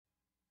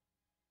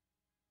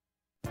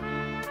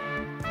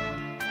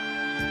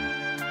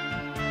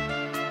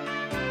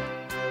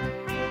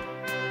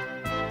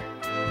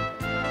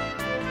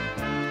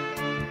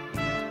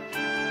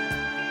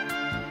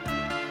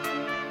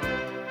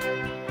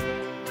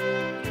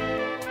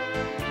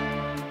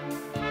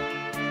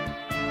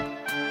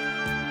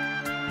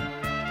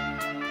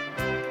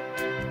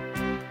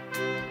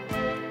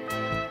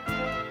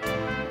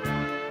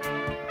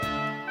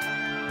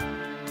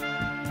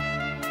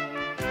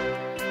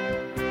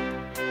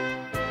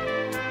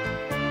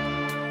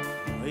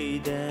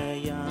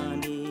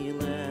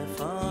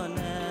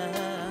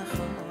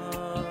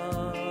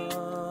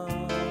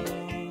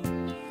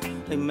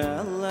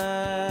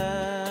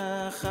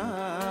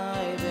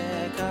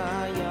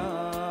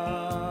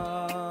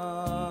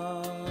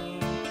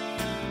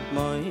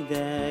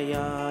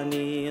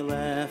Moideyani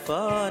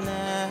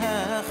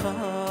lefanecha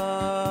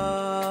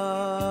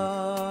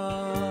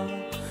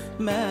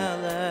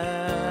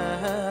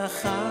Melech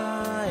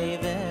chai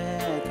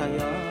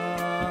v'kayam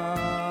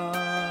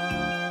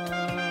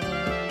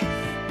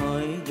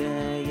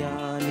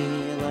Moideyani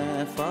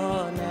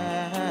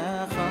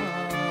lefanecha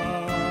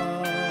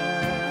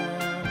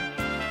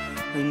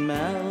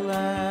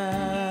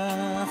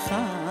Melech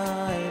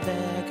chai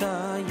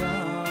v'kayam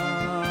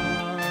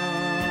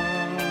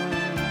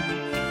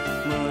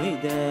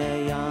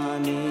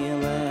Moideyani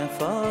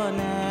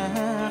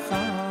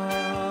lefanecha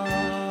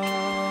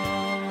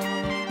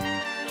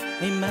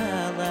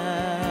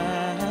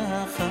Melech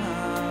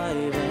chai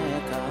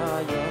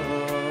v'kayam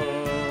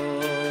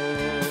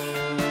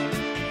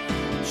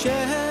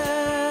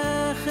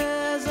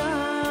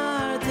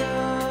Shechazarta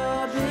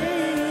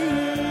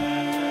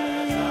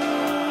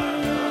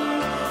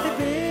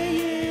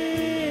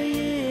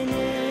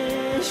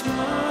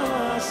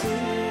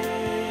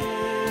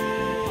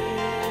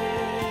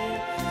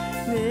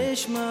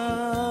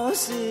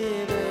Nishmasi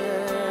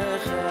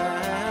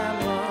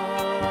b'chema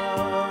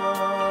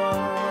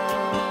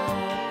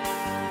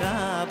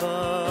Rabba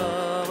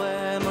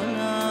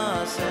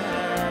v'munasecha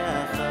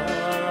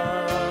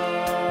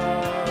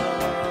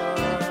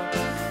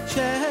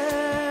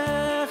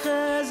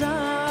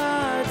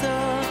Shechazarta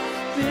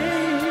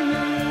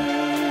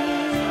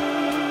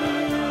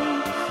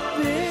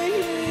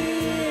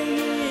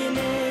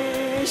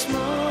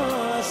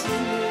Nishmasi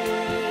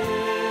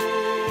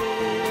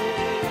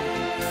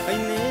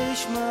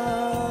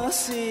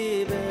Nishmasi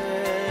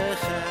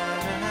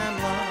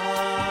b'chema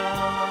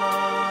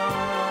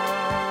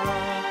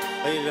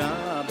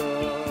Rabba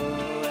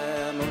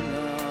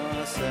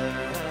v'munasecha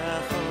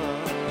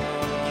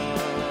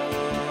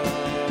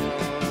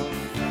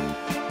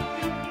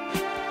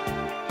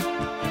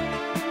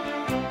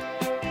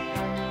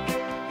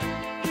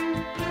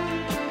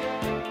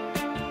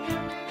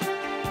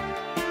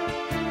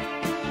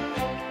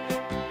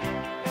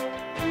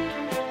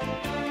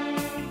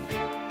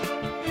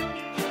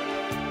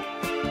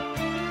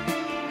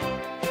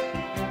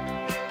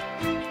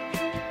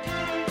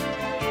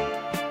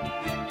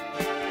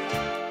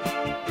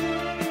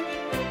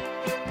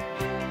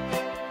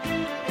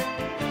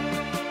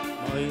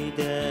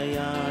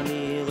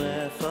Moideyani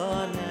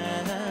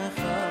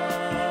lefanecha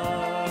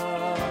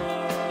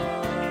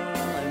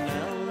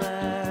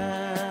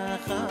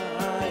Melech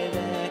chai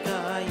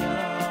v'kayam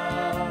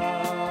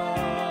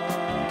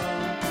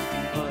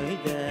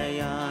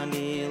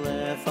Moideyani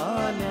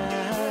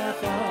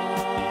lefanecha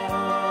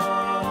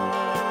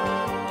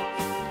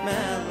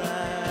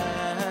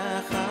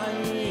Melech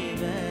chai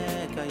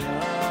v'kayam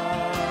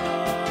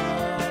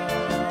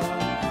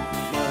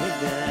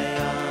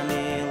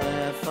Moideyani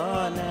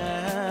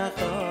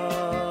lefanecha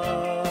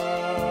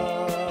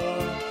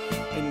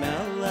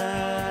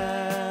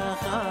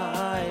Melech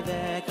chai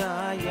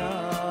v'kayam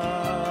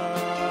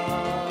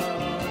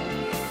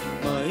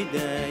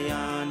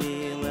Moideyani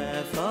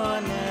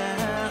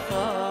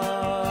lefanecha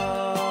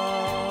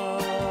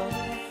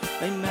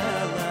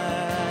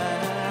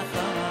Melech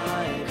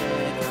chai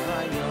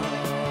v'kayam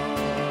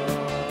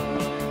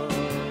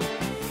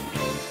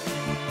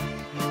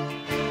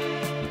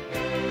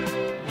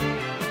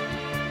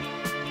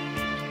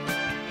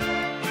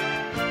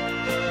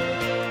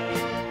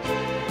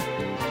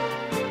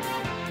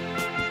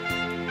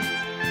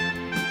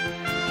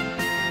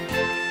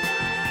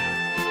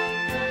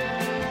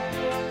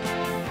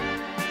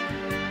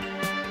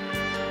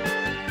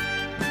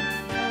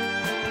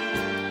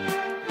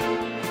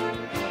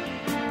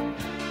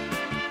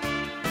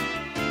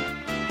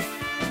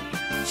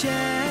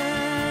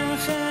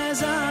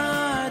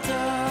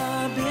Shechazarta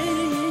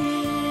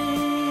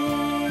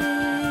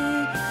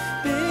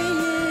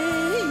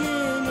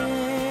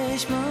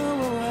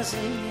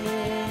Nishmasi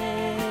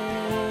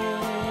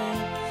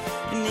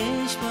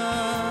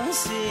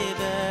Nishmasi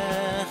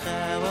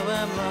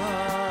b'chema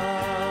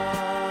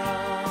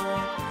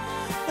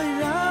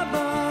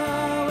Rabba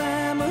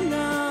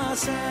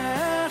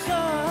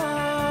v'munasecha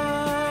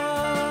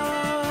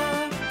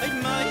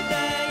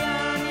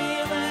Moideyani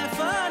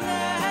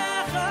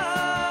lefanecha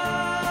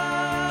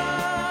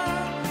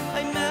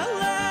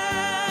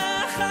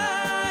Melech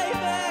chai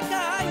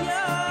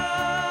v'kayam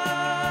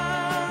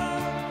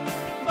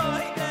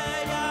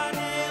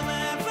Moideyani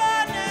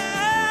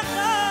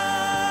lefanecha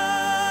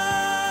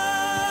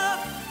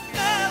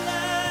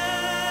Melech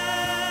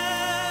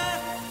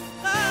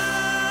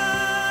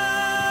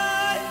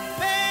chai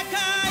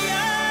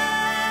v'kayam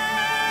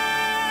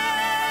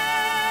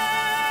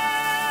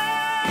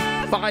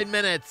 5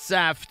 minutes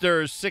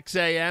after 6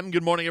 a.m.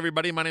 Good morning,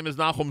 everybody. My name is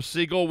Nachum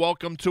Siegel.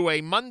 Welcome to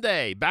a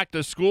Monday. Back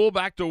to school,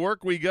 back to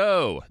work we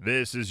go.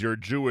 This is your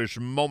Jewish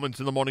Moments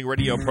in the Morning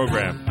radio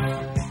program.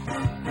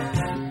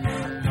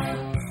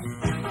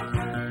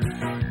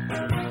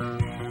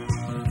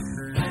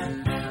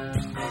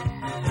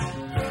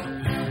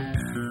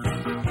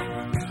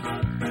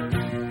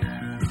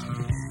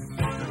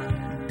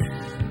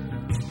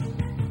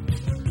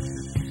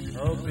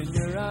 Open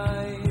your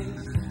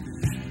eyes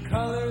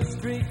colors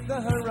streak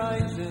the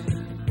horizon.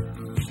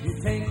 You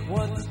take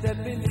one step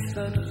in the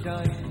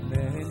sunshine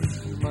and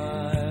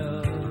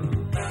smile.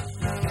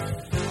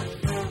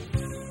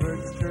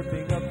 Birds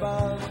chirping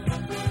above,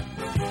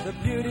 the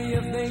beauty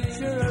of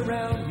nature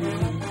around you.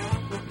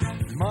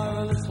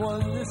 Marvelous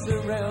wonders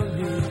surround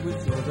you.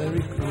 It's all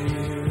very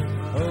clear,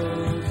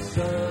 oh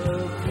so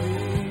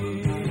clear.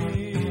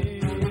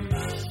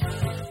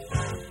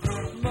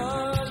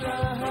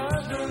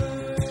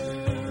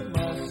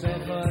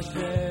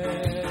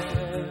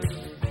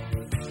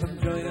 Come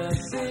join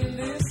us in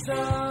this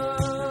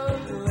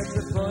song. Let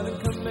the fun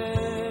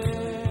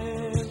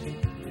commence.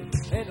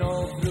 And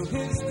all through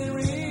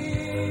history,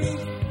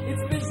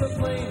 it's been so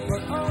plain for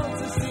all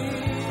to see.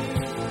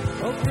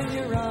 Open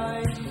your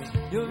eyes,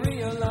 you'll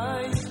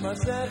realize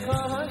Masecha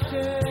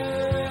Hashem.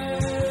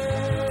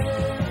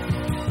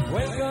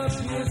 Wake up,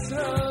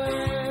 Yisrael.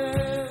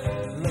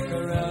 Look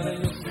around and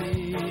you'll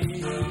see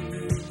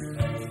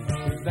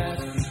His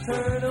vast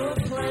eternal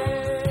plan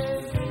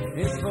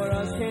is for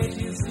us, can't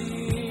you see?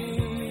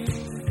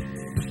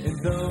 And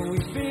though we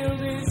feel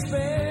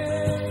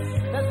despair,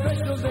 that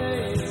special day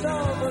is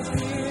almost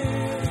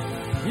here.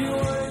 You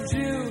are a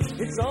Jew,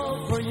 it's all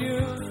for you,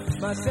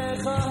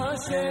 Masecha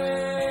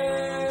Hashem.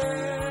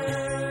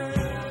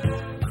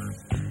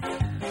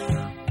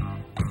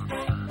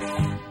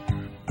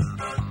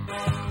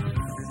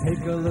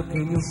 Take a look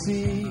and you'll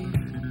see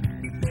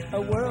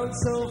a world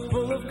so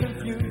full of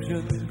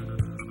confusion.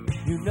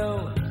 You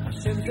know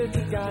Hashem's there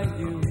to guide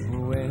you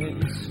when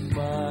you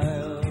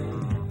smile.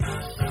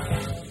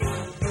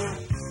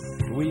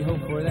 We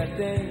hope for that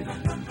day.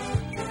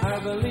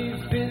 Our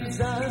belief is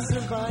our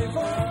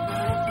survival.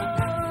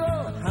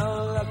 How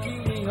lucky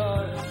we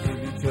are to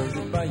be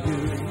chosen by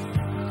you,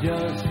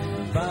 just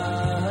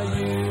by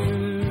you.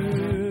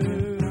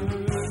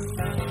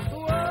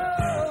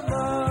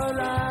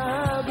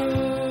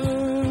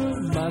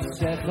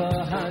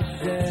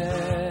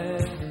 Hashem,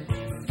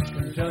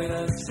 join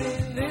us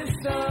in this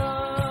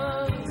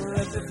song.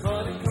 Let the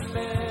fun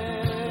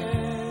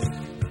commence.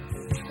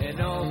 And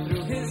all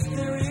through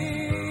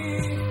history,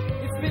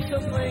 it's been so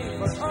plain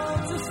for all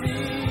to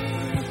see.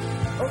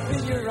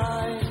 Open your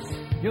eyes,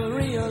 you'll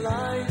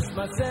realize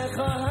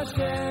Masecha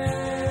Hashem.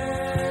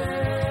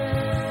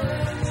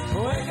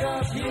 Wake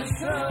up,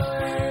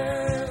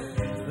 Yisrael.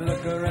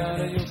 Look around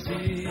and you'll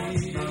see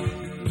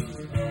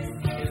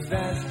His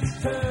vast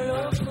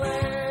eternal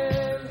plan.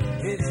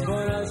 It's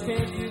for us,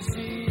 can't you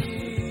see?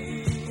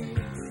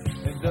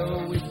 And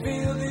though we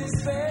feel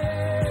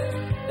despair,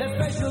 that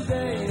special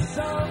day is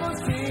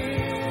almost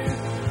here.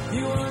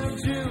 You are a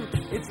Jew,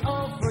 it's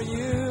all for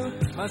you,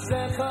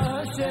 Masecha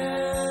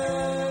Hashem.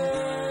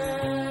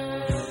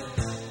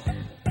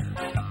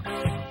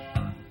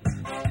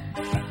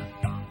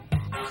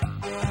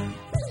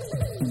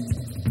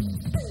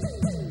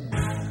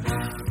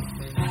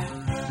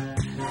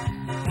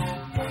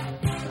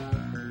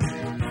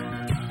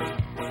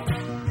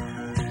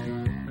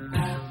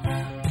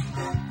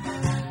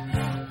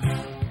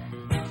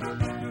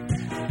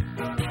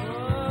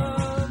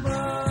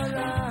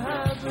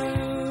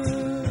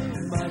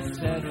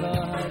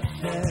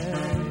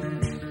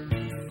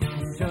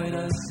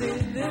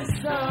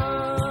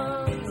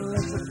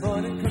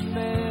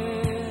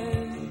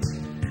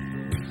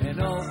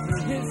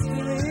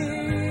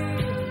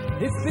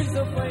 It's been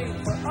so plain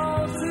for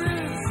all to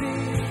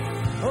see.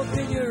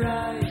 Open your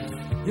eyes,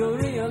 you'll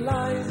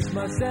realize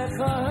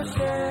Masecha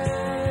Hashem.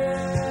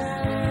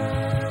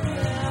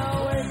 Now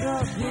wake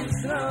up,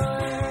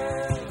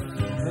 Yisrael.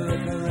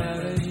 Look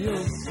around and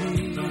you'll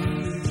see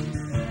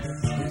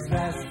His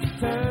vast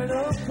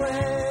eternal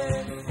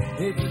plan.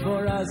 It's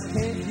for us,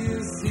 can't you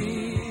see?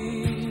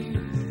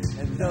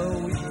 And though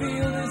we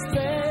feel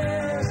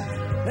despair,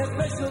 that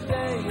special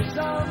day is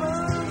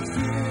almost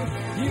here.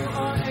 You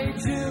are a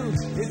Jew,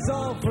 it's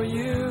all for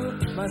you,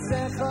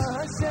 Masecha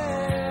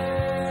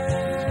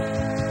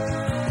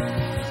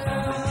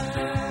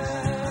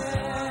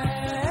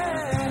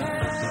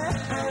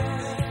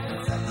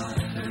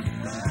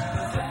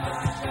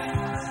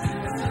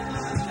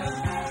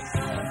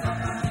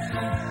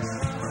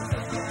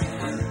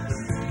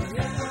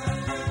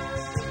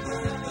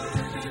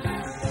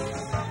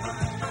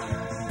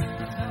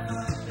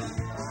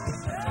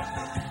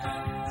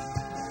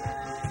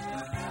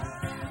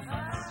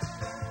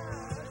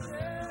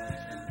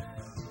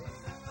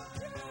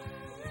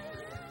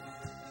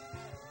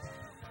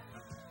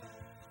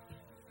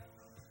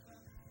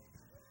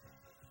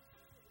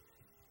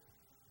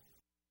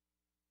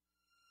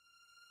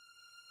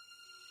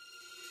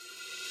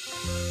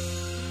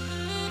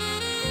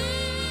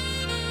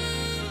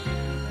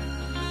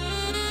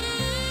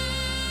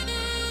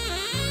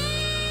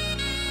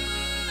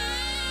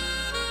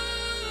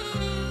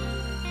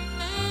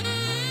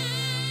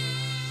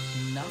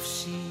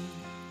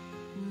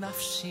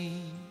nafshi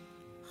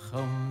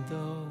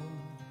chomdo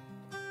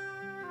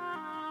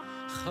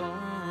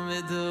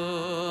chomedo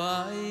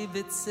ay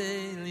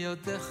betzel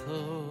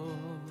yotecho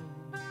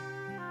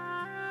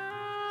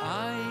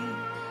ay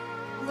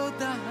lo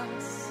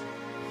das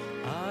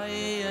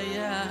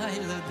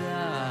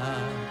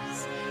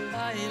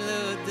ay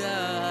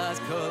ludas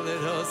kol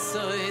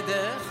rosoy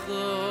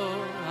decho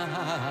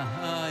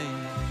ay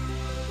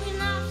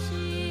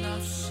nafshi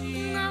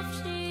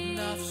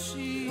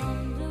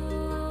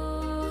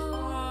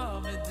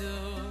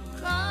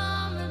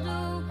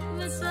Chamedu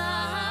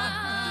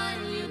v'sar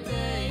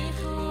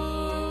yudecho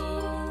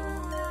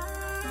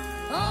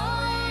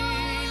oy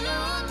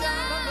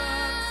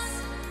ludas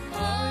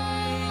kol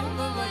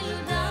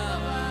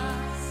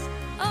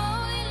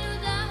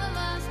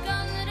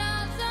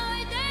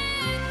rosoy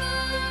decho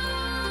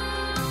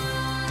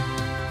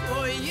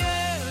oy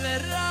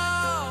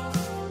yelerav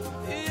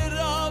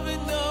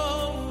yiravno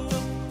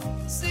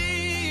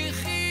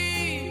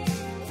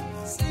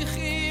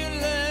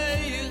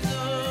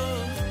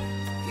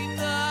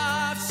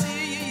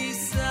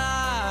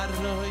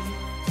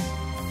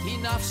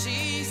nafshi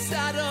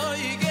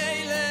saroy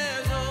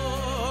geileroy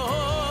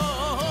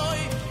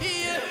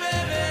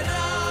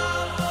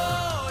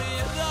yeveveravoy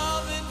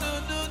ravnu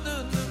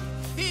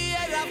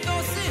yeravno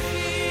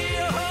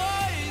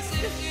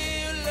sichi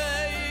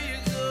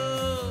leigo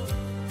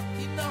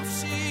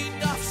nafshi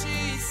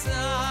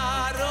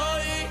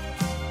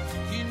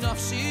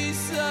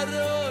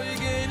saroy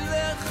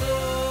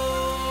geileroy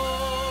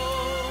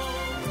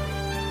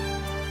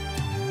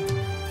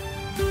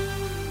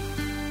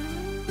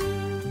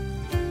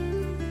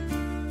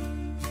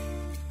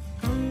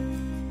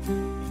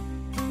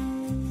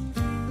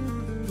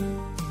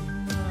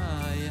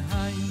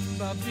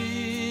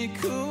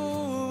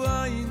Biku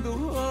ein du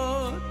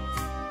hot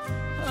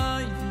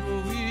ein wo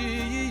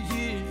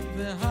yir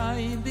ve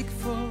ein big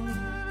for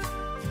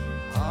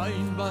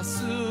ein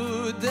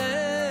basude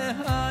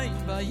ein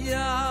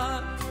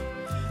bayat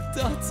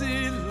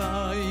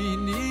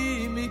tatzilaini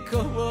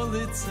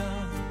mikolitza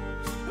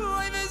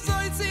oi me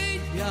zoitzi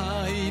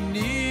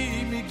yaini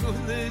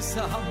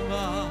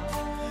mikolitsama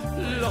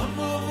lo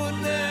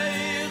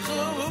movnei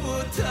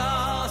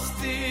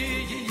khutasti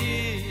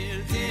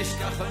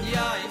Kachon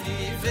yaini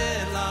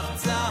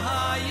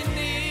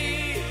velachzayini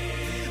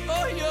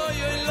oy oy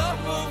oy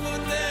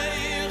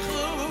lomunei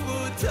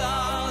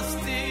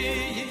khutasti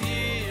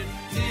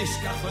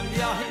kachon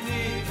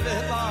yaini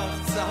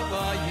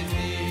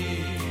velachzayini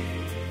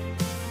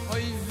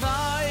oy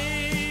vay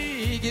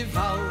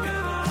gevau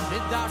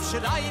mit darf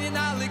schreien in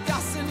alle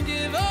gassen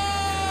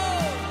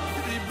gevau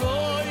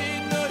riboy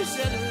no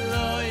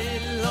sheloi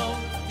lo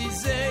die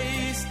sei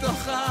ist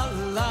doch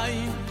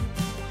allein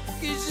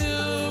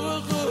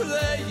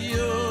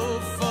you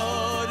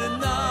for the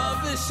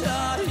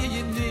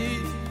navishayini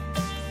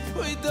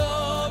we do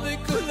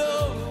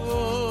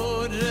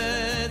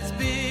kuloret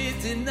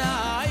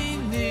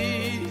bitinaini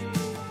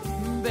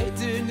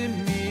beten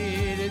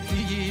mir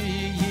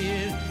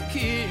dir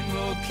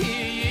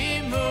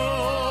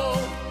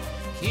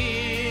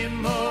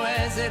kimo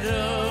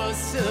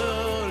ezerosuni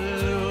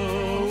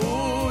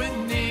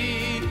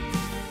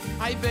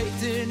I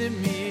beten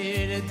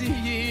mir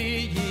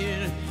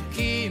dir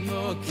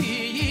kimo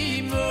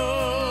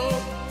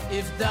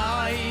if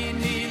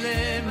deine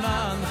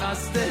leman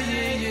hast du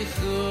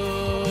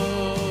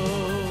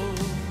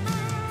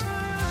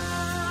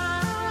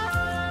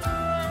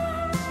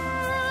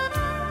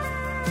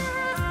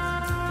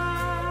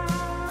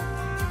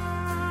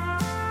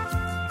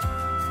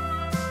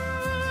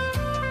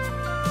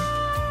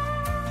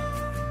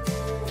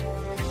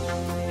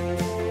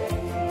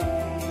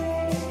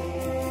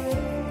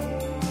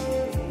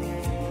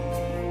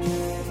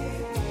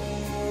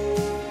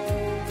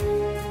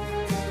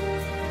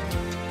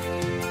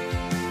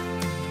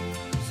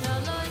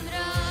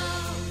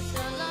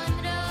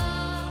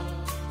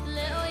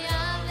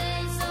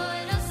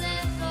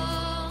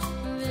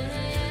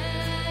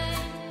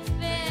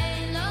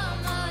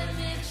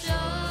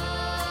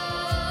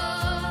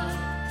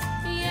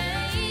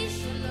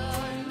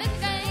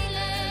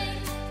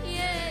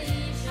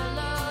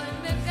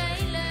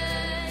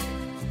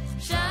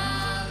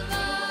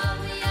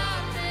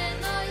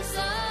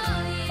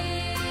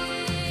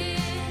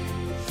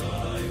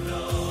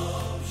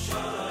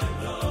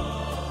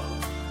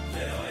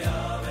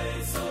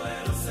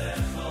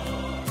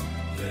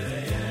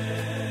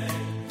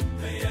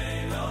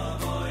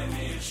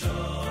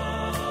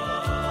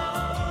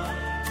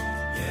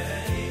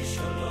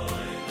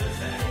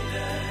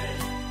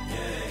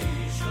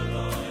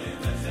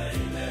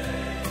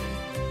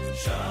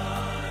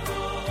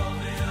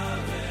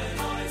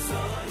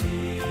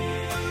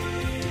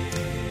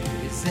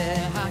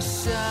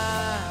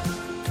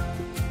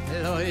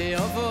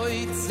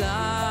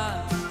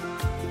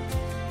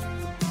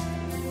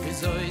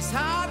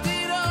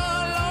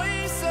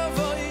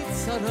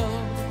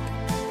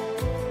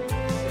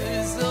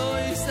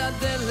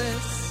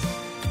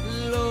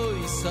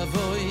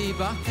Savoy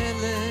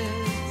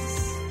bacheles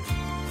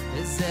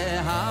ze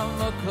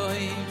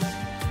hamokoim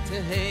te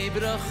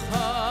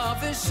hebracha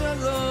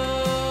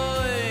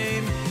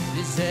v'shalom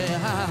ze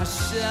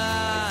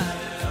hashar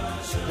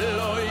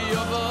lo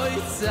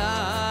yovoitza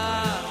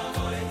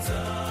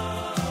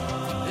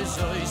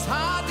zois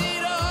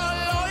hadiro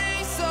lo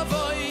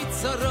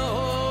isavoitza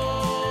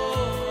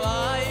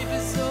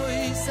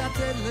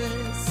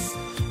baheles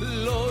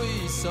loy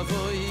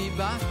savoy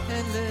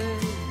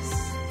baheles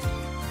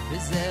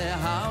ze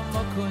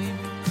hamakoim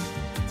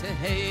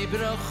tehei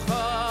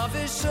bracha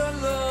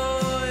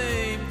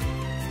v'shalom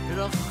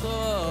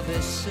bracha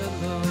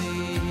v'shalom.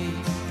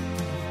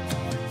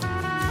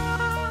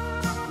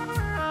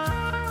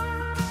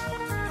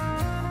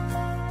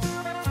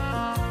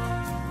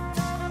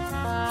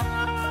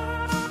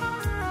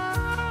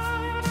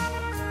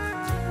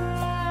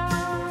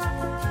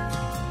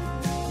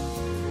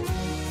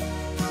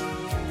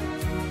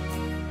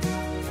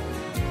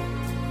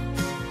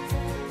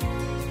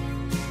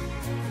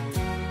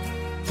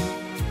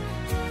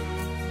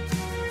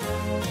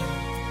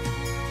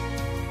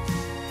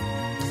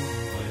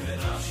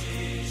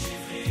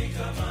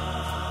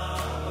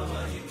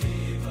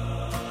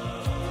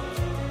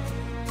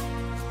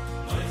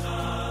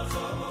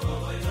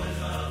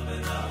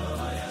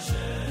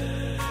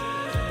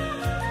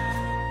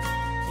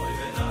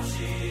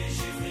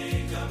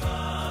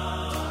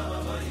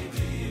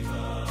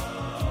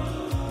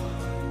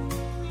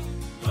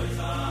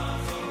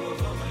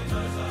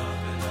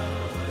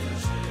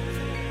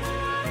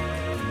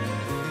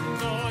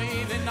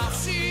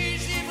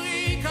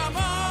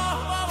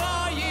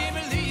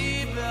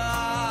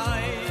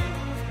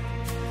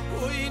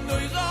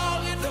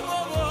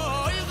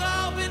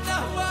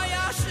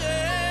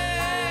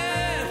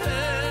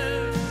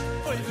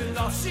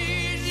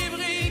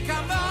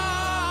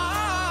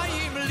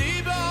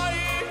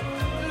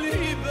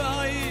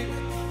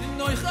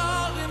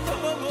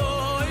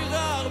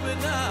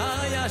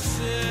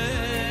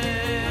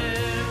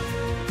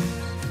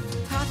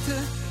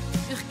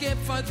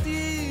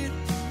 Dir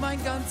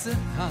mein ganze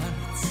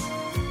Herz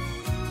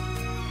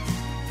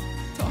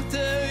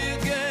Tote, ich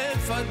geb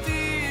von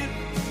dir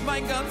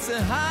mein ganze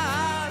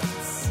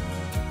Herz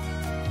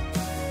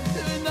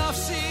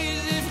Nafshi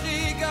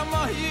zivri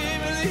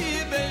kamayim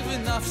libech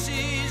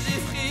Nafshi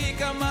zivri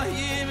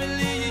kamayim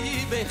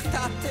libech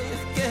Tate,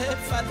 ich geb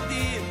von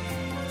dir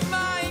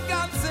mein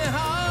ganze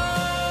Herz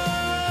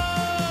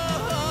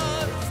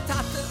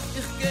Tate,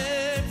 ich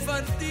geb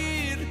von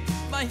dir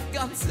mein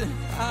ganze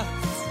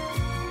Herz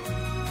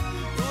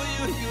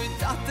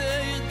Tate,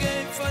 ich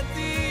geb von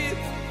dir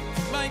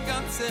mein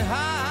ganze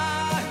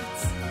Herz.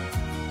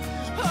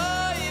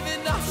 Oh,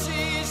 wenn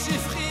nafshi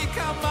shifri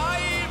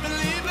kamayim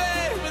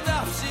libech, wenn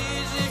nafshi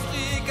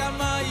shifri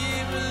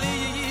kamayim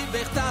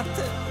libech,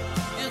 Tate,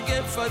 ich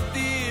geb von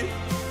dir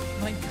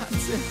mein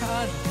ganze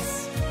Herz.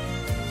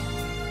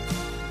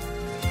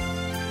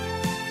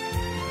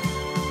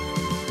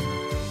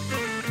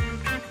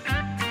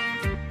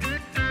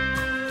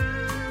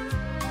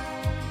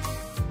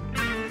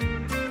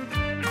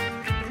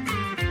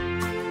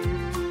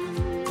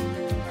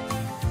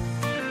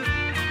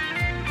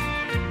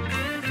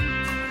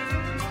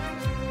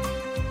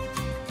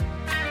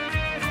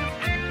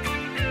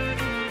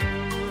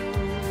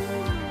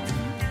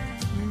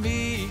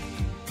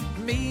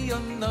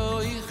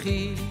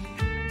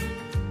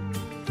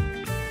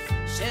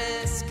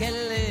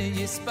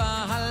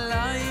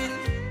 Spahalain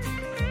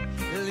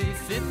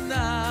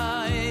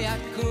Lifinai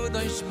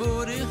HaKadosh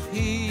Baruch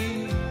Hu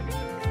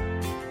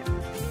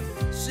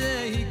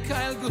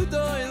Sheikal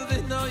Gudoil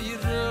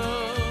V'noiro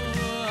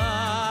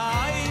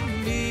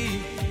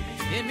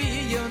Emi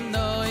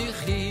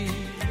Yonoichi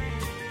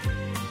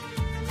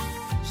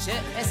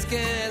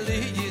She'eskel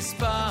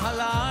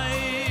Yispahalain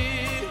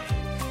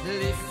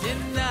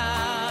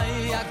Lifinai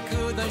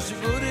HaKadosh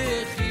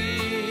Baruch Hu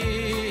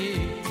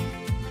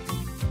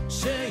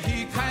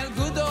Sheikal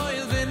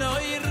Gudoil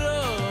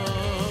V'noiro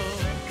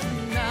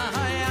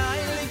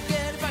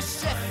Na'ayliker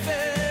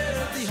V'shefer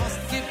Die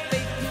hast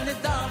gebeten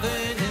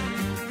Davenen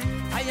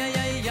Ay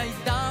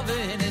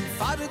Davenen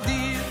Far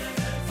dir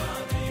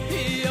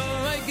Yo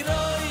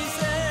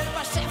Groiser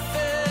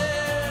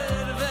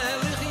V'shefer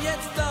Will ich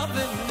jetzt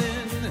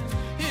Davenen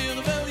Ich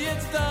will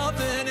jetzt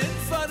Davenen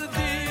Far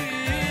dir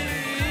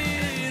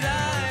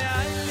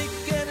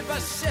Ayliker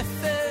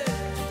V'shefer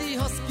Die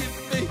hast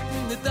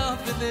gebeten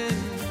Davenen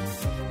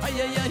Ay,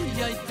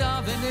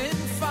 davenen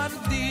far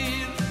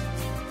dir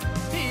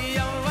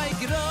Ja, weil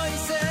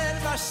größer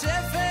war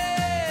Schäfer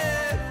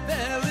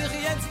Will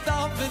ich jetzt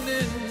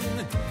davenen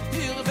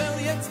Ich will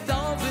jetzt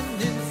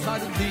davenen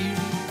far dir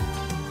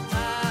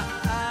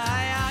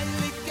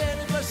Liker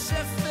war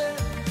Schäfer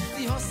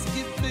Die hast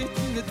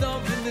gebeten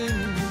davenen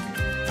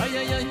Ay,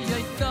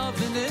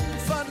 davenen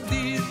far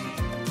dir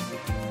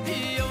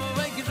Ja,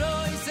 weil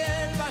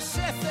größer war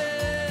Schäfer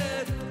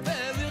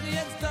Will ich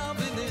jetzt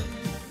davenen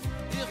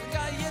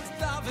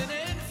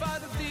Davenen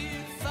far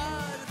dir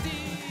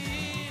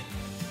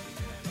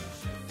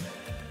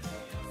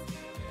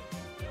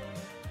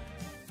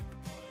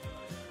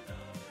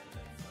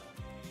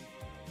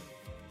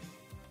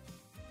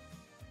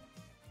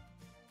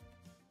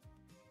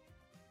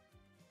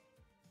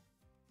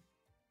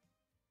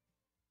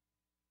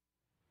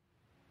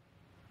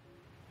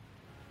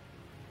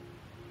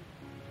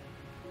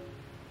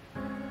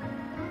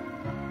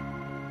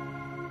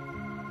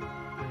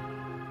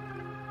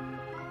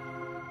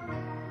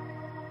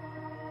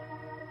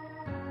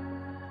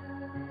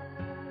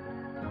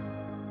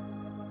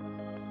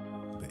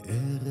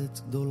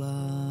בארץ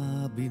גדולה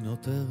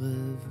בינות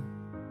ערב,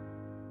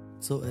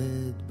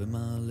 צועד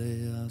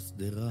במעלה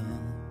השדרה,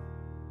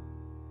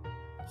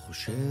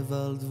 חושב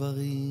על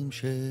דברים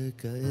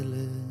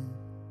שכאלה,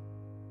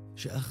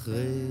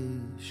 שאחרי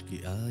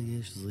שקיעה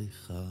יש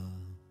זריחה.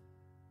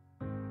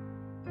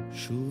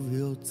 שוב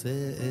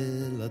יוצא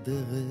אל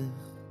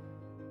הדרך,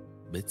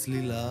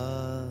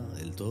 בצלילה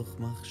אל תוך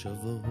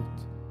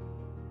מחשבות,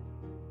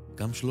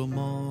 גם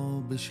שלמה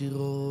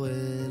בשירו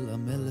אל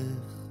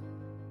המלך,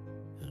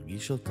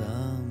 הרגיש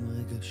אותם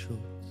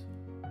רגשות.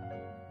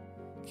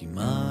 כי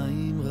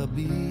מים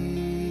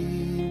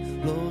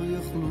רבים לא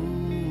יוכלו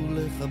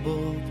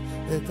לכבות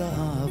את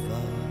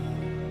האהבה,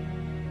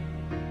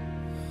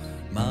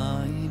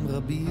 מים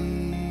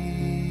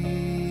רבים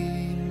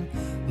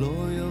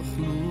לא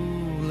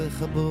יוכלו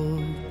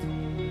לכבות,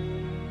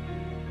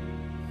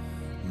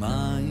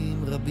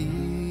 מים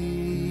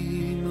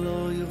רבים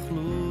לא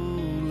יוכלו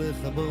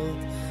לכבות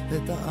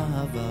את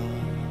האהבה,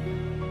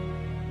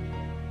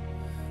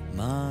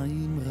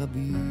 מים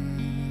רבים,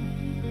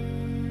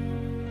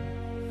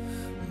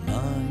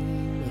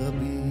 מים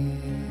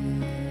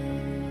רבים.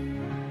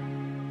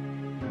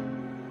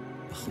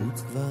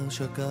 בחוץ כבר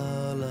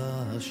שקעה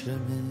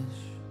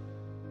השמש,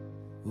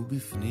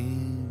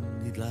 ובפנים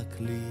נדלק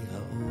לי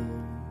האור,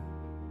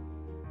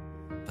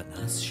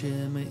 פנס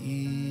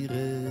שמאיר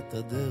את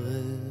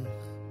הדרך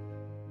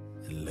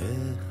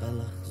אליך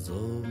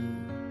לחזור,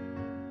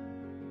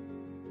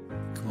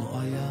 כמו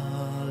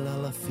אייל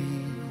על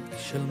אפיק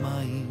של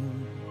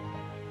מים,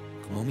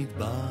 כמו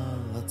מדבר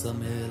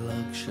הצמא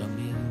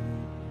לגשמים,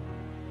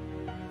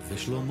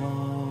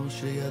 ושלמה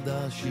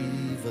שידע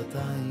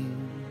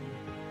שבעתיים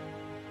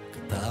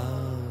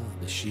כתב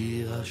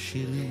בשיר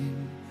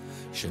השירים,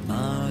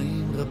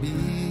 שמים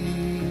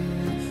רבים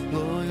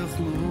לא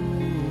יוכלו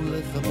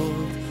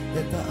לכבות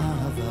את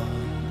האהבה,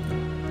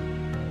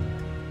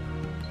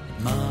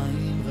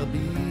 מים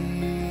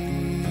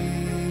רבים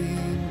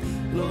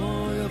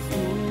לא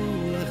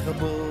יוכלו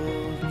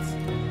לכבות,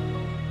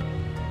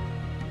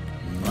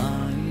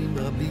 מים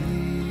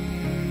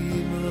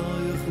רבים לא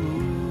יוכלו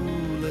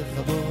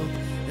לכבות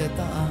את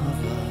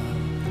האהבה,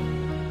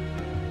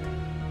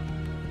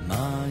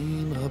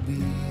 מים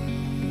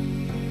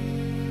רבים,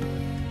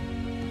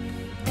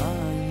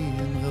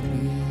 מים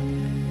רבים.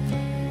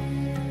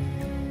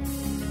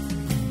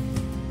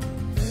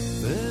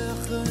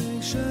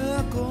 ואחרי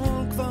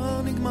שהכל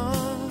כבר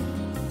נגמר,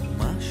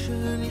 מה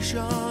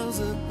שנשאר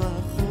זה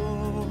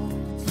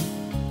פחות,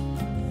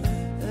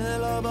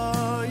 אל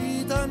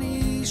הבית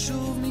אני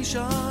שוב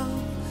נשאר,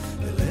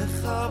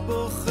 אליך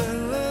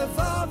בוחן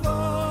לבבות,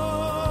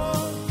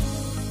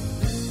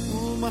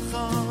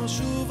 ומחר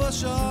שוב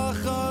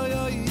השחר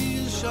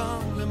יאיר שם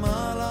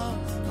למעלה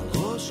על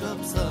ראש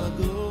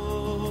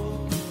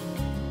הפסגות,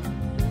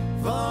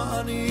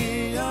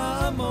 ואני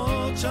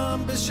אעמוד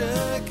שם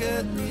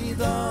בשקט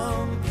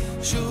נדם,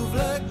 שוב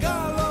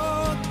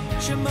לגלות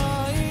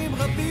שמים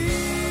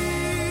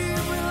רבים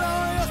לא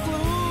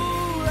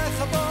יכלו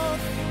לכבות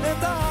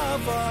את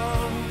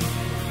האהבה,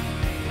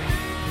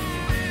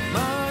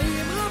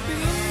 מים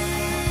רבים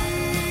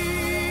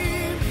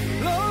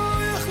לא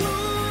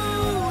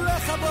יכלו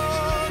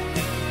לכבות,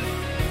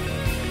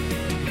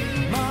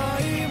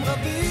 מים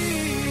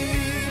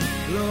רבים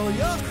לא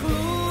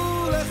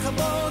יכלו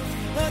לכבות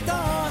את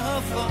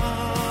האהבה,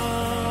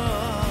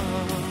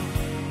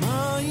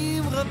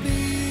 מים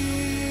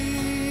רבים,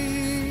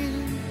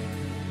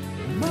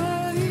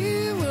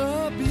 מים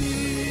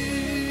רבים.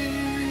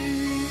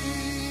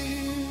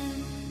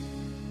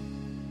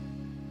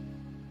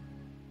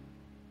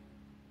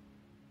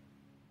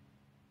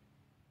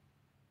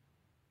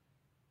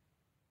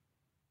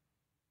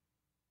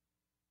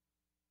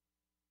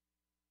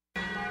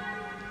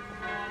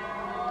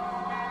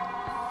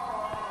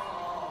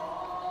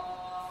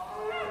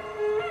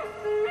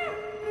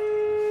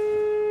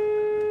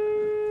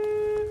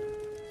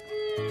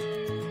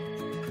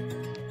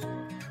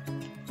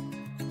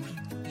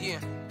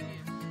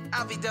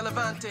 Avi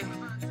Delevante,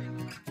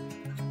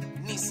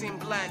 Nissim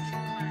Black.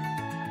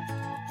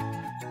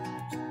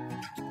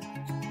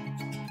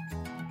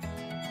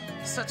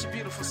 Such a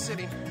beautiful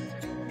city.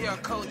 Yeah,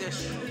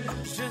 Kodesh.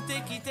 Je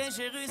t'ai quitté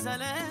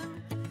Jérusalem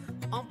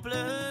en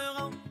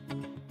pleurant.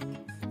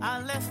 I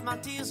left my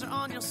tears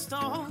on your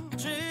stone,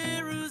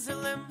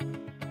 Jérusalem.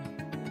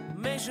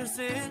 Mais je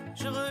sais,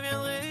 je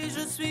reviendrai,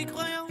 je suis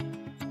croyant.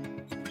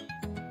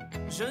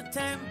 Je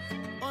t'aime,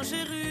 oh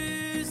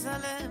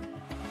Jérusalem.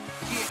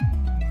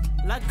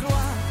 La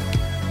gloire,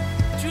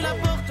 tu la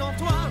portes en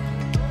toi.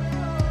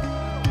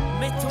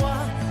 Mais toi,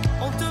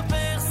 on te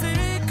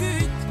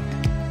persécute.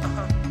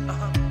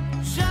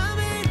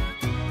 Jamais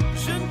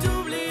je ne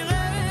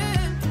t'oublierai.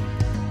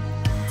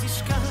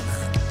 Tishkach,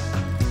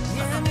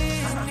 Yami,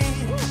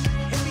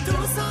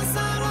 tous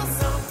ensemble,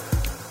 ensemble.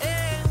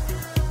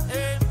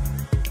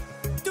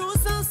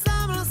 Tous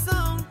ensemble,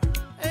 ensemble.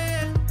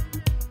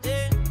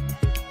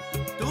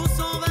 Tous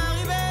on va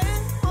arriver,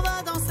 on va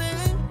danser,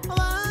 on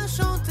va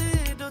chanter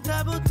de ta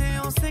beauté,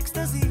 on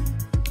s'extasie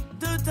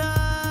de ta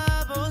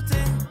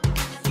beauté.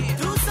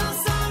 Tous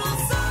ensemble.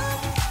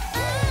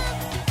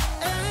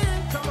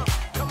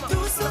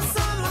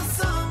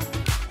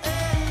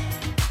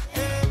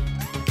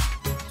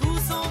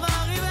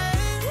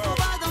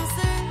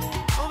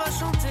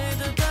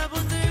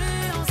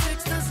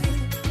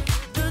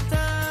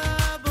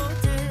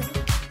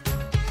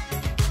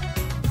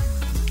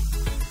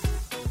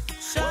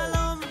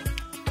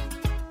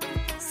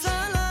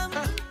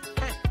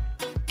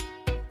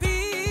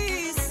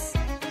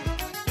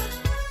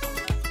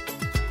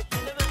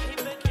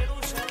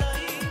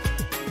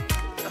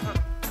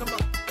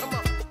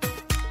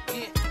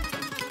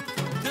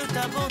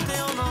 ta bonté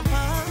on en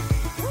parle.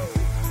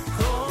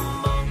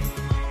 Comment?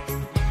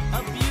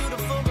 A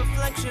beautiful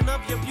reflection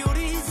of your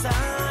beauty,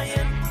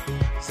 Zion.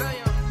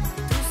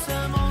 Tout ce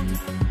monde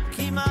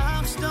qui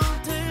marche dans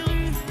tes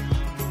rues,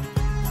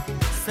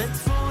 cette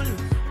foule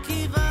qui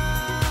va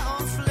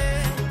enfler.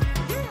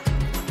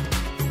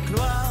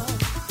 Gloire,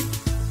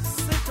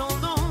 c'est ton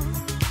nom.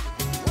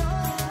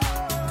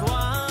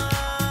 Toi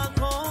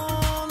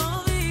qu'on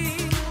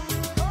envie.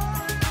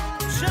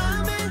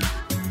 Jamais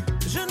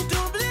je ne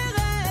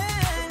t'oublierai.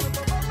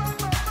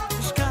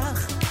 Car,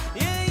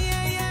 yeah,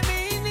 yeah, yeah,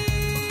 mini.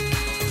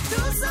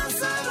 Tous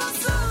ensemble,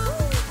 ensemble.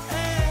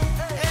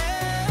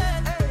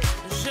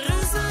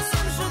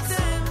 Jérusalem, je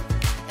t'aime.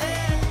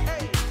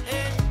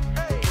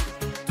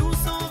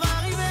 Tous on va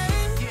arriver.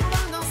 On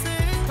va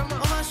danser.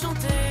 On va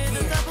chanter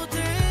de ta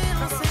beauté.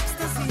 On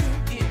s'extasie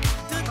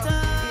de ta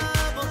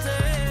bonté.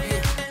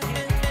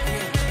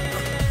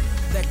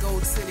 That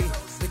gold city,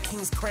 the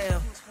king's crown,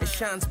 it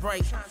shines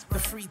bright, the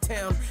free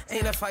town.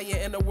 Ain't a fire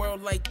in a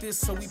world like this,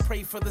 so we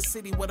pray for the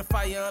city with a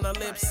fire on our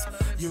lips.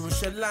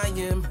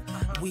 Yerushalayim,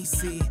 we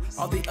see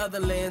all the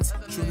other lands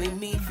truly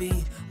need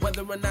thee.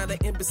 Whether or not an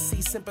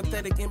embassy,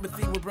 sympathetic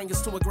empathy will bring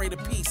us to a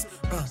greater peace.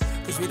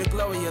 Cause we're the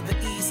glory of the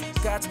east.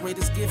 God's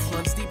greatest gift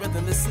runs deeper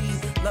than the sea.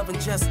 Love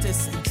and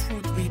justice and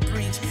truth we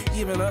preach.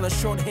 Even on a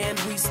shorthand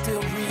we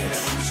still reach.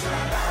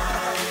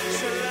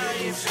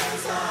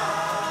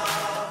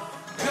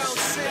 Go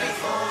City.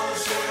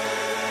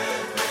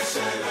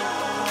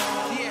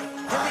 Yeah,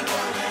 here we go.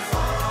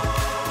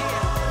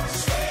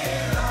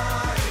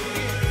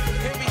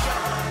 Here we go.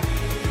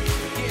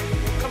 Yeah,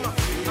 come on.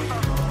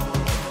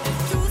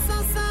 Tous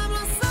ensemble,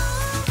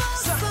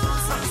 ensemble,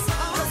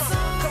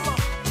 ensemble.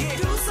 Yeah.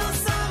 Tous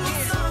ensemble,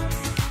 ensemble.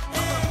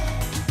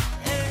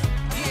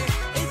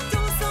 Et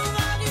tous on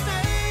va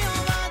arriver,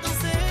 on va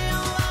danser,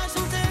 on va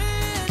chanter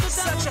de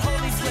ta Such a beauté,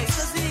 holy on place.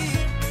 s'extasie.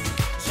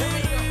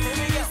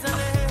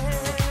 Jérusalem.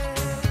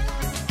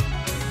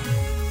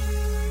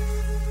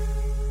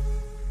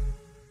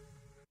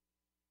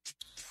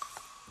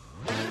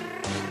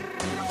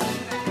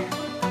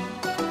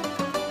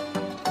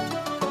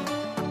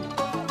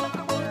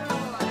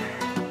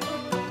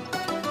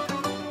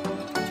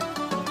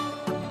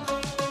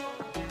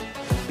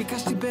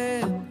 ביקשתי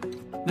בן,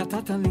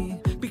 נתת לי,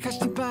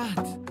 ביקשתי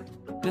בת,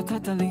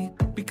 נתת לי,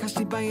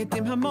 ביקשתי בית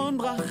עם המון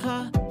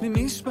ברכה,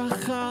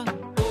 ממשפחה.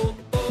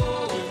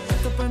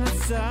 את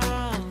הפרנסה,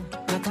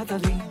 נתת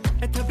לי,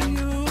 את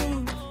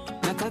הבריאות,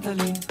 נתת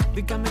לי,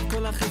 וגם את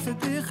כל החסד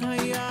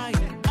בחיי,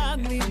 עד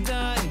לי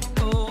די.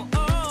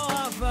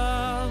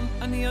 אבל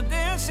אני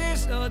יודע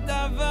שיש עוד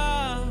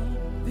דבר,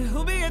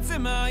 והוא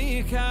בעצם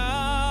העיקר.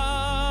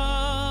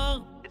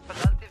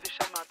 התפללתי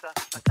ושמעת,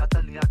 נתת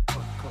לי הכל.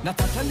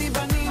 נתת לי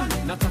בנים,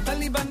 נתת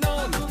לי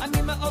בנות,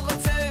 אני מאוד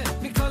רוצה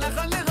מכל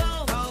אחד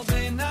לראות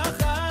הרבה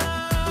נחת,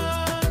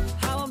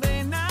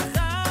 הרבה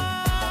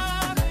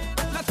נחת.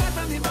 נתת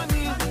לי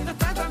בנים,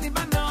 נתת לי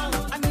בנות,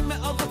 אני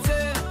מאוד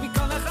רוצה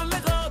מכל אחד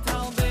לראות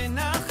הרבה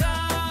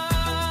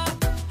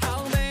נחת,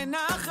 הרבה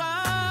נחת.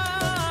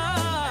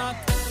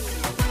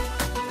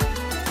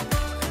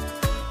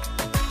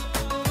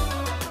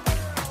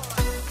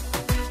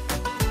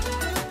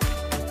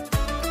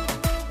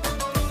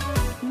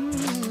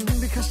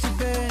 ביקשתי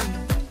בן,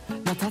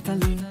 נתת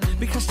לי,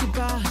 ביקשתי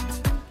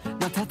בת,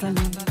 נתת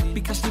לי,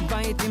 ביקשתי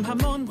בית עם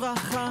המון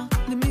ברכה,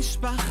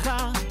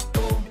 למשפחה.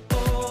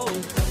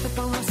 את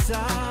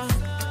הפרנסה,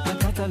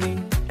 נתת לי,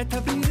 את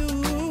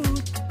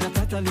הבריאות,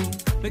 נתת לי,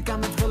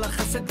 וגם את כל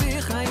החסד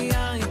בחיי,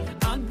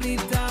 עד בלי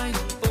די.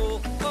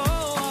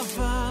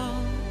 אבל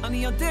אני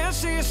יודע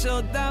שיש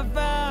עוד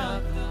דבר,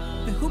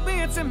 והוא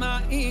בעצם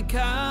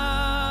העיקר.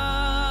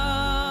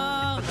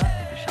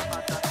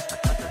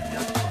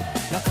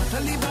 נתת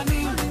לי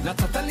בנים,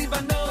 נתת לי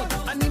בנות,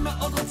 אני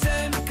מאוד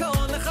רוצה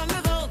מכל אחד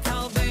לראות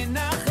הרבה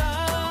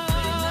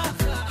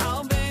נחת,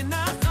 הרבה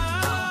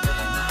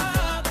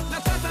נחת.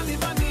 נתת לי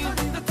בנים,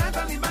 נתת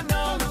לי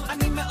בנות,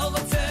 אני מאוד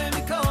רוצה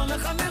מכל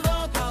אחד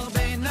לראות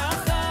הרבה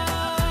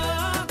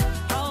נחת,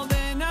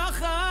 הרבה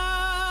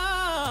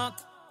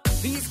נחת.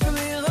 ויזכו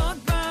לראות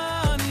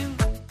בנים,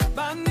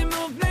 בנים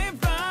ובני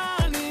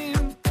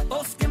בנים,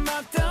 עוסקים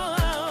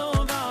בתורה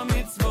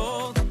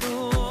ובמצוות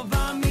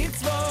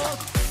ובמצוות.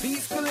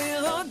 ויזכו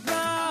לראות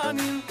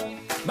בנים,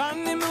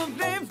 בנים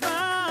ובני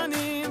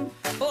בנים,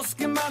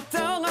 עוסקים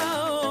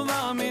בתורה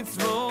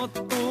ובמצוות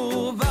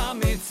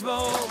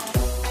ובמצוות.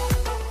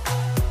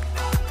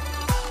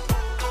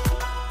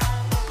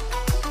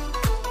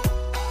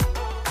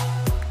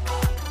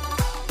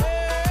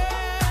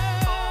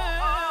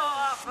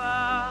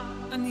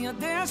 אני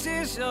יודע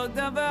שיש עוד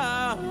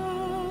דבר,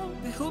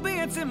 והוא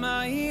בעצם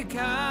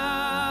העיקר.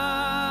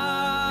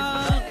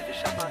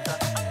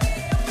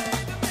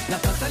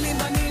 נתת לי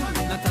בנים,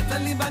 נתת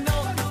לי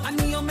בנות,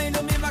 אני עומד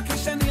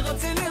ומבקש, אני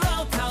רוצה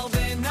לראות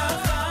הרבה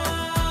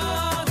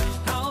נחת,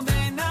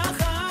 הרבה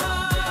נחת.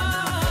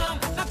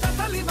 נתת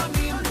לי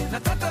בנים,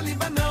 נתת לי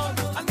בנות,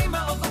 אני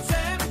מאוד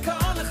רוצה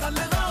מכל אחד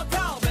לראות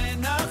הרבה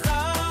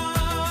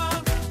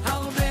נחת,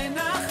 הרבה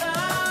נחת.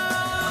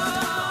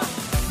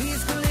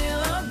 ויזכו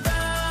לראות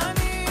בנים,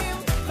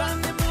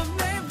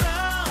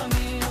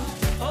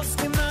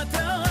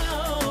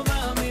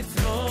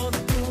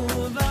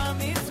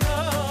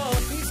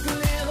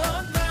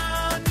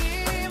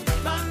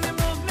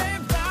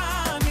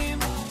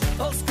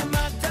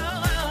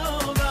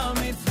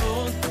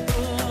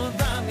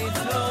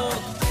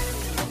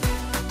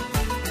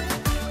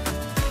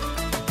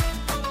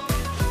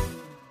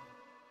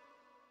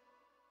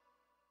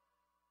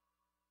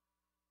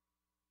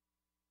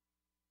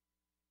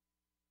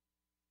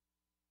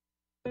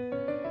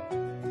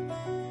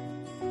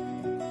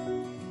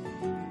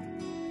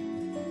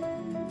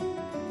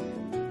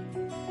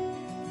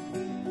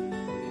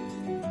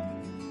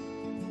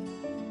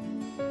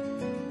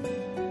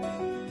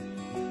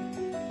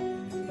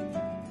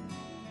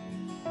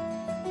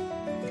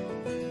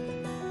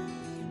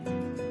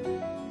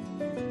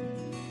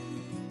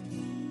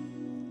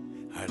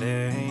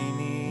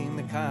 הריני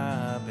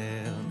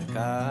מקבל,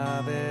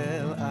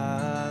 מקבל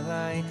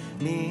עליי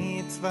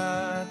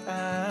מצוות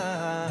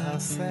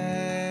עשה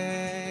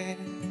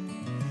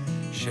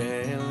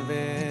של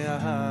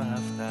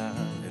ואהבת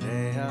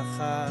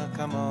לרעך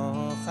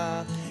כמוך,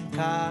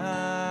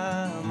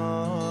 כמוך.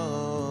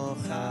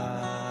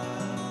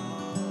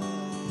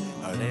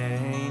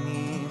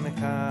 הריני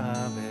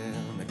מקבל,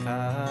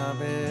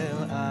 מקבל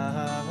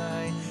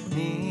עליי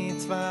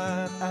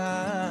מצוות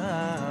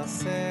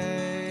עשה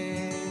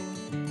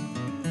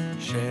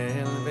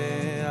של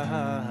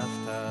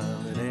ואהבת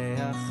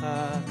לרעך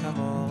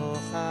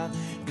כמוך,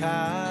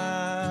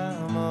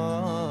 כמוך.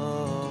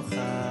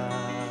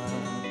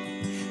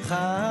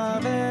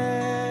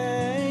 חברים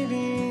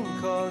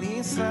כל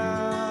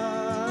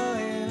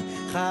ישראל,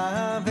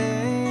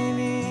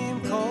 חברים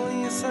כל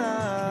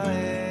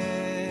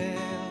ישראל,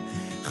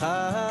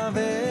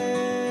 חברים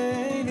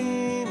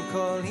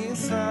כל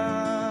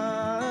ישראל,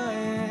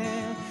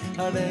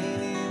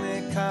 הריני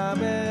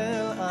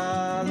מקבל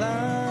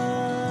עליי.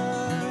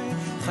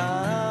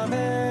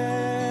 חברים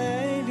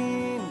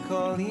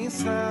כל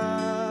ישראל,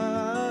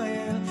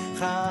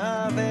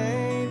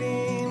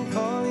 חברים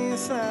כל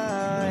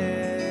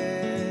ישראל,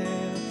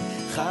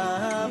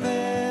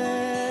 חברים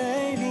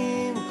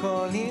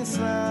כל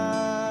ישראל,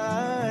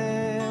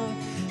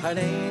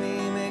 הריני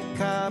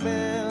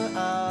מקבל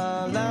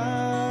עליי.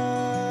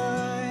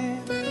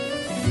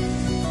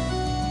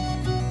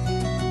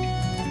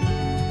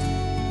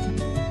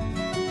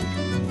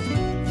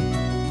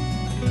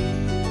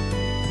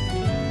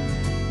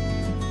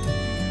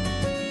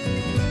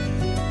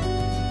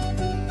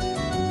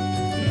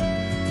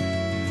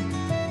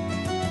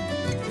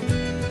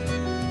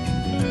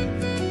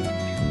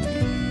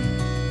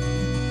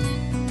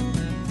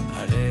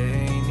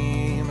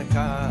 הריני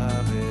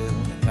מקבל,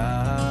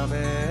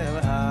 מקבל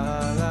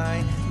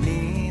עליי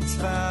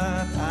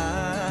מצוות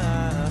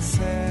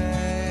עשה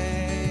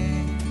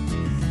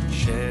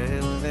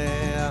של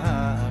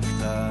ואהבת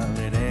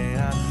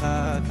לרעך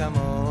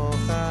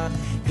כמוך,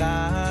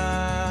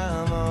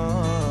 כמוך.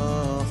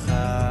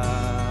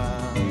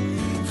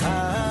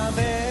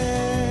 חברים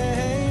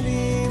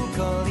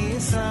כל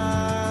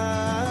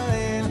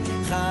ישראל,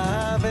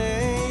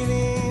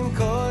 חברים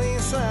כל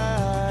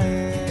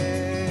ישראל,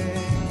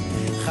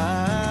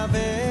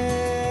 חברים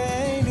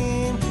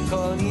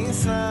כל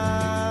ישראל,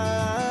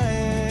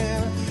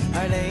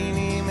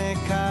 הריני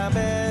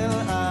מקבל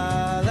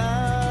עליי.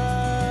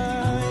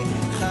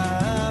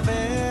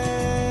 חברים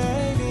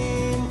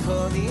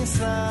כל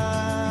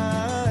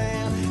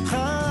ישראל,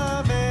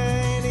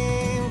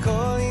 חברים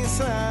כל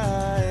ישראל,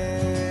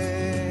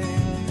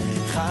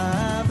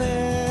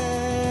 חברים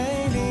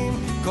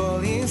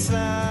כל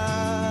ישראל,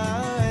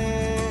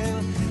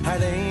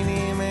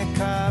 הריני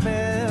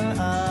מקבל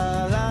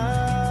עליי.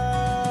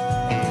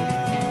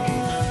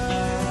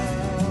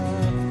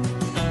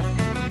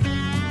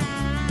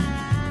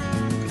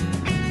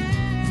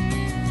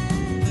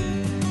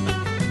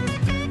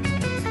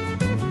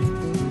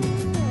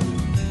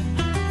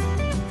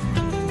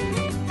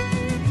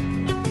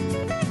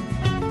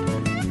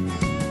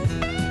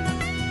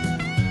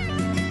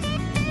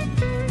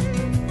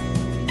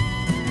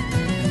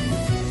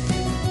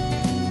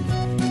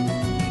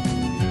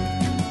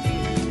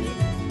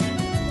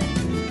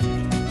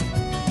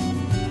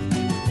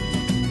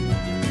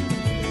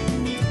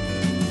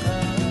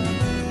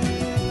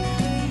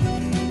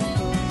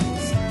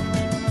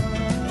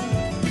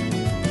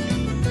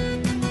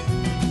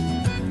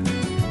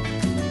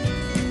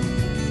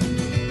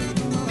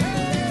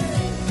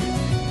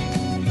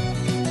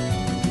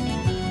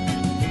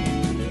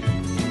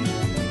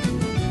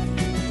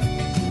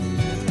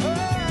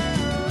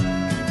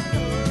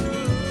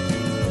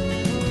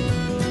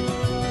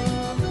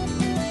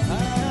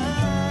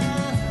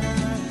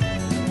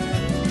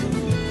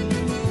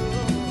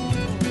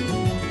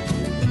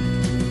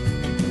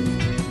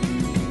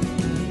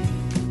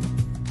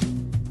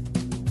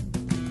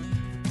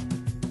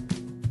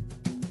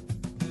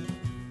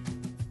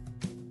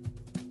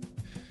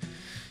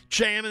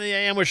 JM in the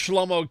AM with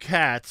Shlomo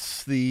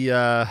Katz, the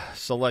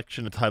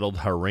selection entitled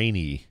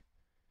Hareini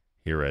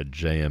here at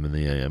JM in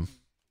the AM.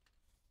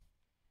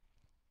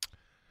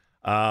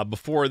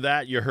 Before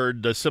that, you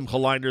heard Simcha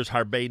Leiner's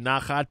Harbei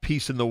Nachat,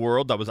 Peace in the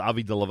World. That was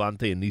Avi De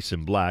Levante and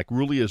Nissim Black.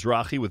 Ruli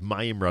Ezrachi with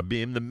Mayim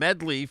Rabim. The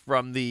medley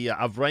from the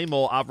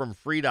Avram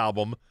Fried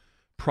album,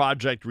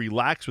 Project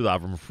Relax with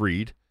Avram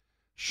Fried.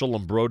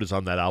 Shulam Brod is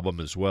on that album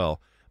as well.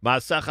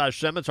 Ma'aseh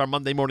Hashem, it's our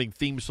Monday morning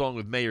theme song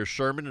with Mayor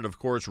Sherman, and of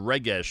course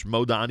Regesh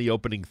Modani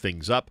opening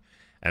things up.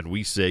 And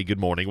we say good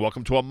morning.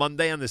 Welcome to a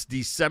Monday on this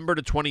December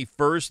the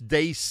 21st,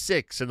 day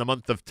 6 in the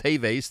month of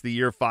Teves, the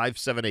year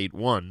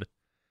 5781.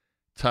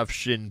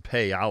 Tafshin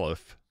Pei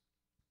Aleph.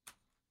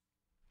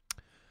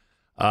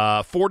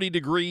 40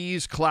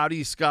 degrees,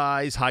 cloudy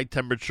skies, high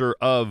temperature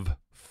of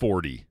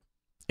 40.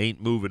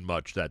 Ain't moving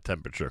much, that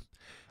temperature.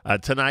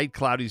 Tonight,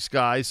 cloudy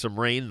skies, some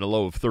rain, and a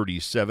low of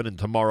 37. And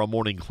tomorrow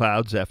morning,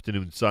 clouds,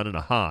 afternoon sun, and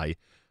a high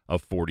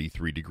of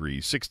 43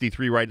 degrees.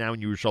 63 right now in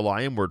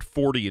Yerushalayim. We're at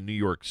 40 in New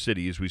York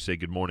City as we say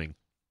good morning.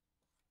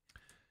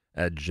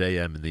 at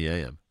JM in the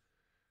AM.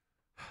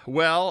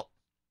 Well,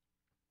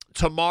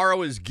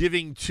 tomorrow is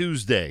Giving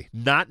Tuesday,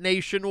 not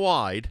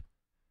nationwide,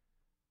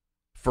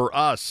 for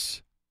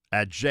us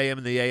at JM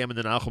in the AM and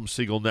the Nachum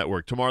Segal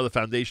Network. Tomorrow, the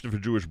Foundation for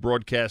Jewish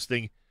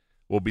Broadcasting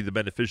will be the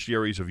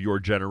beneficiaries of your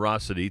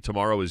generosity.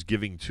 Tomorrow is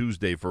Giving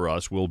Tuesday for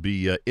us. We'll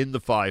be in the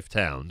 5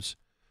 towns,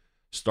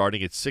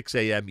 starting at 6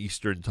 a.m.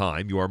 Eastern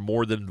Time. You are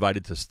more than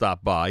invited to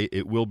stop by.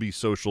 It will be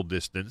social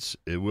distance.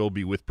 It will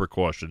be with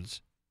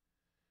precautions.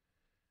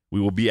 We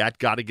will be at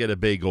Gotta Get a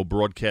Bagel,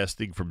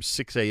 broadcasting from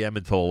 6 a.m.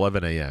 until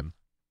 11 a.m.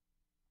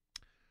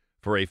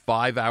 for a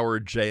 5-hour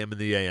JM in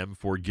the AM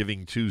for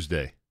Giving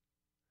Tuesday.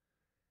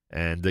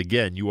 And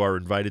again, you are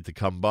invited to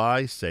come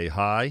by, say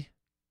hi,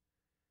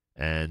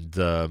 and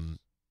to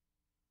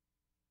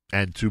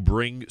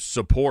bring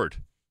support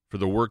for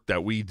the work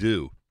that we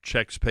do.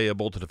 Checks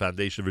payable to the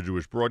Foundation for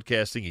Jewish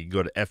Broadcasting. You can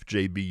go to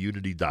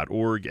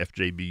fjbunity.org,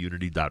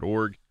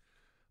 fjbunity.org,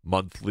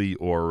 monthly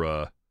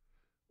or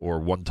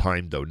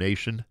one-time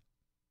donation.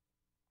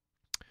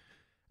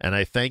 And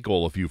I thank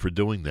all of you for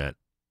doing that.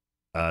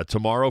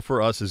 Tomorrow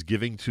for us is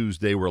Giving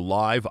Tuesday. We're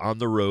live on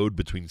the road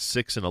between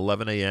 6 and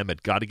 11 a.m.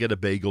 at Gotta Get a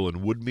Bagel in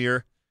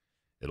Woodmere.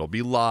 It'll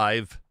be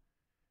live,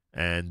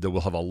 and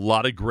we'll have a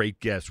lot of great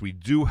guests. We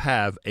do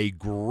have a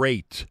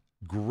great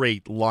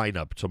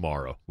lineup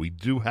tomorrow.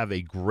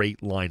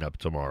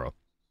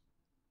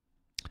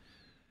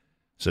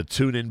 So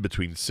tune in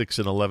between 6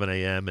 and 11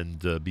 a.m.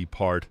 and be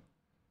part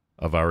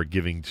of our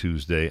Giving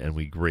Tuesday, and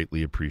we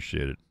greatly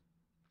appreciate it.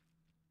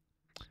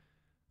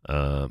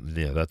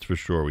 Yeah, that's for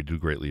sure. We do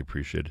greatly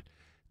appreciate it.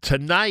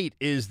 Tonight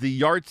is the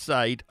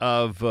yahrzeit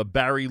of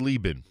Barry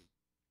Lieben.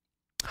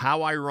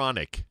 How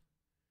ironic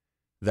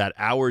that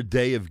our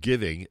day of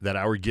giving, that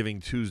our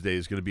Giving Tuesday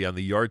is going to be on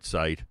the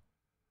yahrzeit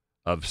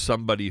of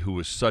somebody who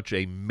was such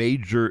a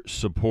major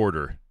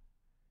supporter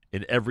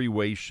in every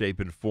way, shape,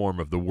 and form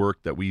of the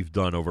work that we've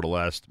done over the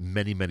last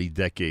many, many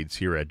decades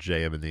here at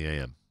JM in the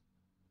AM.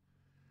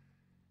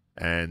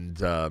 And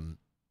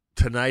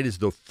tonight is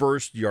the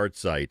first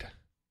yahrzeit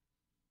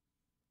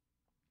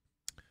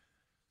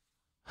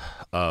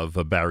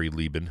of Barry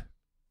Lieben,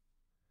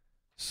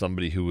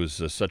 somebody who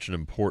was such an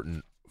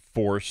important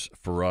force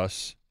for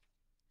us,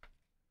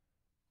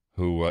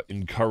 who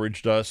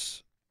encouraged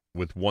us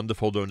with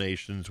wonderful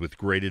donations, with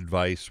great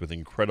advice, with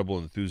incredible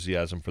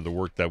enthusiasm for the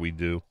work that we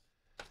do,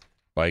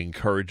 by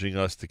encouraging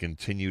us to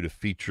continue to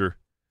feature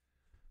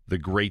the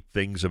great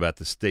things about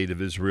the state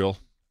of Israel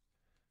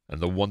and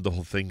the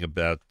wonderful thing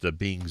about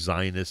being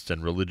Zionists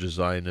and religious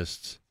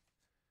Zionists.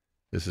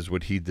 This is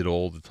what he did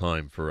all the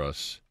time for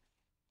us.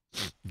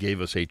 Gave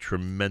us a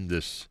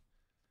tremendous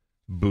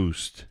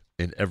boost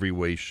in every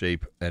way,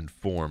 shape, and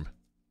form,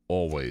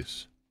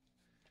 always.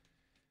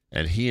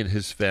 And he and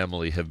his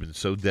family have been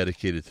so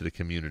dedicated to the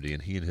community,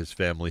 and he and his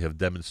family have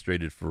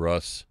demonstrated for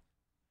us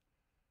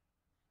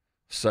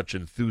such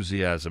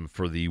enthusiasm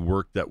for the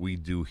work that we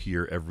do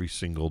here every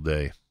single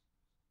day.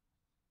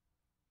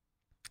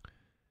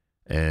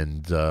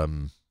 And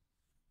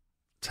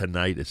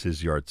tonight is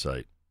his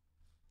yahrzeit,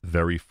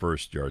 very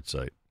first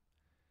yahrzeit.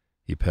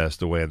 He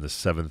passed away on the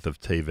 7th of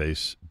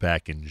Teves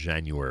back in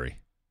January.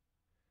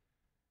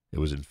 It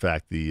was, in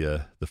fact,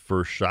 the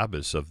first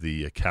Shabbos of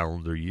the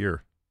calendar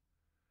year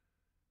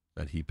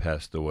that he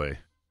passed away.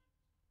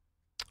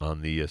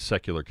 On the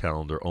secular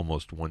calendar,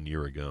 almost 1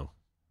 year ago.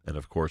 And,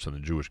 of course, on the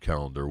Jewish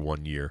calendar,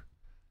 1 year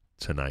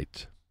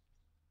tonight.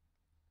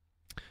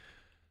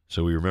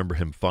 So we remember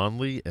him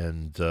fondly,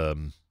 and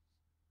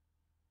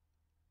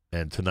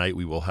tonight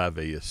we will have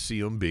a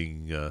siyum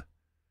being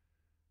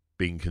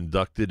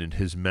conducted in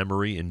his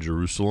memory in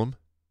Jerusalem.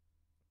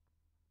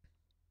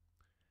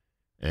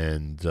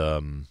 And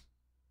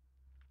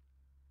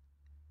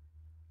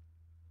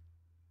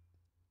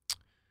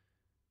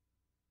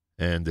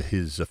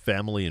his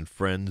family and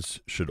friends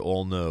should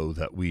all know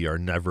that we are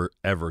never,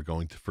 ever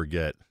going to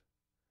forget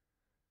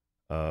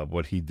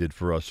what he did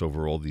for us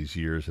over all these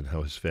years, and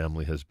how his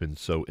family has been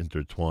so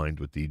intertwined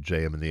with the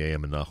JM and the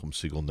AM and Nachum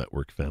Segal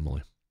Network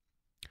family.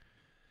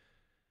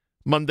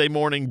 Monday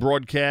morning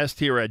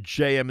broadcast here at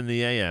JM in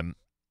the AM.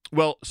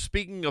 Well,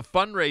 speaking of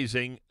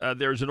fundraising,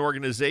 there's an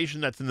organization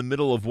that's in the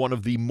middle of one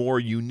of the more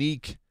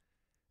unique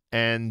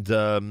and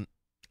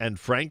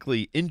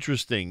frankly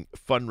interesting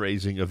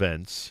fundraising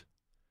events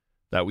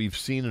that we've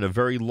seen in a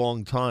very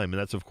long time, and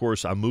that's, of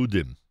course,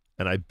 Amudim.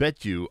 And I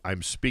bet you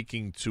I'm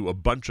speaking to a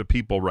bunch of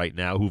people right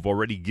now who've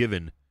already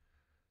given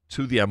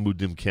to the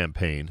Amudim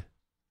campaign.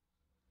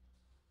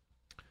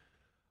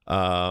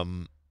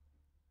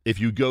 If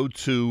you go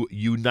to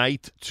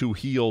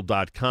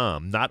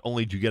unitetoheal.com, not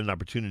only do you get an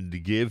opportunity to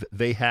give,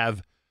 they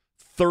have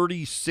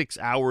 36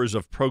 hours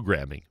of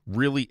programming,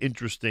 really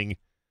interesting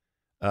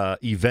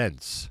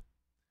events,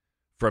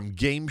 from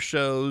game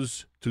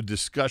shows to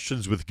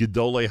discussions with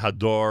Gedolei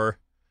Hador.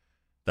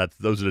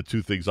 Those are the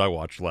two things I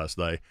watched last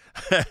night,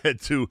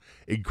 to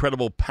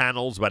incredible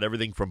panels about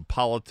everything from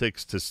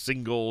politics to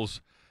singles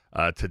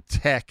to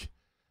tech.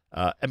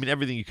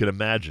 Everything you could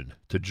imagine,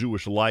 to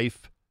Jewish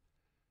life.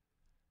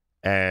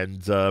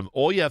 And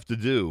all you have to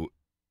do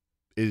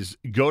is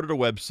go to the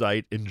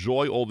website,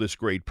 enjoy all this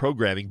great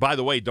programming. By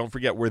the way, don't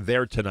forget we're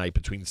there tonight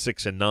between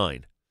 6 and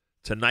 9.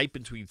 Tonight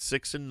between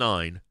 6 and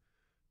 9,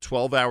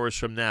 12 hours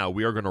from now,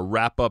 we are going to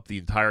wrap up the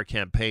entire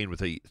campaign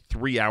with a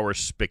 3-hour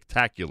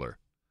spectacular.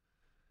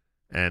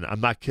 And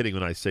I'm not kidding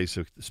when I say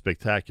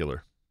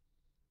spectacular.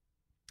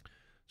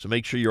 So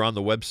make sure you're on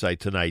the website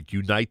tonight,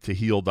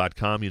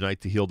 unitetoheal.com,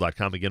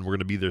 unitetoheal.com. Again, we're going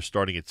to be there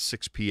starting at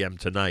 6 p.m.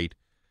 tonight.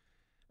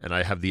 And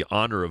I have the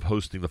honor of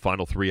hosting the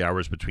final 3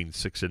 hours between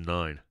 6 and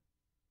 9.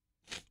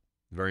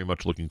 Very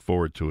much looking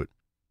forward to it.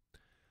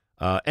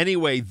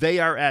 Anyway, they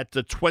are at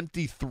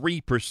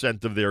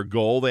 23% of their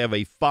goal. They have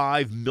a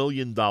 $5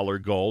 million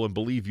goal, and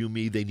believe you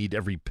me, they need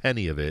every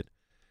penny of it.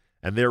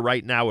 And they're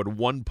right now at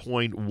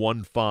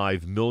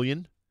 $1.15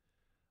 million.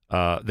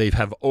 They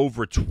have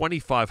over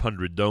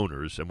 2,500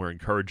 donors, and we're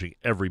encouraging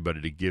everybody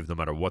to give no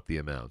matter what the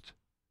amount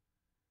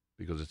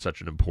because it's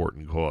such an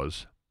important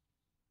cause.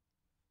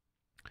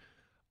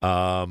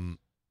 So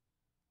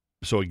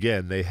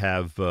again, they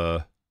have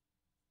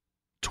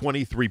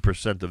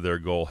 23% of their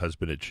goal has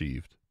been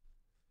achieved.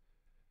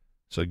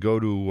 So go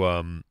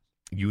to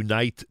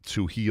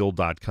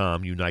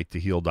unitetoheal.com,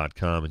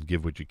 unitetoheal.com, and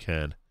give what you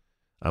can.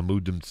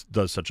 Amudim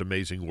does such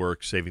amazing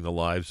work saving the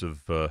lives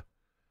of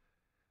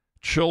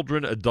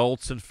children,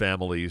 adults, and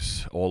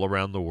families all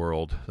around the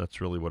world.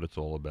 That's really what it's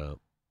all about.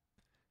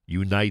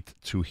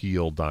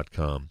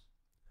 unitetoheal.com.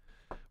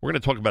 We're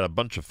going to talk about a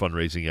bunch of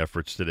fundraising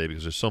efforts today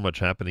because there's so much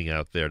happening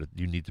out there that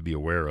you need to be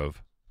aware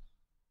of.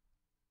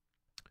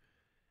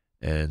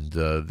 And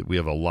we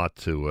have a lot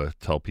to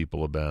tell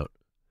people about.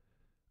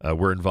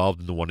 We're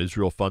involved in the One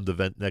Israel Fund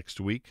event next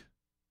week.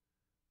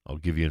 I'll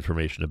give you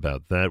information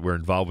about that. We're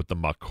involved with the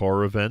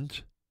Makor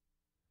event.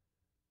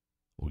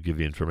 We'll give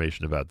you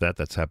information about that.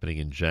 That's happening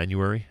in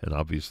January. And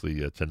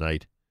obviously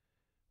tonight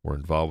we're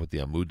involved with the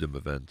Amudim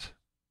event.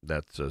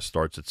 That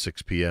starts at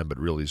 6 p.m., but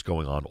really is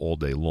going on all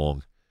day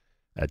long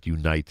at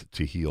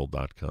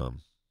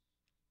unitetoheal.com.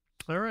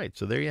 All right,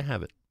 so there you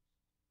have it.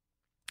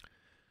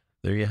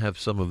 There you have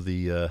some of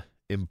the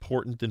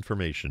important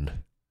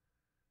information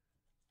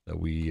that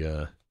we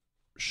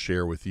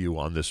share with you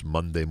on this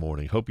Monday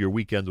morning. Hope your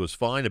weekend was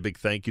fine. A big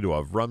thank you to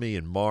Avrami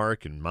and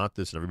Mark and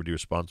Matis and everybody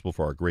responsible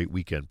for our great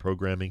weekend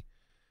programming.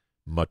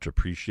 Much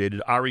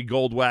appreciated. Ari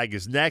Goldwag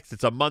is next.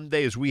 It's a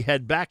Monday as we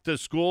head back to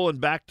school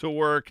and back to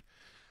work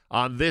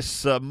on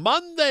this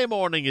Monday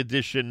morning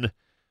edition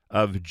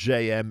of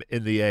JM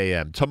in the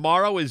AM.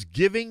 Tomorrow is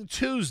Giving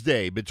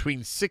Tuesday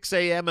between 6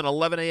 a.m. and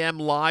 11 a.m.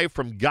 live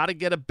from Gotta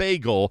Get a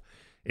Bagel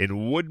in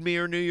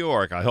Woodmere, New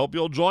York. I hope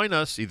you'll join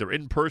us either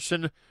in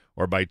person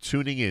or by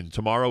tuning in.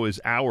 Tomorrow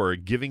is our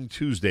Giving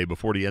Tuesday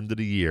before the end of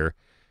the year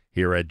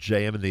here at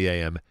JM in the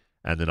AM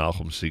and the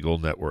Nachum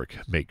Segal Network.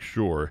 Make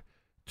sure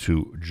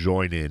to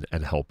join in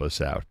and help us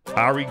out.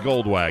 Ari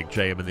Goldwag,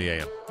 JM in the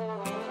AM.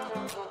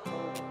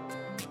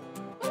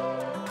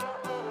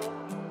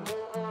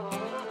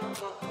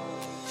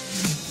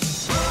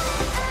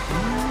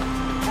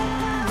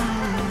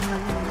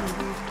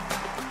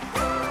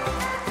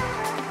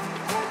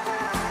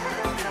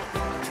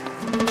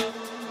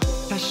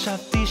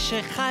 חשבתי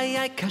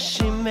שחיי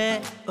קשים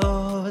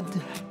מאוד,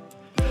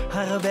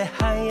 הרבה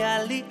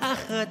היה לי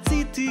אך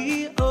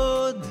רציתי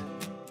עוד,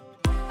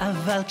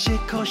 אבל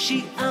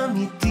כשקושי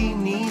אמיתי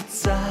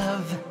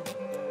ניצב,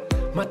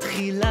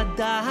 מתחיל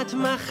לדעת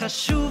מה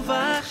חשוב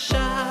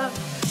עכשיו,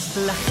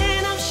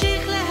 לכן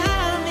אמשיך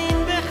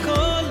להאמין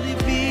בכל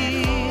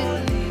ליבי,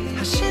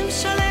 השם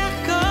שולח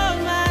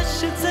כל מה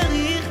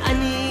שצריך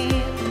אני,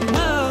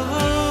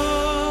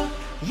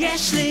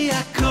 יש לי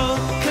הכל,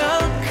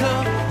 כל,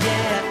 כל,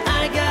 yeah,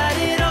 I got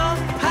it all,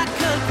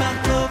 הכל כבר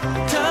טוב,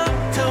 טוב,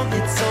 טוב,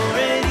 it's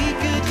already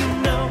good, you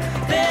know,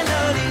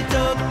 ולא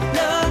לדאוג,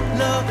 לא,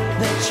 לא,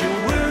 let your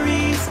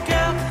worries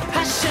go,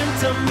 השם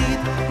תמיד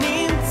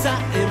נמצא,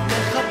 הם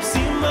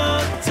מחפשים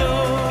אותו.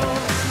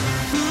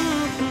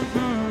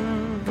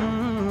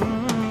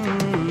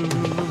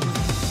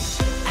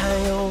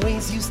 I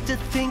always used to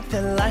think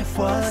that life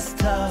was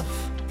tough,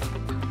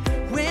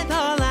 with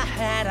all I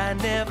had, I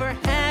never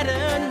had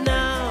enough.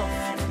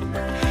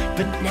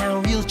 But now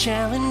real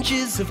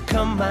challenges have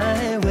come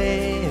my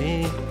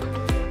way.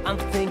 I'm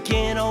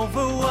thinking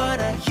over what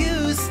I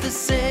used to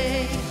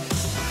say.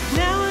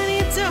 Now I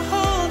need to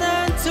hold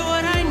on to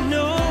what I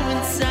know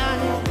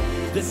inside.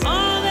 That's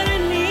all that I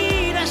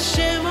need,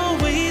 Hashem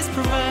always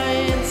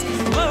provides.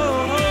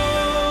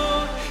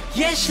 Oh,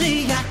 יש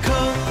לי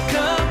הכל,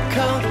 כל,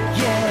 כל,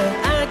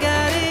 yeah, I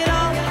got it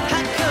all.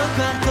 הכל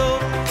כבר טוב,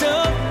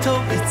 טוב,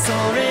 טוב, it's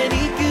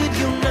already good,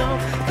 you know.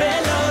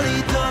 ולא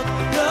לדאוג,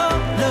 לא,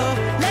 לא,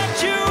 let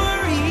your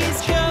worries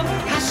go.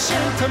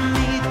 השם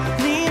תמיד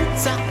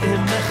נמצא,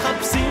 הם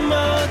מחפשים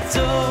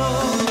אותו.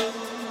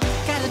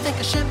 Gotta thank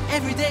Hashem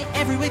every day,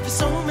 every week for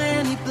so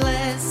many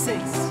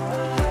blessings.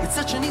 It's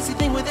such an easy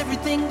thing with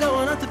everything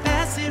going on to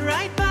pass it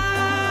right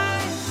by.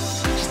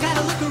 Just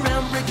gotta look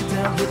around, break it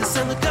down, hear the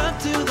sun look up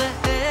to the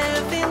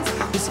heavens.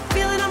 There's a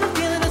feeling I'm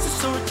feeling as I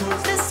soar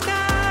towards the sky.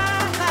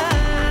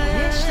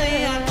 יש לי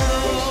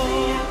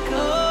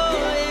הכל,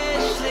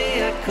 יש לי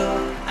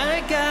הכל, I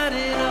got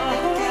it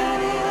all.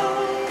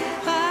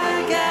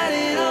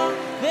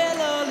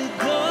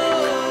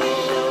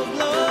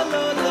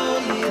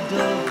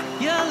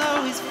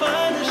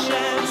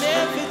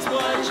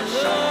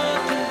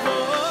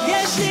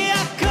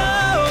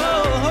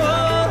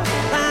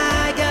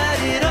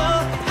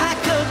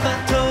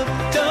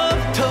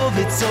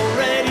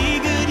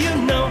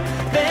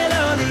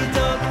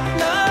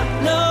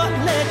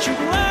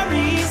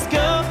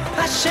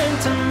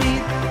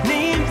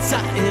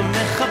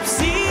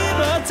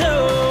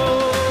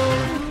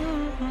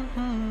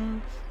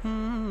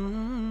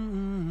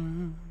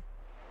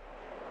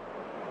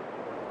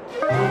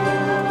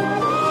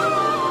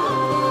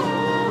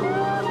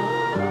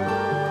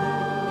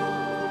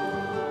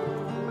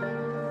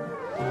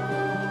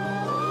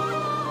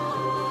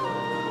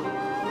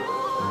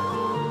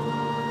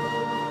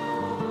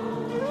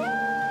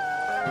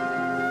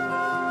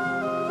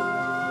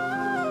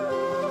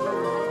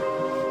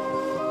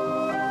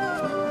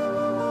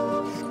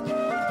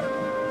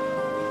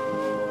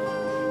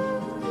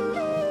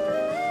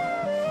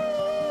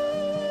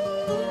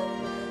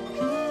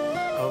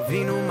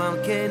 אבינו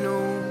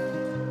מלכנו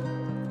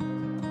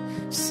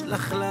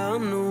סלח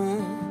לנו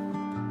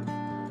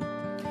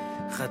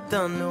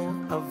חטאנו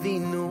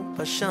אבינו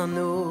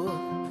פשענו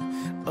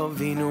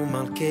אבינו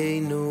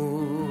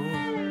מלכנו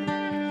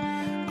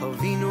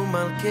אבינו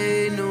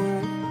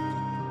מלכנו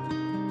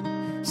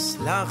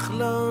סלח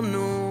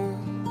לנו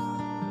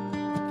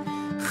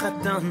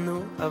חטאנו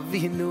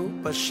אבינו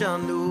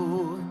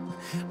פשענו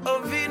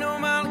אבינו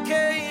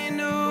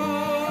מלכנו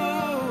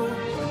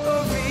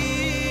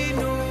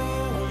אבינו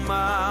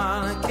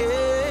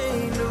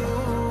מלכנו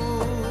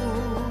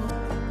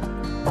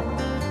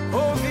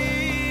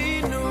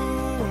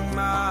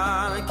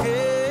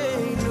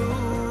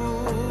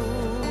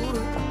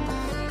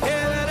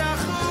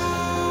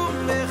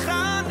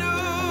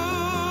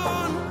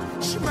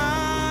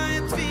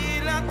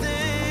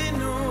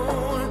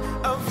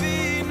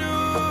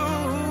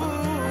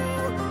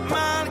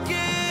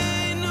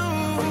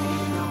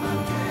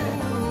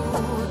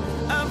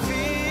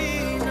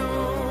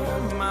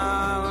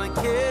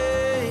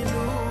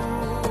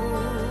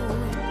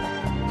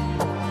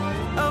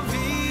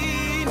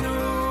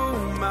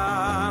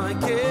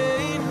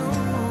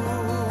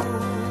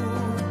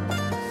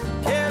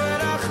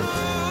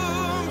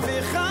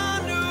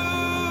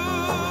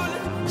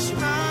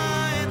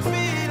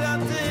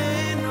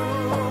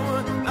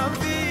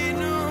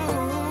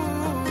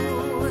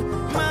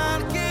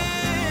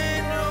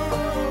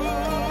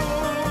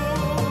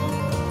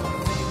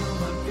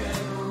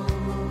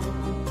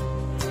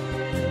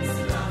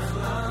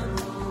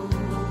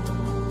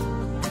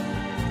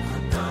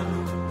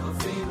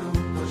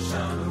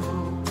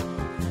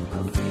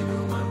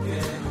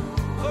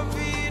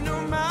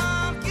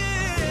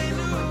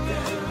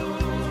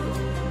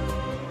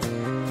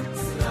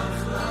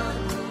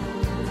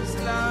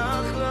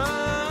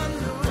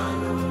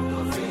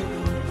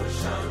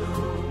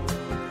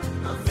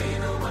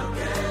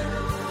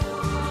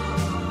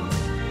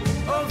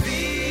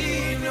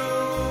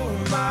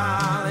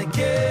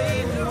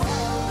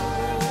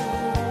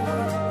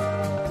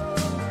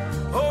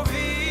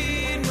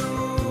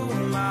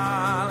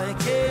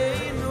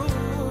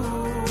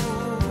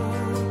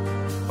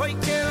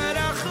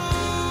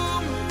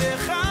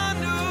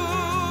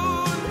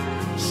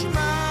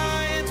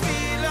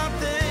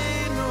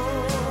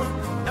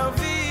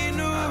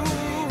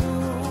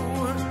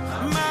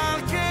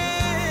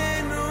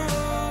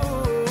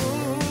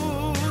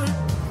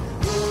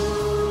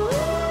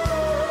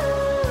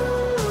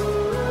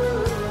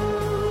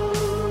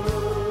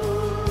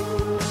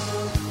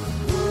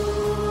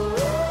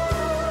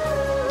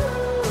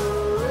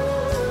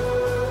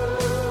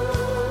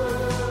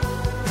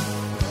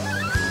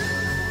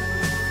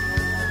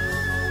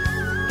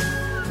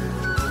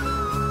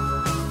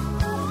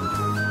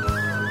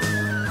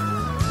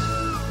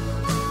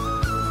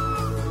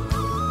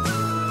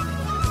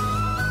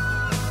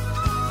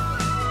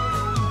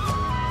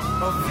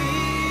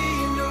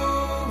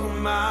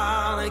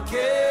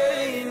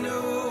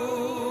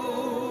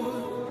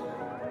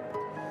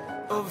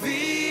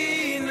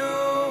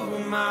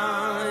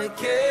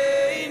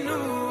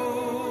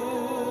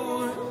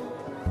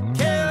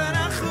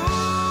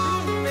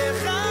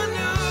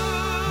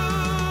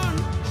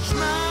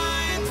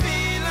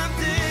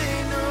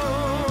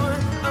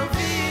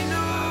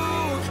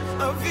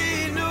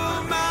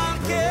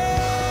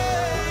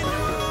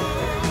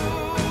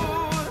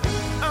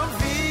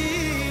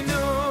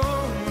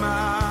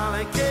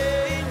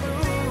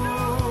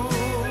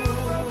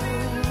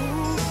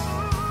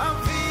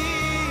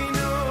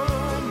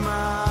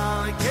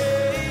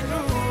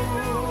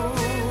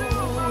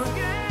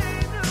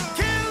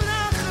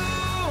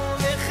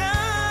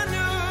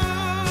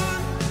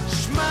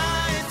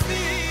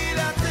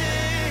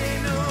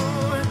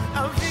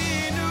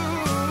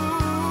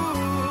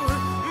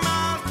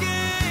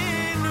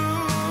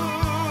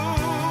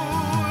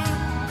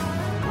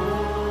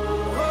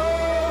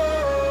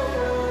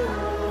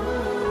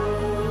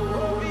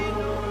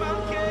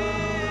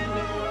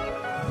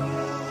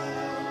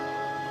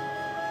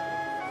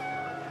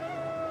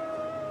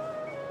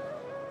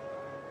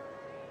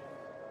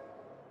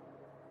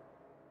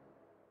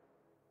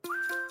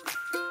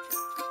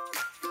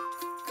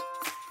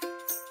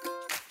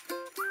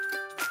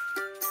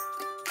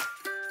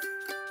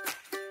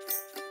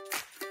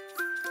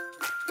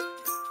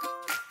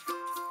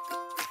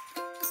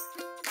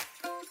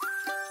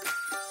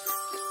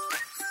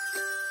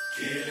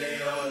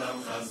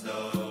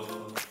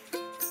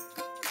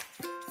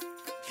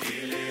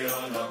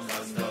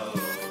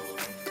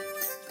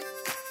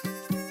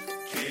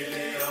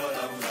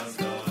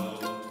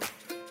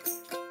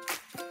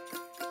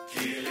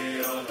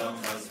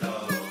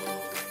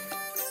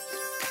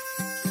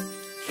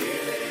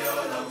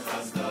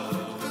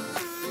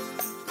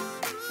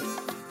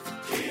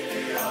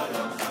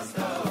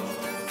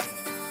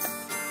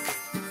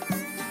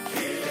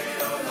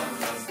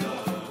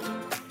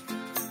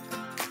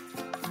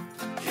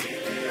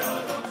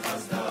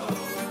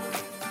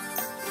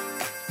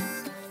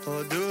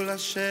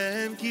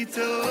השם כי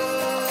טוב,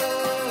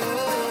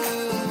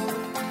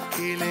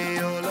 כי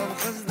לעולם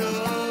חסדו,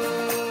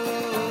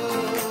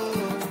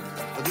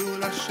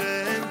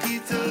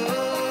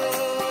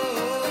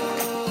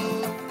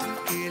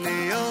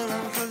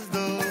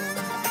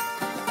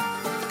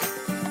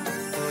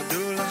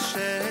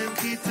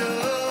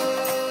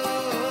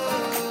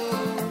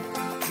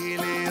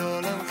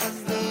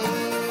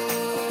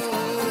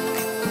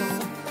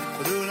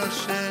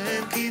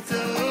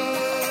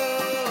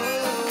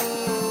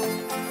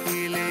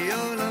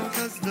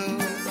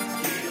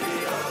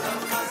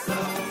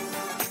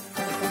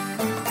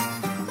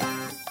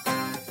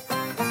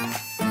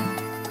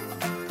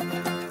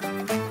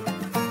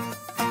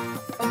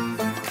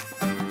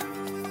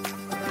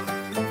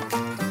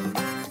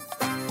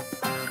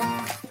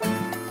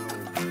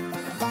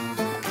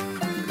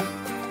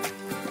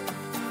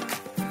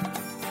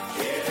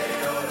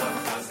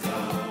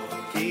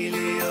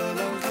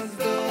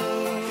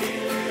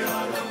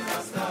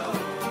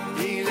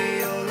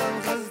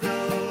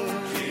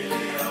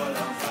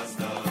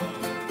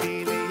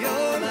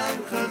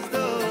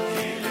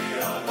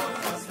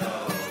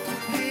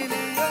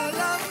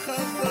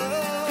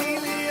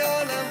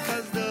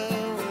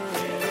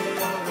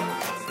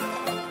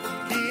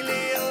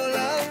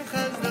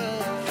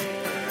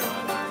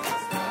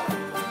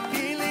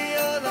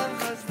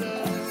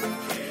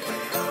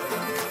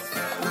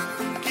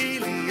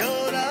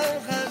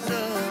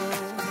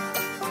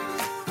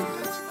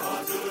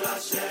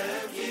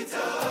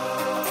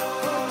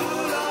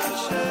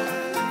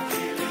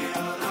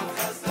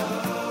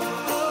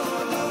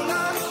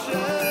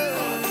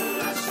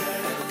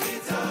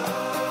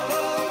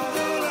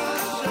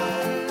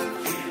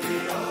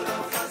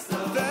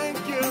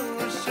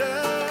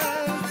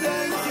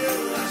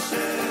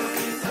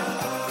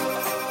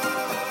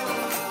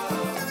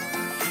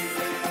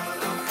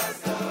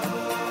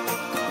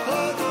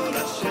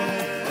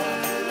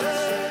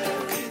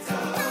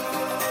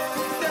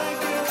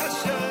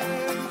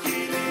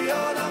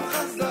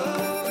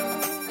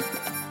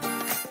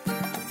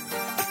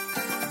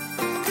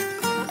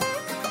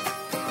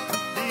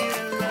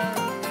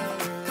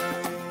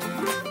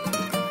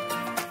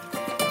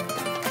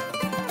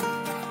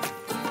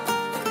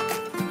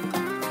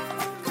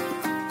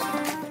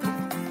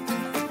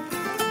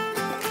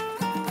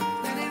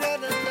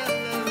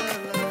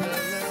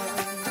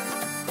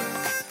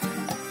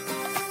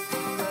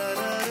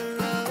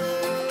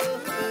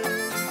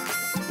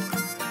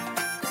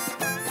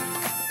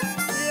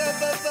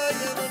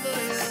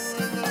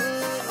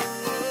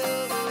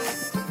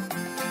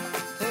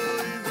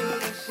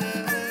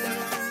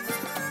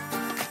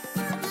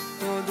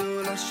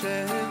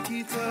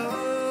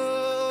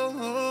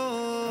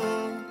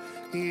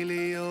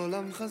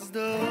 חסדו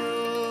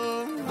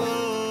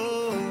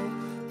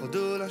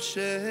הודו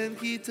לשם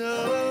כי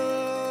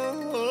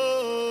טוב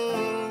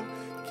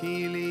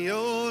כי לי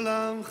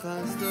עולם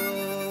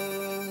חסדו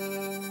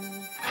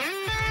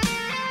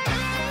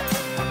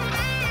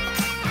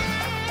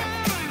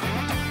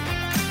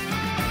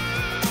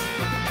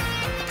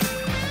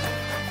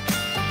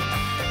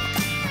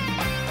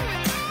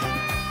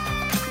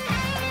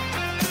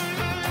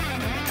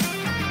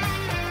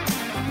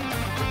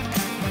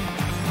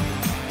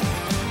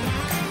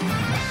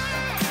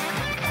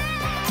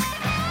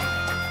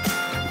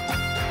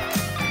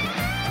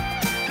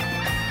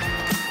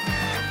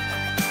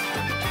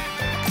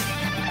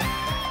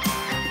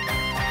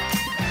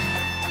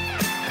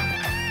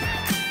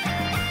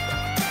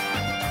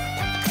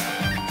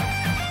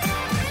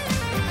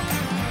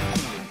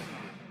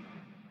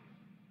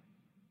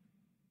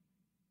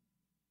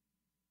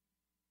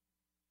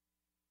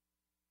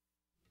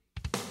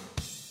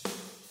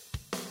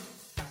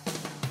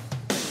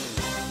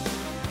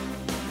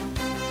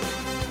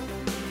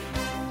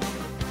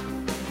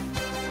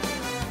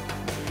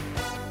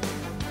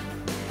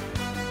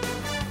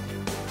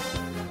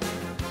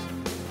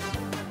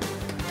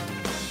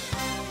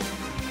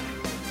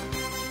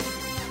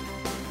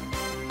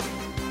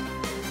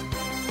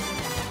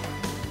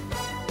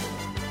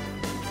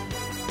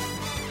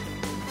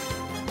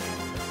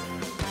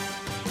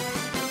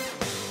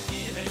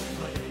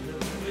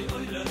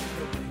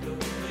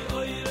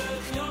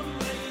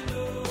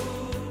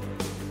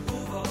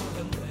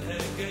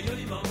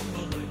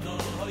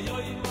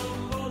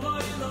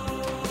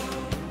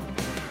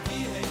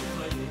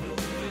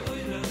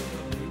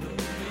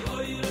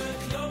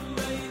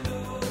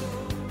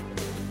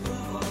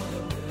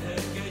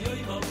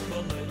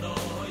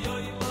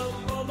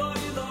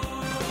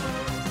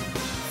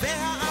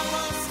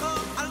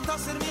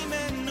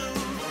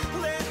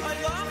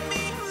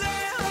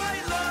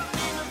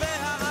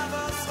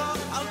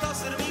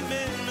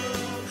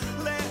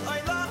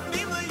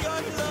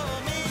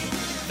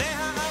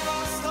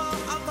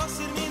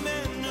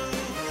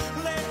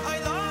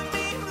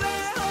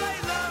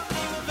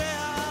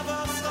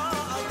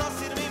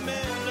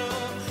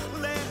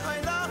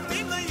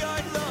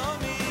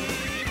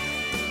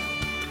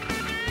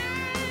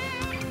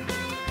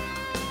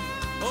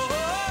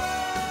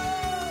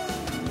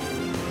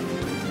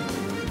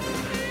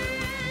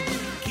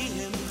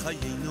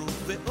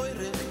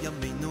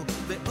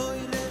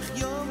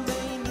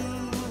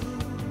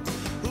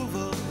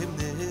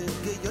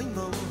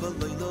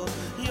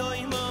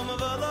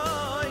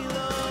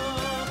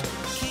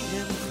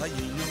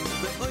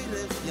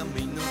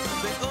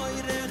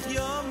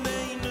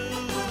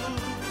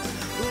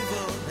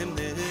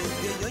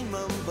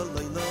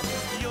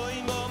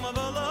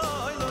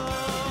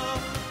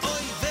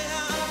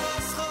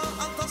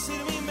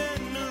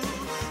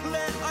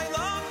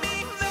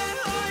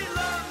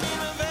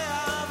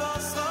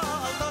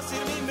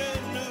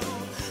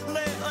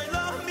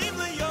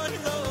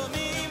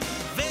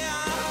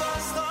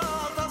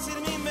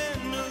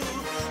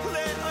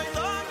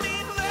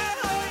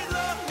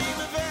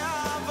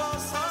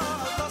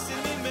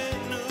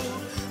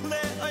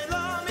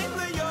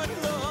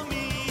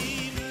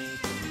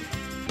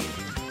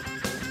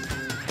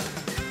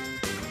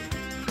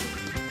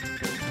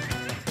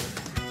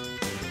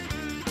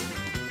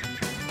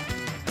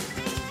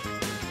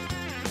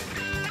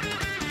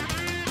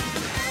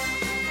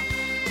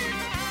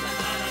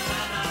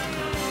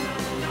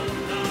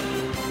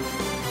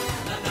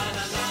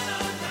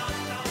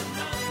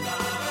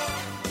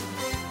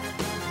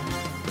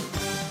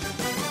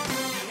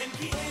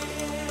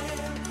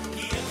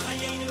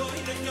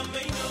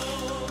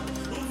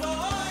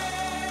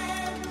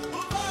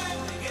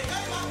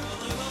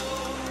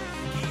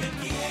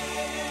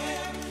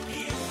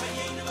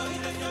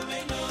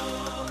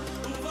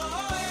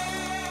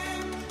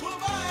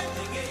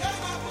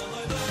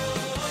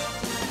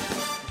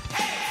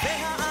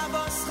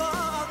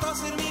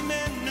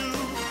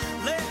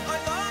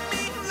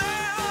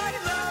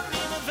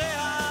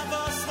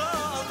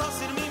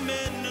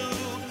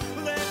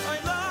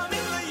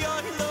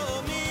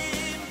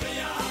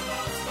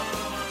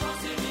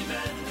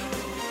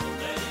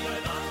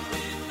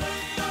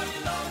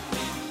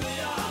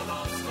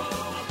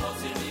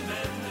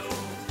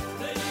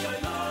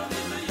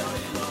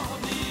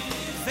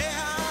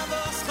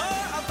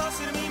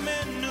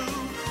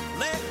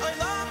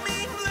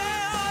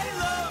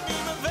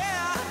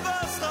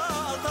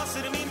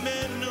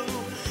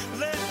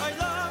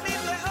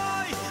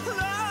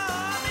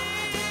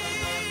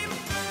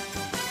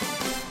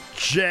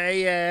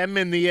JM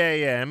in the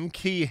AM,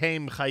 Ki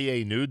Haim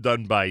Chayenu,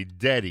 done by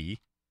Dedi.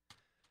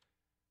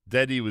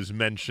 Dedi was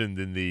mentioned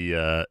in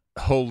the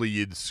Holy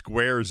Yid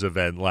Squares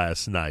event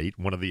last night,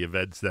 one of the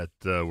events that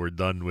were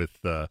done with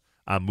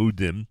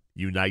Amudim,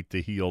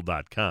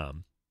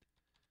 UniteToHeal.com.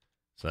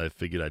 So I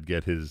figured I'd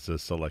get his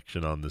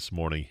selection on this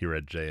morning here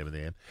at JM in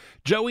the AM.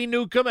 Joey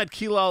Newcomb at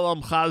Kila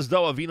Olam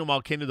Chazdo, Avinu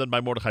Malkeinu, done by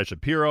Mordechai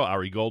Shapiro.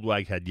 Ari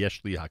Goldwag had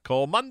Yeshli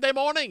Hakol. Monday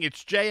morning,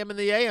 it's JM in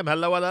the AM.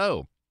 Hello,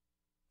 hello.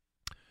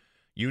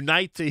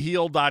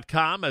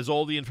 UniteToHeal.com has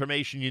all the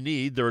information you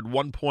need. They're at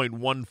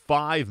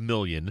 1.15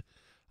 million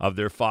of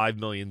their $5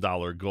 million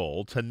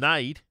goal.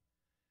 Tonight,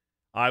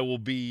 I will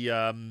be,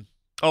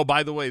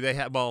 by the way, they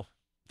have, well,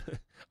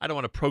 I don't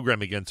want to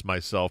program against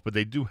myself, but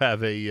they do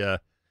have an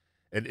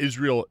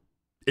Israel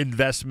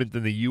investment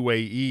in the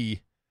UAE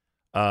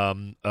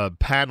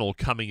panel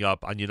coming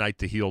up on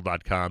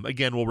UniteToHeal.com.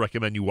 Again, we'll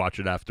recommend you watch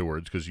it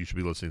afterwards because you should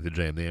be listening to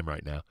JMDM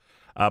right now.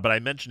 But I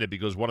mentioned it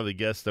because two of the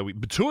guests that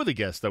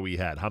we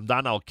had,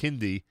 Hamdan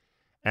Al-Kindi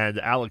and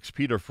Alex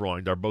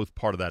Peterfreund, are both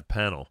part of that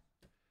panel.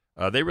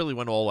 They really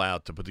went all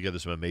out to put together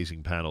some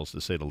amazing panels, to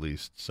say the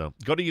least. So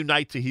go to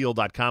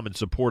UniteToHeal.com and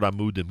support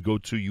Amudim. Go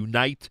to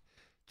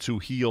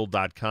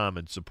UniteToHeal.com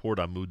and support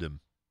Amudim.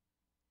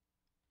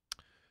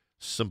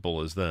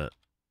 Simple as that.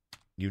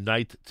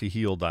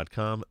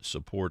 UniteToHeal.com,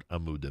 support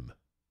Amudim.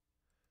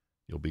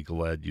 You'll be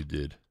glad you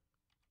did.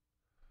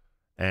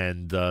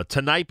 And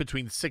tonight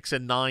between 6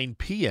 and 9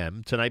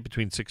 p.m., I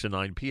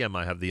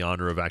have the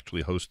honor of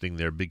actually hosting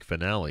their big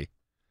finale.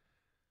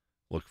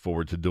 Look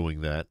forward to doing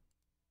that.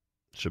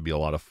 Should be a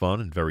lot of fun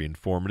and very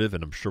informative,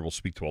 and I'm sure we'll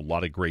speak to a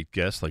lot of great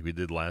guests like we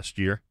did last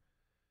year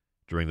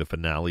during the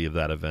finale of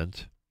that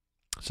event.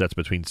 So that's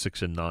between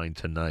 6 and 9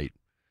 tonight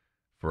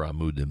for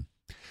Amudim.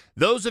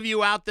 Those of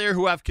you out there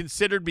who have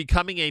considered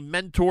becoming a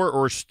mentor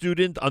or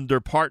student under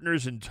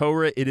Partners in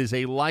Torah, it is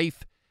a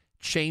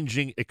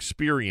life-changing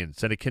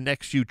experience, and it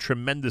connects you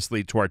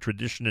tremendously to our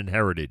tradition and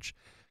heritage.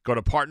 Go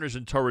to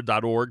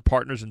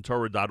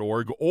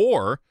partnersintorah.org,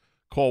 or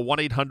call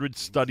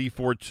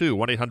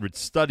 1-800-STUDY-42,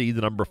 1-800-STUDY,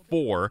 the number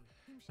 4,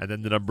 and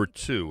then the number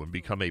 2, and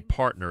become a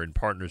partner in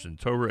Partners in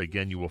Torah.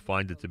 Again, you will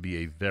find it to be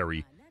a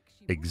very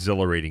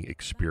exhilarating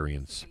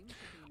experience.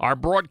 Our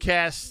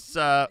broadcasts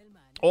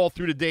all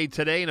through the day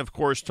today, and of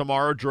course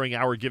tomorrow during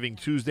our Giving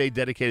Tuesday,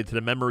 dedicated to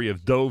the memory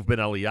of Dov Ben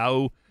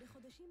Eliyahu.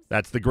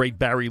 That's the great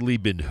Barry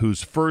Liebman,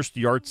 whose first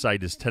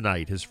yahrzeit is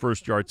tonight. His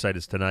first yahrzeit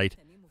is tonight.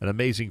 An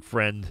amazing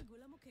friend,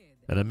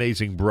 an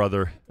amazing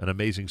brother, an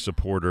amazing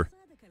supporter,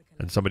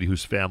 and somebody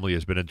whose family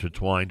has been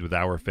intertwined with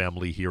our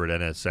family here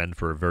at NSN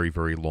for a very,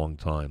 very long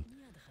time.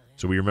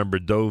 So we remember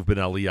Dov Ben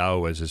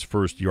Eliyahu as his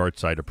first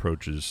yahrzeit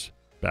approaches.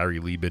 Barry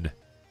Liebman,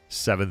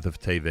 7th of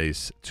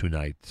Teves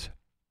tonight.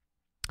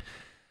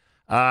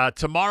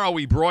 Tomorrow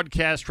we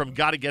broadcast from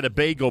Gotta Get a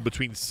Bagel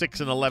between 6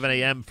 and 11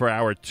 a.m. for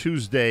our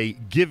Tuesday,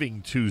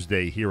 Giving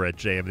Tuesday here at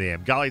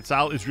JMDM. Galei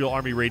Tzahal, Israel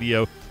Army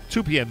Radio,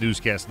 2 p.m.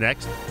 newscast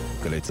next.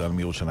 גלי צה"ל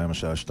מירושלים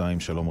השעה 2,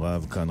 שלום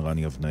רב, כאן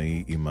רני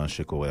אבנאי עם מה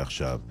שקורה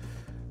עכשיו.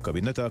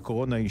 קבינט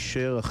הקורונה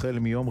אישר החל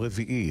מיום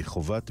רביעי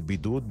חובת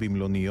בידוד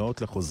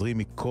במלוניות לחוזרים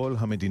מכל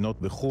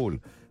המדינות בחול.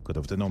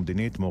 כתבתנו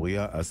המדינית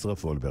מוריה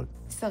אסרף וולברג.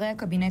 שרי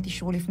הקבינט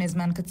אישרו לפני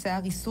זמן קצר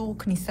איסור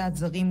כניסת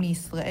זרים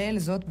לישראל,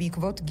 זאת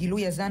בעקבות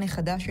גילוי הזן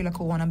החדש של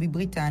הקורונה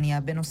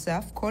בבריטניה.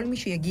 בנוסף, כל מי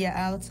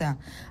שיגיע ארצה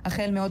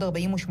החל מעוד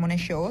 48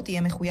 שעות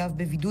יהיה מחויב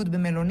בבידוד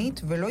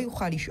במלונית ולא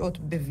יוכל לשהות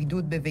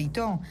בבידוד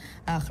בביתו.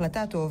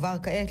 ההחלטה תועבר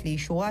כעת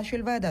לאישורה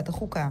של ועדת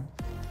החוקה.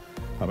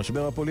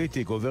 המשבר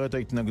הפוליטי גובר את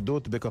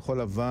ההתנגדות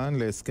בכחול לבן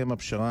להסכם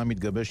הפשרה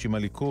המתגבש עם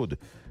הליכוד.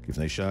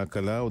 לפני שעה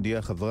קלה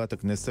הודיעה חברת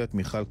הכנסת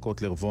מיכל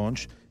קוטלר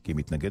וונש כי היא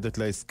מתנגדת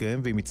להסכם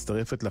והיא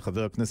מצטרפת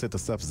לחבר הכנסת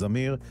אסף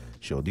זמיר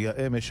שהודיע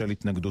אמש על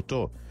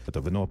התנגדותו.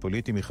 כתבנו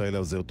הפוליטי מיכאל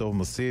עוזרטוב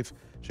מוסיף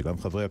שגם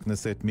חברי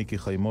הכנסת מיקי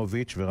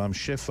חיימוביץ' ורם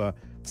שפע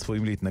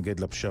צפויים להתנגד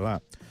לפשרה.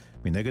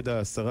 מנגד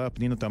השרה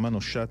פנינה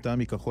תמנו שטה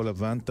מכחול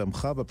לבן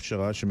תמכה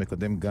בפשרה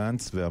שמקדם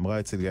גנץ ואמרה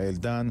אצל יעל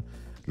דן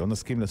לא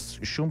נסכים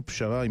לשום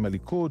פשרה עם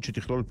הליכוד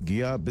שתכלול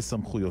פגיעה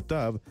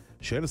בסמכויותיו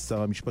של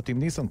שר המשפטים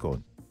ניסנקורן.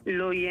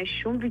 לא יהיה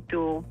שום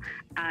ויתור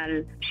על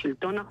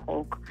שלטון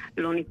החוק,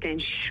 לא ניתן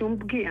שום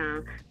פגיעה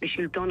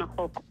בשלטון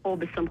החוק או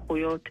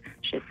בסמכויות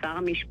של שר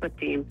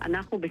המשפטים.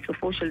 אנחנו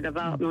בסופו של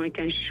דבר לא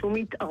ניתן שום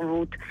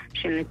התערבות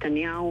של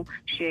נתניהו,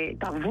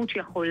 התערבות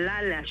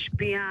שיכולה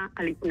להשפיע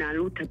על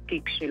התנהלות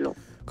התיק שלו.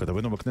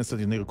 כתבנו בכנסת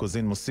יניר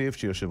קוזין מוסיף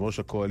שיושב ראש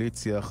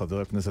הקואליציה,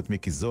 חבר הכנסת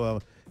מיקי זוהר,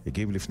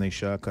 הגיב לפני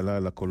שעה קלה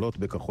לקולות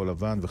בכחול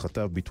לבן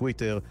וכתב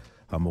בטוויטר,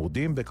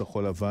 המורדים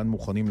בכחול לבן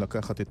מוכנים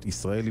לקחת את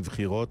ישראל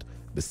לבחירות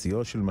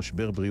בשיאו של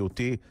משבר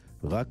בריאותי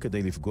רק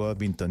כדי לפגוע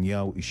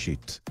בנתניהו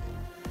אישית.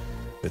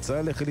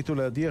 בצה"ל החליטו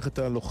להדיח את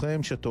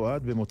הלוחם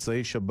שתועד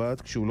במוצאי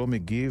שבת כשהוא לא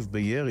מגיב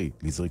בירי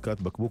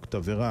לזריקת בקבוק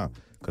תבערה.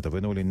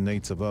 כתבנו לענייני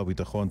צבא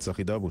וביטחון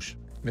צחי דבוש.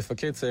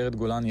 מפקד סיירת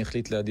גולני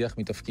החליט להדיח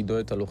מתפקידו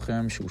את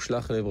הלוחם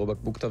שהושלך לעברו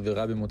בקבוק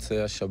תבערה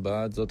במוצאי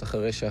השבת, זאת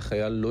אחרי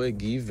שהחייל לא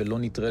הגיב ולא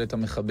נטרל את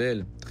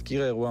המחבל.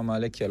 תחקיר האירוע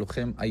מעלה כי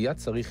הלוחם היה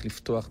צריך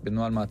לפתוח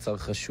בנוהל מעצר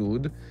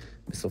חשוד.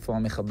 בסופו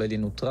המחבל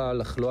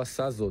ינוטרל, אך לא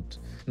עשה זאת.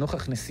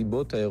 נוכח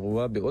נסיבות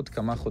האירוע בעוד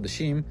כמה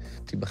חודשים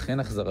תיבחן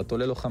החזרתו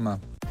ללוחמה.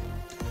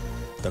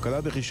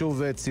 תקלה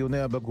בחישוב ציוני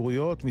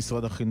הבגרויות,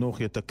 משרד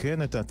החינוך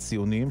יתקן את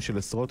הציונים של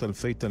עשרות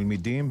אלפי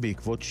תלמידים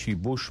בעקבות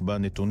שיבוש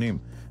בנתונים.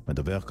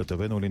 מדווח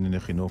כתבנו לענייני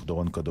חינוך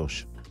דורון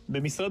קדוש.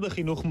 במשרד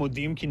החינוך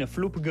מודים כי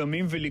נפלו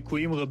פגמים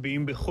וליקויים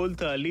רבים בכל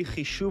תהליך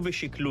חישוב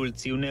ושקלול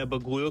ציוני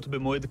הבגרויות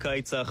במועד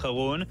קיץ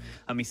האחרון.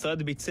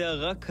 המשרד ביצע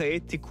רק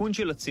כעת תיקון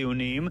של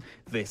הציונים,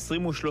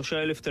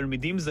 ו-23,000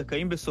 תלמידים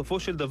זכאים בסופו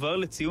של דבר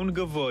לציון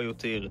גבוה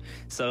יותר.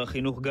 שר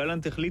החינוך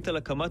גלנט החליט על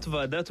הקמת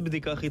ועדת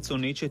בדיקה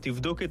חיצונית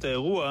שתבדוק את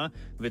האירוע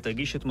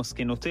ותגיש את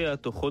מסקנותיה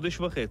תוך חודש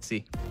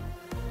וחצי.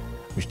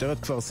 משטרת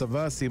כפר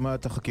סבא סיימה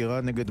את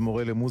החקירה נגד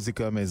מורה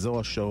למוזיקה מאזור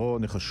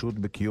השרון,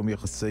 החשוד בקיום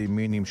יחסי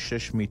מין עם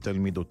 6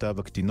 מתלמידותיו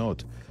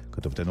הקטינות.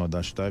 כתובתנו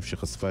עדה שטייף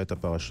שחשפה את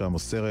הפרשה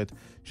מוסרת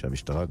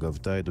שהמשטרה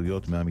גבתה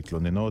עדויות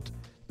מהמתלוננות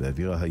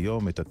והעבירה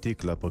היום את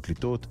התיק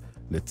לפרקליטות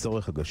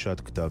לצורך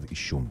הגשת כתב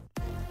אישום.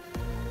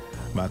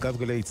 מעקב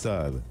גלי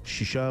צה"ל,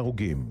 6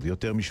 הרוגים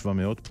ויותר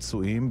מ-700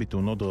 פצועים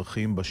בתאונות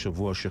דרכים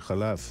בשבוע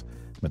שחלף.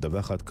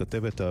 מדווחת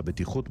כתבת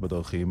הבטיחות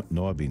בדרכים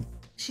נועה בין.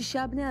 6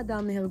 בני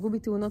אדם נהרגו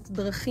בתאונות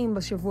דרכים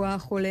בשבוע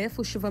החולף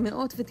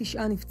ו709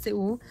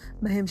 נפצעו,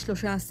 בהם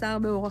 13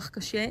 באורח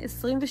קשה,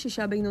 26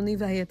 בינוני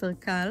והיתר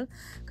קל.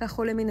 כך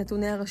עולה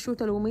מנתוני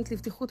הרשות הלאומית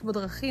לבטיחות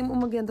בדרכים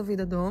ומגן דוד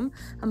אדום,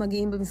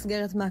 המגיעים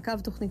במסגרת מעקב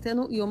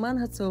תוכניתנו יומן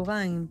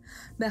הצהריים.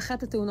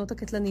 באחת התאונות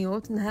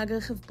הקטלניות, נהג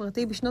רכב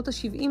פרטי בשנות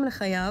ה-70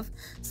 לחייו,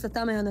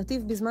 סטה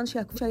מהנתיב בזמן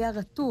שהכביש היה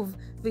רטוב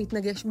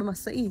והתנגש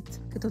במשאית.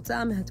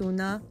 כתוצאה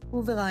מהתאונה,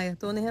 הוא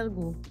ורעייתו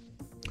נהרגו.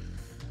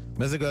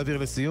 מזג האוויר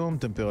לסיום,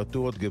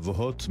 טמפרטורות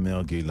גבוהות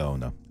מהרגיל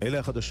לעונה. אלה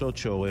החדשות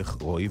שעורך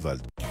רועי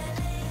ולד.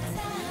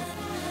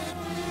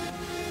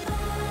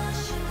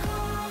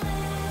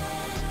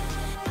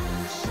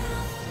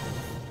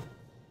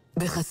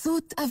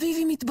 בחסות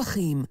אביבי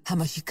מטבחים,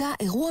 המשיקה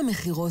אירוע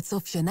מחירות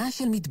סוף שנה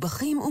של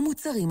מטבחים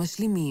ומוצרים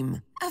משלימים.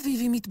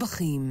 אביבי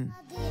מטבחים.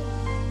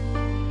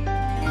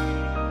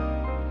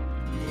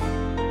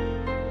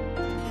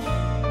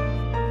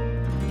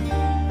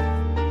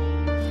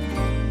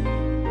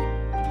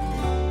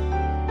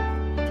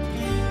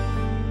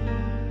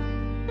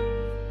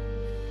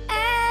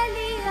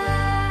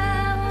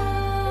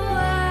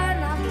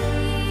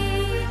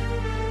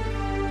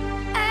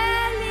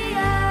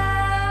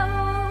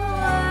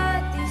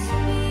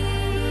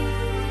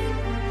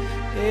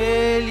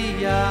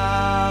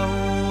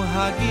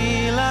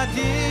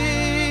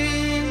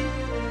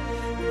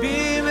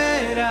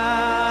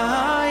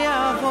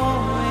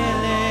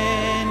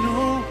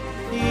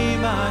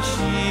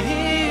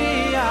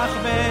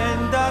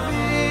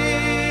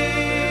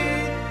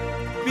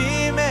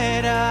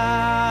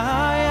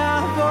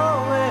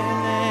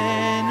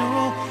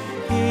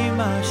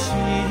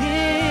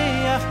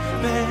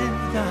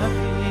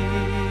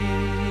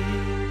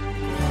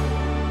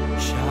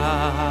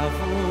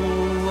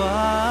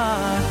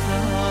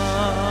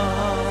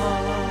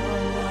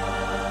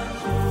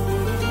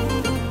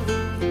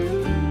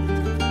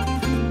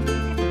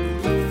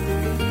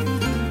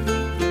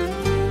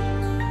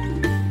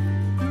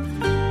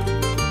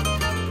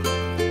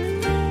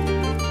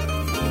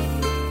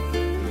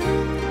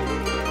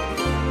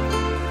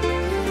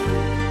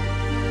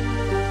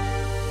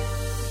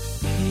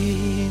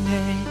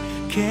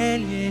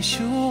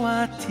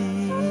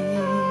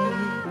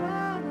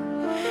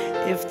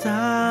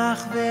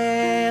 אפתח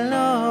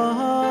ולא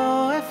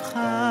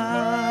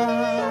אבחר,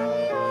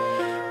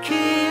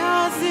 כי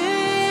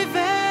עזיב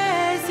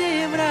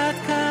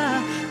וזמרתך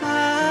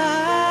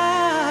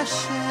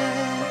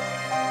אשר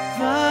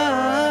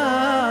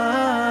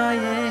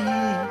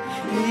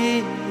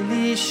ויהי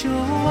לי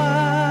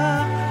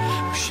שועה,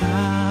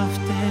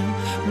 ושפתם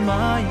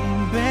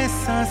מים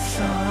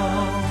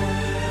בששון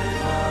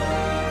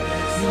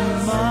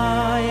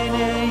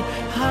ומעייני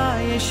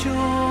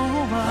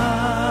הישועה.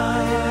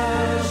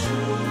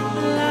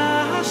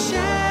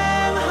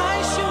 להשם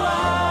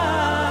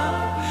הישועה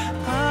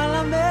על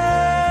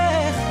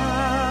עמך,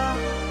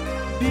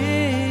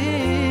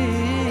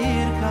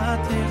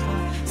 ברכתך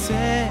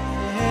סלע.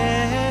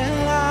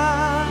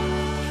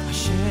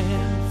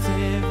 השם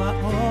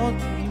צבאות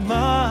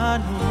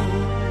עמנו,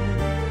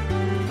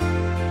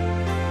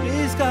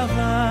 נשגב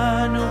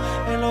לנו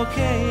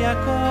אלוקי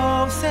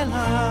יעקב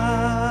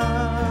סלע.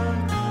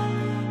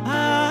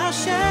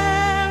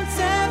 השם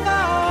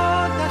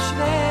צבאות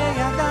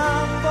אשרי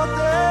אדם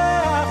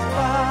בוטח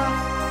בה,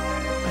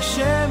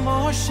 השם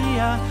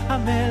מושיע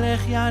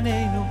המלך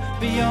יעננו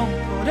ביום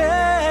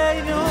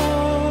קורנו.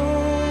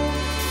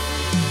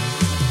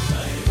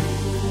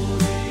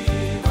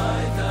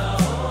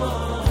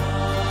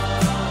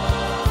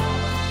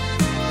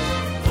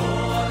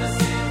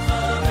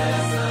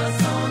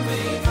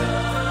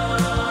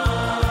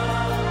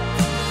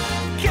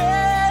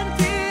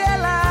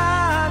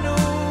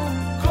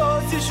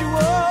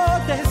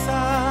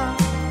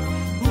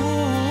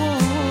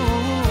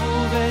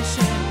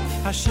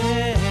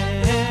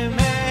 השם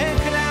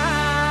אקרא.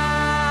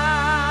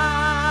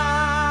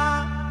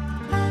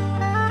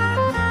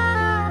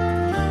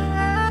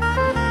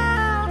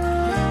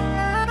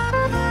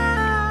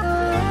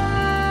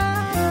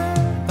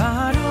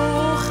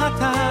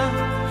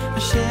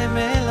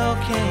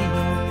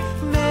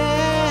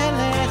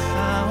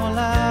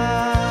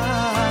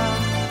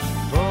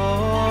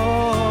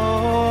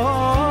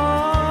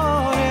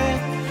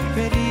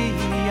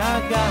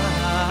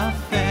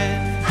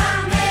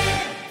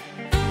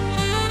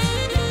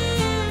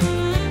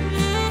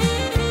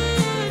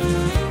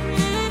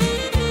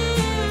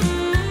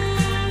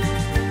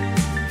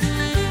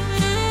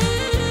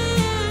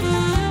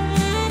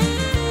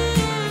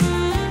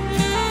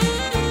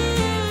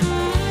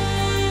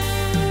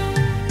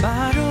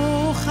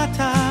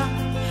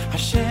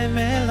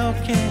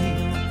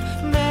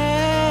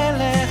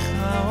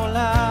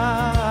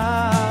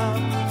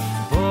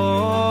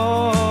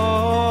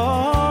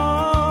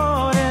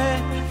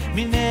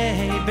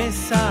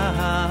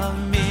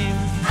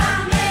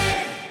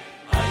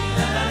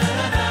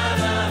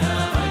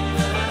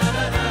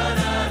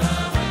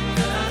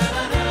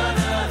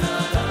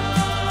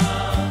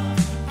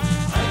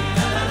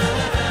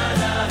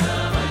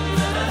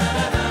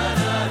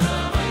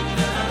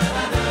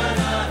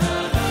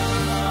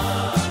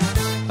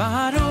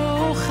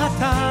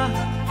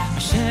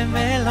 השם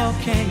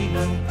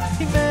אלוקינו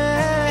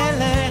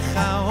מלך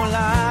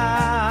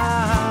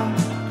העולם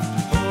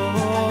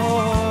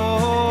אורן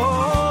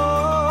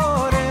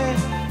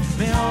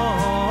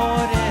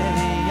ואורן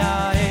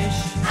האש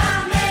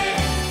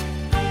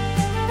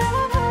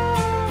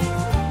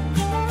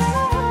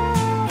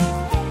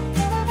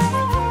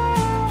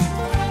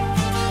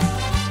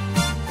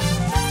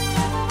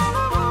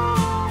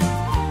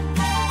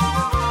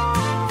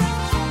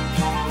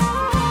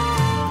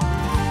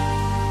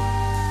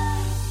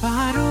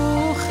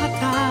ברוך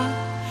אתה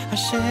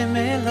השם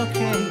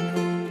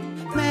אלוקינו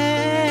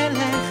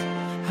מלך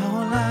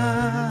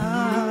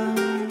העולם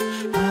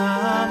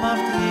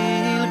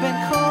המבדיל בין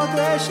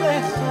קודש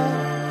לחול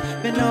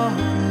בין אור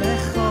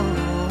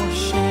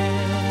לחושך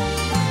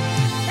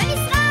בין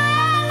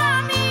ישראל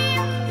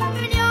לעמים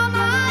בין יום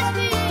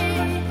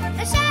השביעי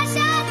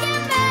לששת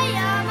ימי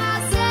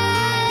המעשה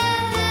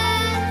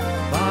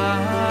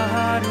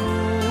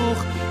ברוך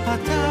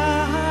אתה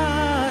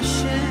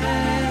השם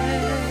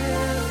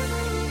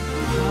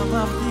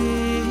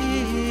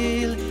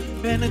המבדיל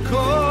בין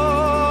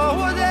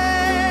קודש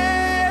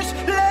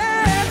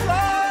לחול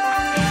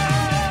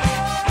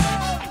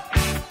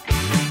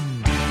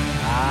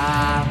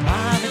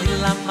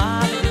המבדיל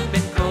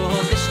בין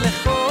קודש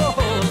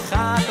לחול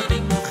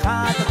חטאתנו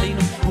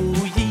חטאתנו הוא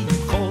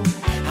יכול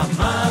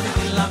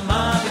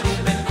המבדיל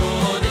בין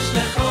קודש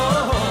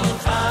לחול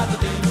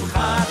חטאתנו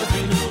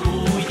חטאתנו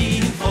הוא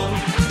יכול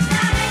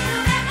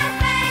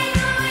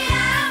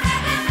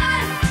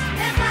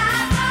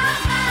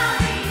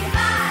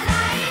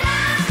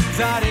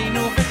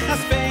זרענו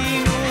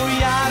וכספנו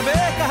יער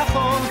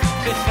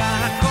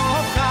וכחול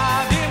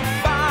וככוכבים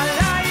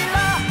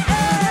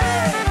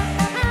בלילה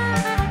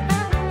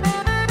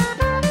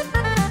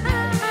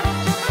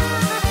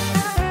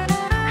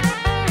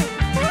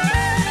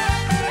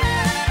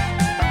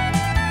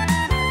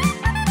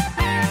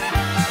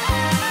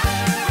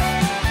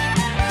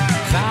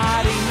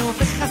זרענו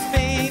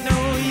וכספנו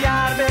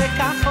יער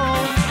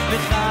וכחול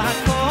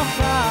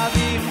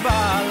וככוכבים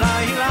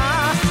בלילה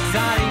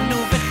זרענו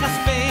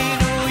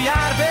וכספנו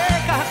יער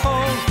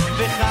וכחול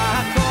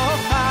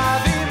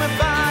וככוכבים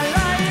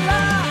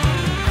בלילה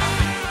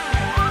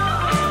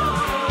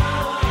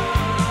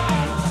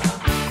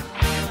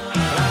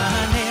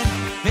רענן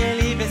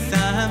ולי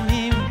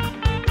בשמים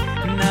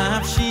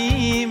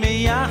נפשי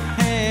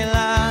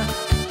מייחלה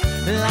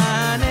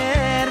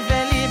לענר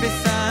ולי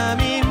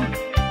בשמים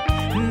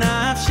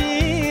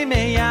נפשי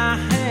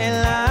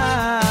מייחלה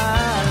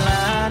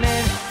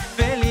לענר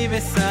ולי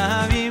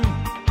בשמים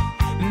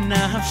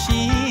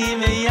נפשי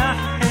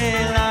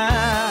מייחלה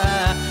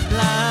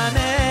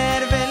לענר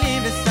ולי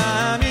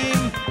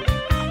בשמים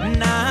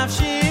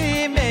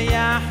נפשי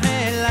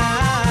מייחלה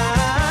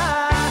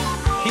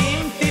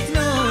אם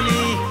תיתנו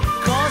לי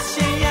כוס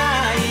של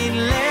יין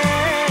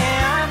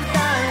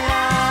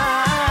לאבטלה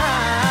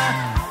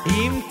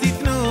אם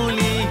תיתנו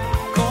לי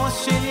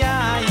כוס של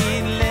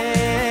יין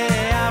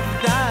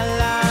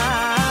לאבטלה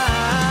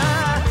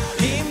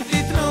אם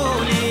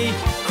תיתנו לי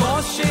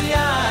כוס של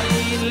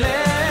יין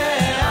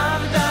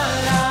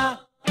לאבטלה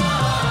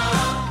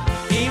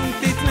אם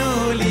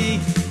תיתנו לי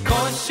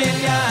כוס של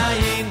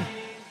יין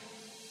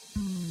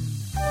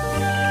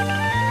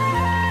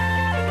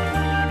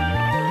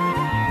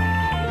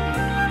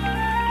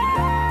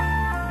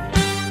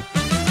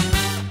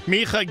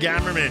Micha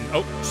Gamerman.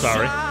 Oh,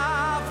 sorry.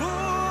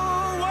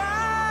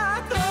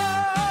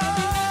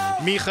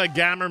 Micha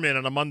Gamerman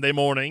on a Monday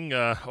morning,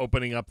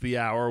 opening up the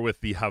hour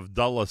with the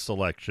Havdalah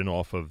selection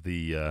off of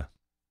the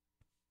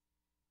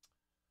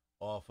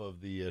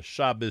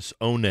Shabbos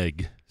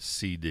Oneg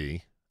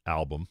CD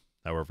album,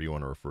 however you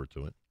want to refer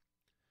to it.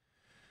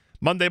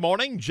 Monday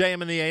morning,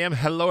 JM in the AM.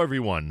 Hello,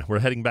 everyone. We're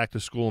heading back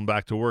to school and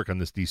back to work on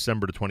this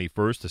December the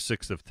 21st, the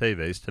 6th of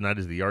Teves. Tonight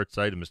is the art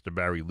site of Mr.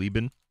 Barry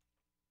Lieben,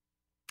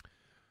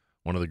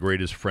 one of the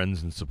greatest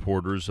friends and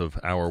supporters of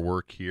our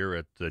work here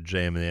at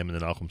JM and the AM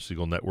and the Nachum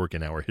Segal Network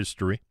in our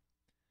history.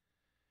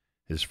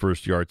 His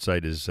first yard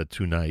site is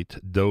tonight.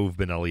 Dov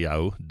Ben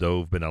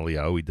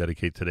Eliyahu. We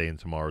dedicate today and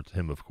tomorrow to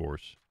him, of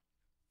course.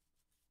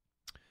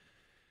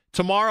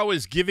 Tomorrow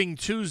is Giving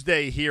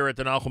Tuesday here at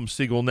the Nachum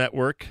Segal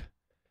Network.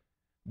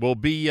 We'll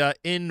be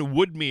in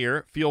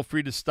Woodmere. Feel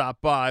free to stop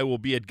by. We'll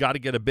be at Gotta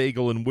Get a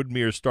Bagel in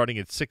Woodmere starting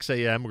at 6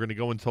 a.m. We're going to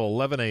go until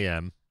 11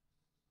 a.m.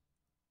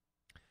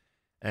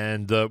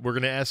 And we're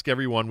going to ask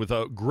everyone with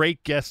a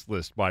great guest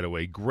list, by the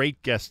way.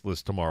 Great guest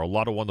list tomorrow. A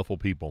lot of wonderful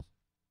people.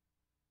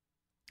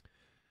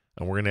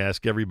 And we're going to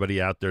ask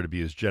everybody out there to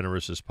be as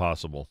generous as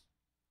possible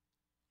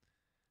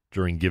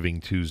during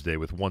Giving Tuesday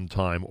with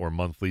one-time or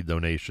monthly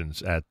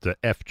donations at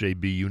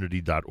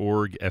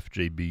fjbunity.org,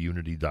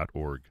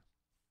 fjbunity.org.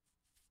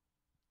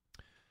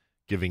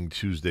 Giving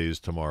Tuesday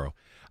is tomorrow.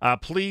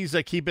 Please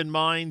keep in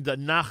mind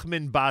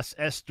Nachman Bas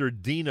Esther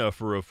Dina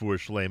for Refuah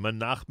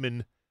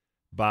Shlema.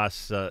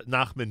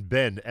 Nachman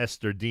Ben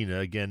Esther Dina.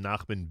 Again,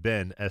 Nachman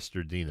Ben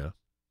Esther Dina.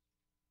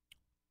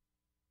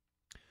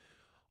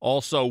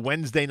 Also,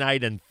 Wednesday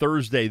night and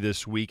Thursday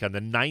this week on the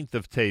 9th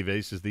of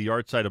Teves is the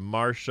yard site of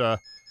Marsha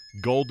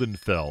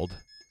Goldenfeld.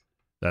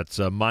 That's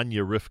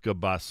Manya Rivka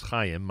Bas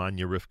Chaim.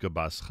 Manya Rivka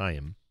Bas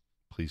Chaim.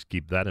 Please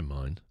keep that in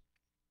mind.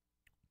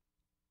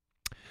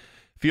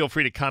 Feel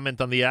free to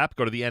comment on the app.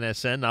 Go to the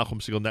NSN,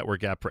 Nachum Segal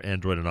Network app for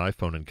Android and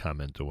iPhone, and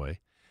comment away.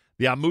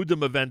 The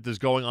Amudim event is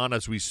going on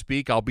as we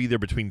speak. I'll be there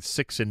between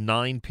 6 and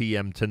 9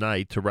 p.m.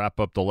 tonight to wrap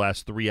up the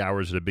last 3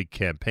 hours of the big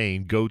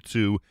campaign. Go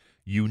to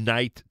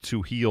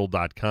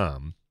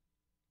unitetoheal.com.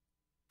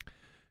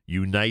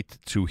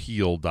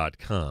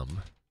 unitetoheal.com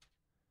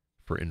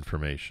for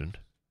information.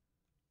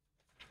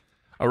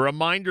 A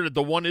reminder that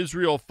the One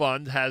Israel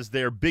Fund has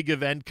their big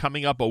event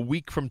coming up a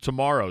week from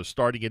tomorrow,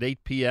 starting at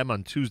 8 p.m.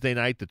 on Tuesday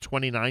night, the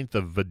 29th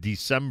of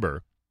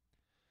December.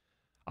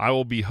 I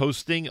will be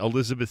hosting.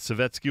 Elizabeth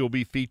Savetsky will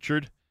be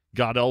featured.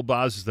 Gad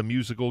Elbaz is the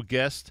musical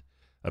guest.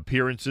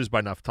 Appearances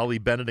by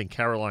Naftali Bennett and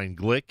Caroline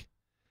Glick.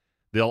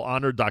 They'll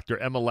honor Dr.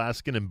 Emma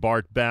Laskin and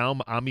Bart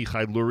Baum,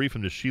 Amichai Lurie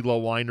from the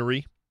Shiloh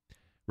Winery,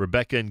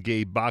 Rebecca and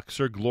Gabe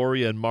Boxer,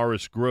 Gloria and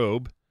Morris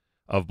Grobe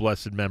of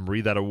blessed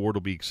memory. That award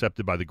will be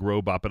accepted by the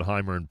Grobe,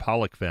 Oppenheimer, and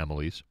Pollock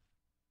families.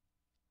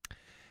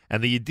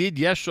 And the Yedid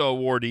Yesha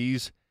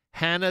awardees,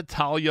 Hannah,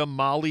 Talia,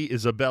 Molly,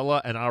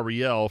 Isabella, and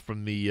Ariel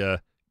from the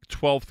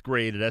 12th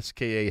grade at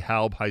SKA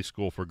Halb High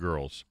School for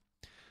Girls.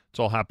 It's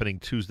all happening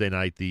Tuesday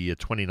night, the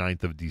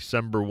 29th of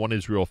December.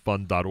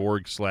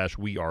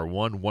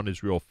 oneisraelfund.org/weare1.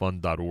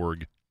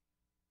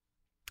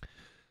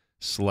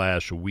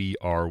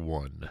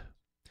 oneisraelfund.org/weare1.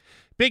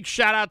 Big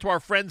shout out to our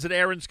friends at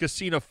Aaron's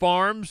Casino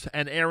Farms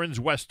and Aaron's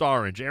West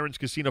Orange. Aaron's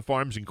Casino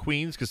Farms in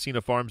Queens,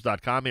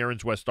 casinofarms.com.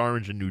 Aaron's West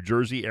Orange in New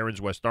Jersey,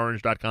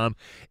 aaronswestorange.com.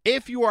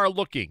 If you are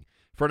looking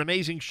for an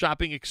amazing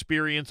shopping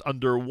experience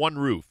under one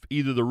roof,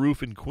 either the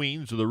roof in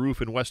Queens or the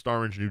roof in West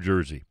Orange, New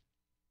Jersey,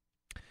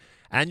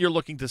 and you're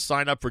looking to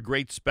sign up for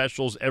great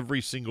specials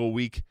every single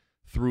week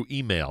through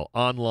email,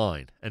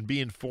 online, and be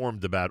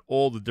informed about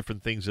all the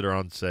different things that are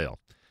on sale,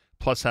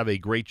 plus have a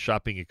great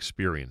shopping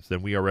experience,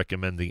 then we are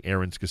recommending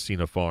Aaron's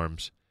Casino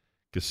Farms,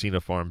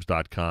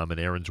 casinofarms.com, and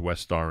Aaron's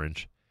West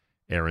Orange,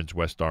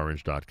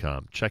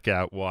 aaronswestorange.com. Check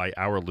out why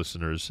our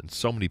listeners and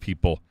so many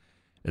people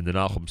in the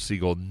Nachum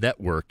Segal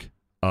network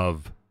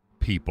of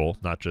people,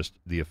 not just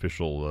the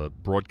official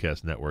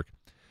broadcast network,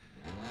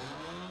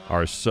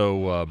 are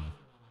so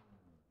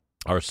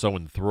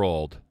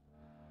enthralled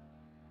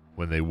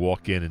when they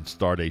walk in and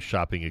start a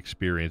shopping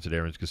experience at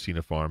Aaron's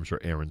Casino Farms or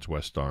Aaron's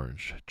West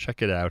Orange.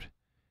 Check it out.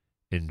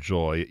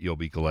 Enjoy. You'll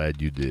be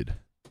glad you did.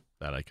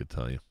 That I could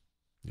tell you.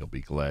 You'll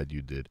be glad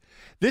you did.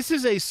 This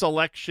is a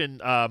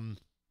selection,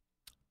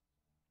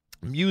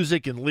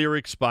 music and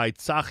lyrics by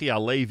Tzachi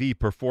Alevi,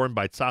 performed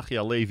by Tzachi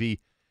Alevi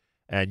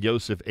and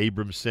Yosef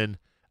Abramson.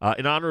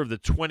 In honor of the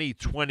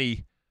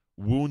 2020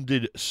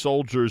 Wounded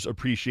Soldiers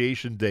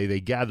Appreciation Day, they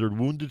gathered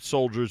wounded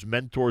soldiers,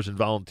 mentors, and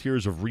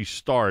volunteers of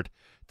Restart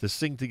to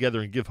sing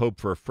together and give hope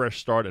for a fresh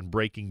start and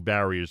breaking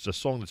barriers. It's a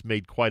song that's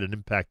made quite an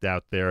impact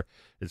out there.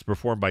 It's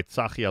performed by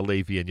Tzachi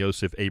Alevi and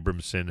Yosef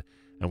Abramson,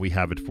 and we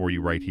have it for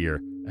you right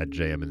here at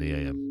JM in the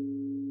AM.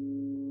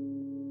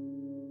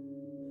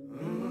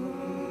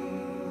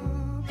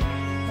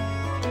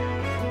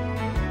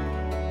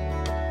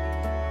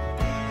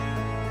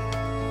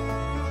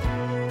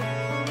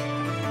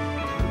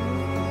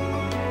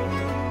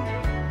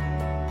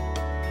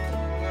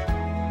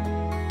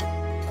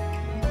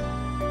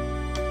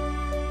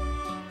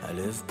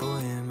 הלב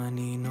פועם,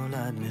 אני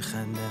נולד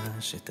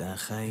מחדש, את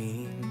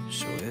החיים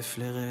שואף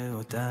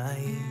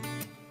לריאותיי.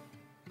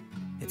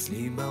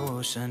 אצלי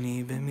בראש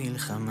אני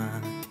במלחמה,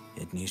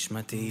 את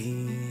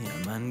נשמתי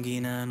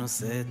המנגינה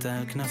נושאת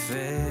על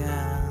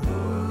כנפיה.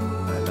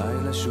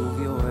 הלילה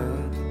שוב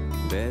יורד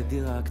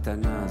בדירה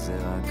קטנה, זה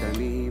רק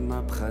אני עם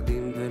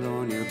הפחדים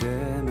ולא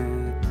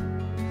נרדמת.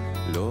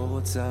 לא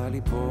רוצה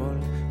ליפול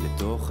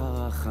לתוך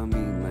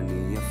הרחמים,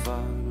 אני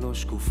יפה, לא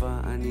שקופה,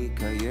 אני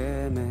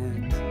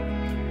קיימת,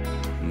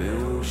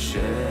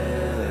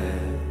 מאושרת.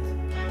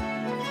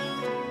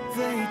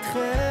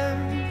 ואיתכם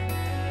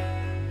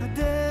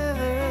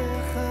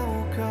הדרך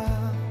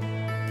ארוכה,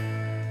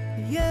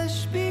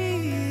 יש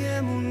בי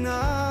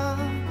אמונה,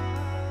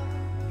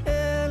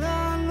 אל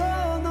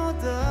הלא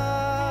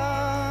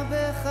נודע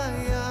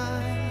בחיי.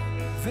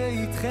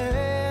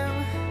 ואיתכם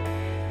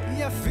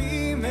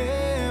יפים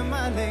הם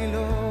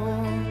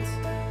הלילות,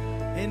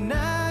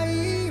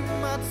 עיניים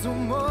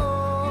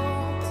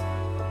עצומות,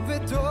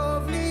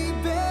 וטוב לי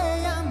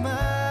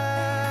בימיי,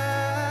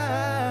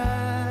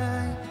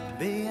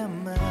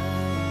 בימיי.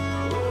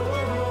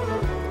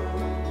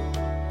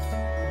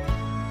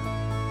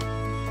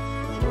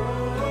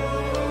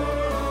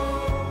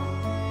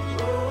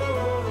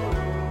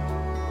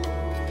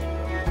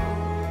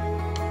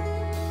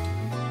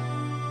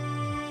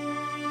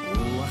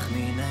 רוח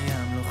מן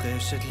הים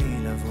לוחשת לי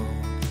לבוא,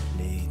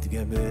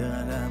 להתגבר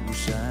על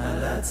הבושה,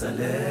 על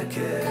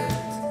הצלקת,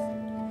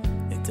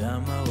 את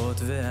המראות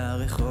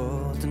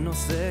והריחות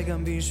נושא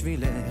גם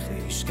בשבילך,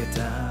 היא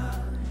שקטה,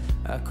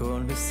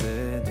 הכל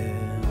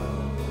בסדר,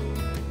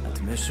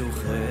 את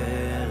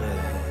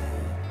משוחררת.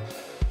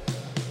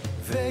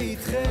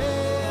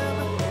 ואיתכם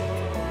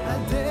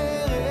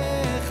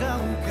הדרך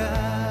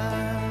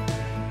ארוכה,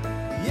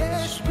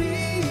 יש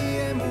בי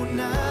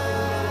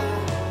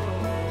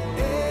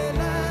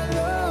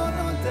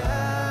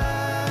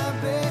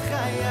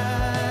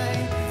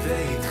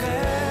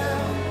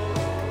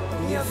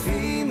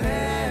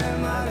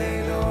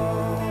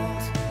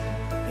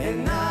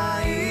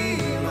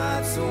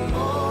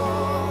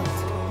עצומות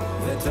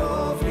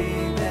וטוב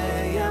לי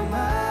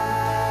בימיי.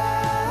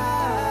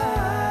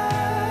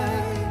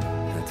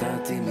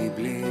 נתתי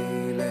מבלי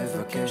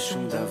לבקש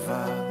שום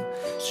דבר,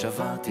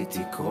 שברתי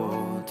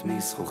תקרות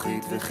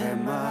מזכוכית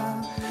וחמה,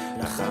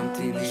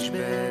 לחמתי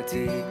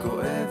נשבעתי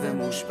כואב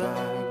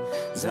ומושפל,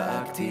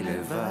 זעקתי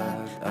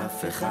לבד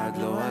אף אחד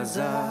לא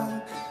עזר.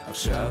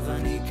 עכשיו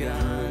אני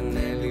כאן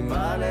אין לי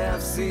מה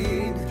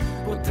להפסיד,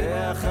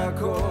 פותח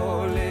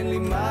הכל אין לי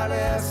מה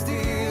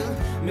להסתיר,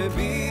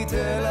 מביט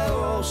אל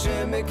האור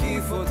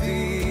שמקיף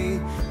אותי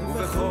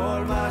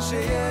ובכל מה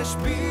שיש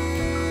בי.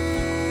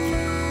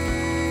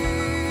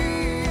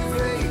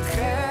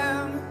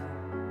 ואיתכם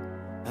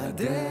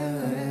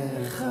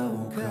הדרך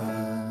ארוכה,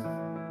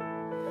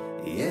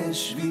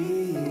 יש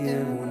בי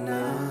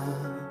אמונה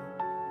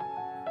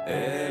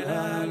אל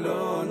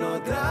הלא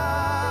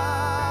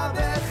נודע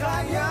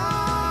בחיי.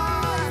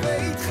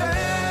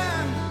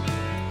 ואיתכם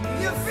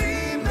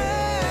יפים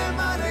הם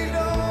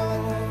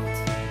הלילות,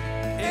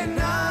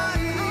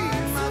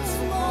 עיניים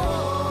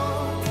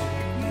עצומות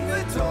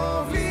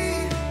וטוב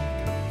לי,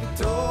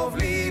 טוב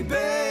לי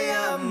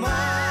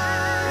בימיי.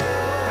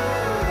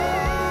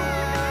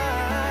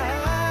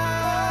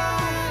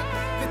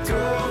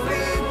 וטוב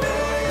לי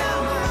בימיי.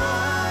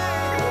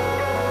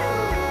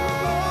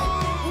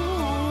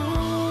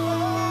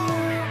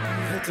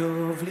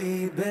 וטוב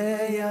לי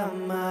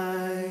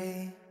בימיי.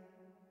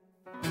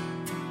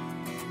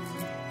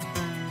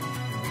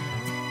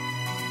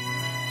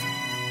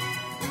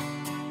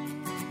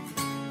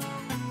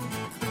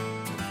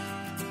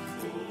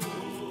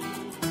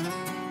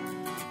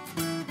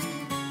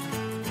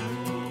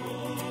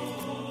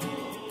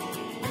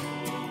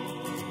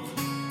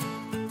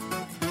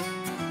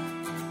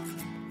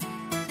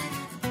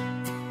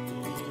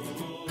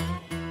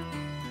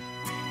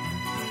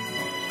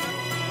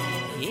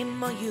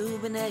 אם היו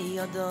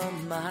בני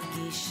אדם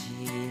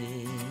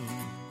מרגישים,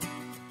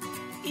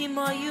 אם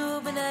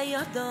היו בני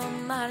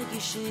אדם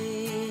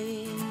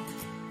מרגישים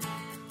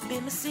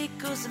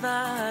במסיקוס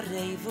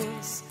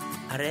והרייבוס,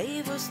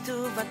 הרייבוס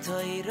טוב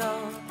התוירו.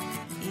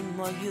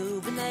 אם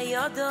היו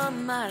בני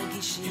אדם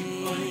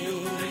מרגישים,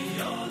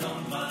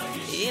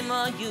 אם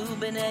היו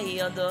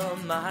בני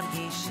אדם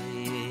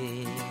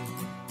מרגישים,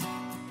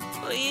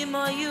 אם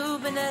היו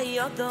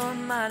בני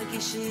אדם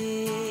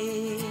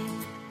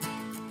מרגישים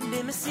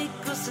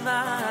במסיקוס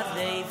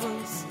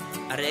והרייבוס,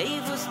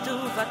 הרייבוס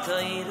טוב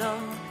התוירו.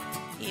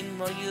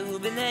 אם היו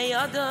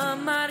בני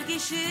אדם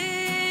מרגישים,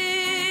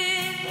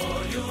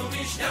 היו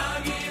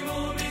משתגעים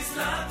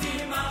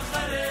ומסלטים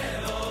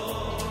אחריו,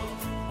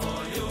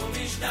 היו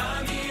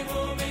משתגעים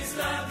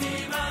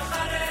ומסלטים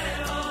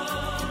אחריו,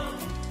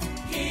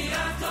 כי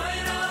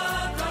התוירו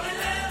כל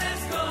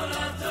אלס כל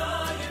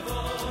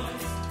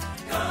התויבוס,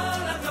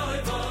 כל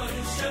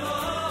התויבוס שלו.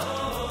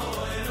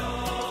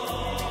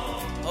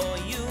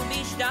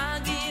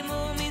 משתגעים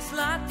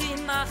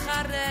ומסלטים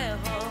אחריו,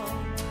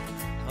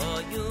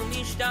 היו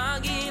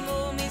משתגעים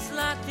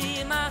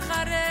ומסלטים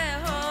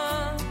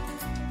אחריו,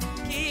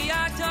 כי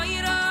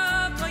התוירו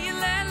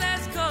כולל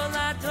אלס כל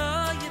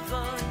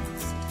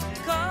התויבוס,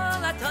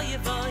 כל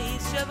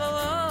התויבוס שבו.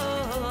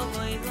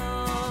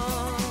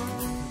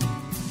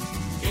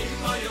 אם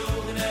היו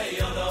בני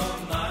אדם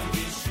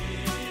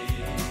מרגישים,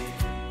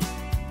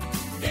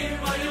 אם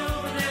היו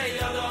בני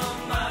אדם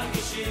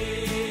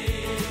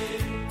מרגישים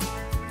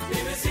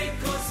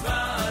במסיקוס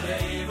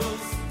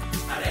והרייבוס,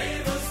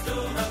 הרייבוס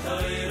טוב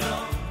התוירו.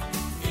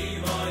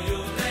 אם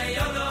היו בני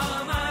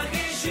אדם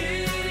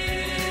מרגישים,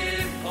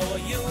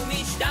 היו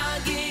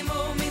משתגעים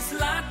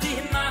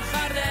ומסלטים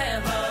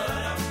אחריו,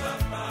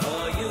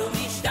 היו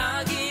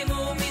משתגעים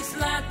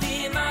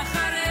ומסלטים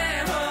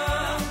אחריו,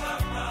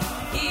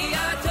 כי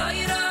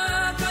התוירו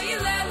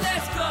כולל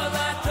אלס כל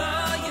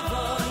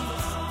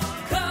התויבוס,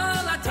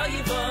 כל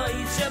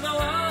התויבוס שבו.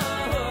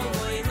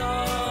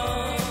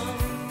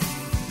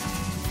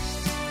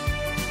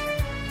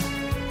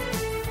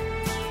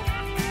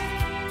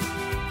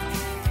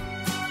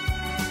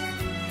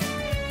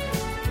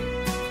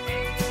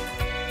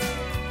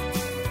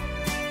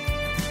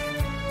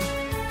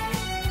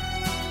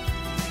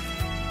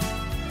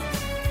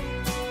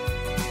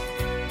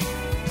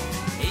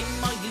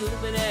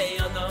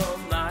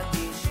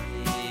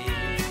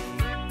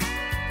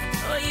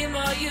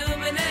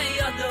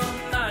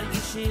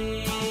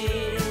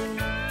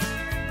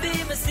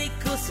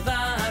 במסיקוס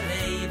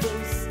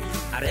והרייבוס,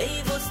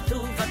 הרייבוס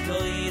טוב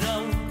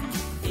התוירו.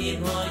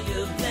 אם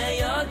היו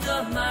בני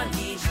אדם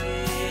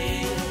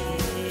מרגישים,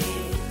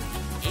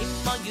 אם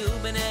היו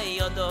בני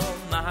אדם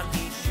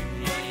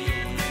מרגישים,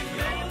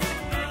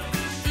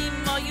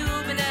 אם היו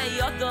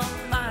בני אדם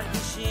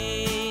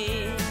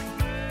מרגישים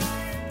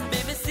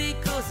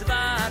במסיקוס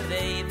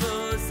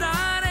והרייבוס,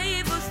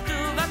 הרייבוס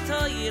טוב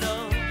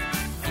התוירו.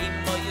 אם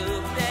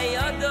היו בני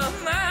אדם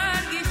מרגישים.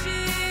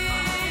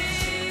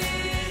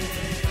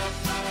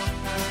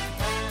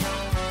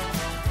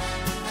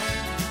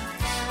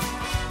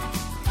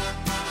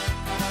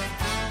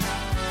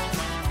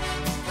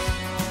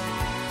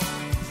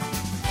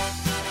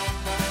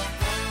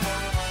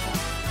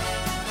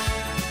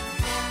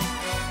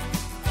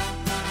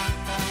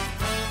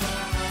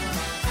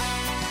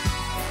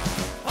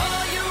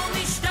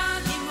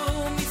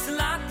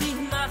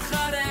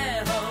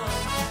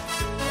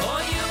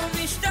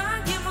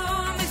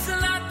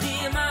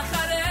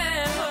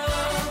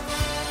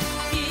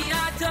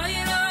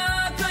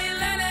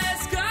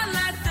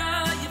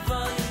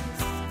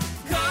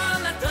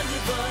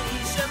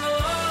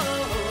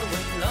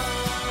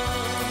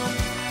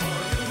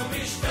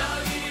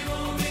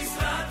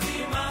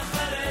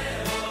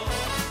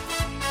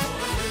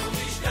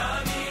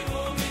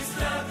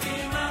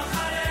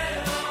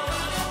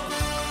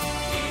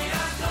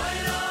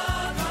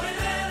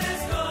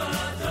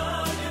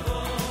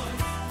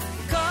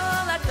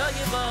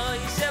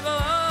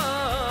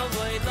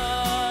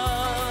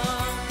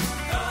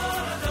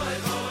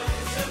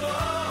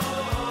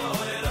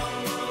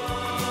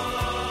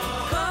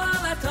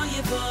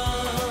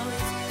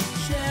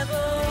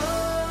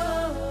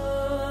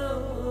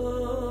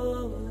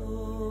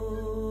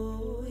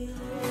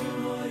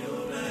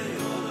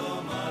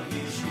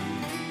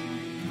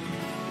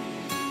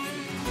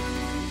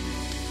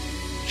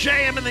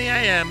 JM in the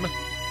AM.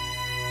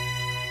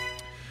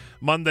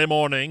 Monday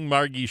morning,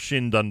 Margie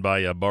Shin done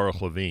by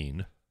Baruch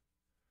Levine.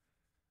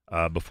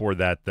 Before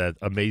that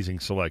amazing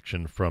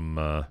selection from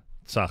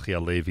Tzachi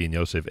Alevi and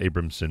Yosef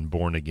Abramson,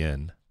 Born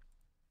Again,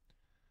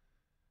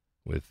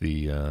 with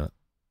the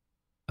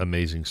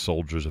amazing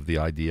soldiers of the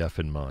IDF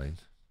in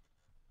mind.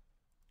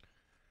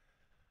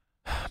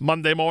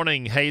 Monday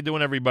morning, how you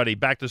doing, everybody?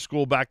 Back to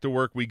school, back to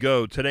work we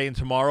go. Today and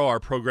tomorrow, our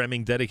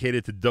programming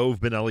dedicated to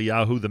Dov Ben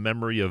Eliyahu, the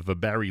memory of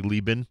Barry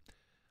Lieben,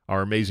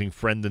 our amazing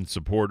friend and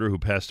supporter who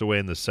passed away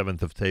on the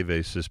 7th of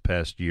Teves this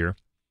past year,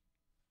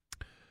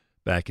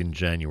 back in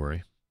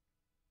January.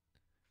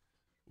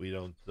 We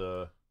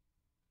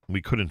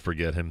couldn't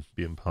forget him. It'd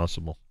be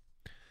impossible.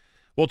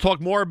 We'll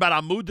talk more about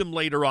Amudim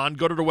later on.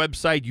 Go to the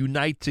website,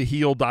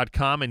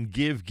 unitetoheal.com, and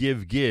give.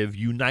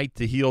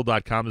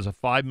 Unitetoheal.com is a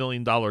 $5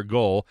 million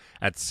goal.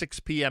 At 6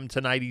 p.m.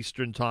 tonight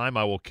Eastern Time,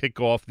 I will kick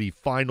off the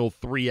final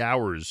 3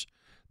 hours,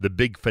 the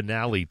big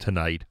finale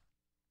tonight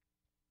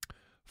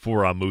for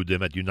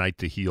Amudim at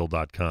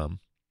unitetoheal.com.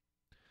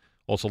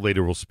 Also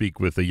later we'll speak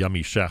with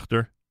Yami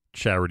Schachter,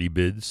 Charity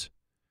Bids.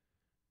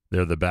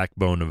 They're the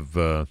backbone of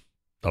the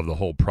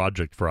whole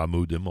project for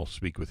Amudim. We'll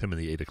speak with him in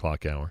the 8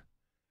 o'clock hour.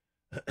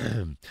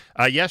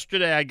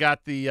 Yesterday I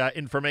got the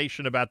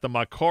information about the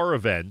Makor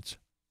event,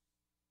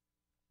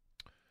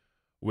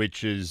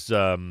 which is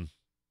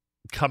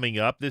coming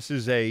up. This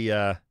is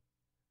a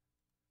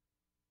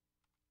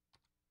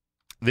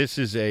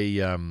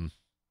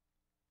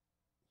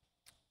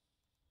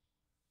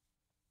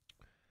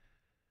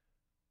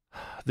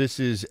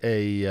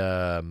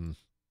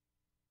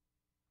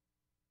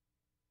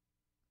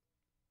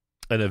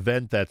an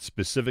event that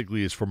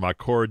specifically is for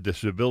Makor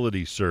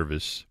Disability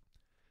Service.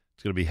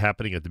 It's going to be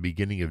happening at the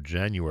beginning of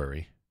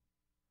January.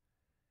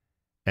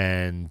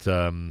 And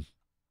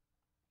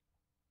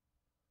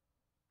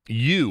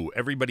you,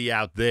 everybody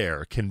out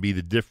there, can be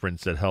the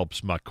difference that helps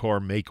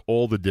Makor make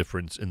all the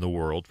difference in the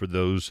world for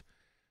those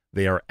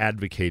they are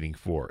advocating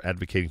for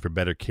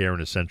better care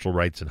and essential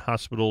rights in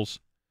hospitals,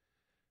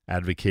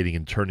 advocating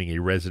and turning a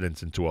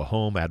residence into a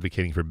home,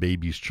 advocating for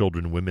babies,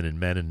 children, women, and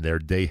men in their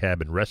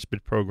dayhab and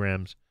respite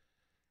programs,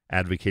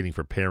 advocating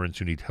for parents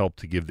who need help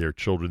to give their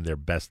children their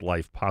best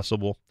life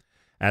possible,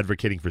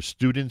 advocating for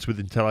students with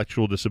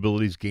intellectual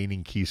disabilities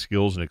gaining key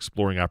skills and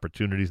exploring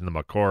opportunities in the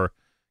Makor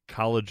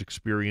College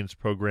Experience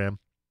Program.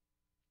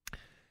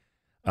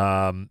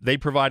 They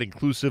provide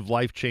inclusive,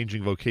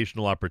 life-changing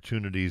vocational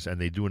opportunities,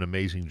 and they do an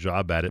amazing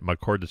job at it.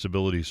 Makor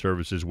Disability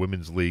Services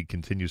Women's League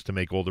continues to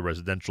make all the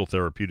residential,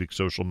 therapeutic,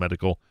 social,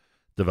 medical,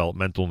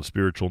 developmental, and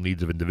spiritual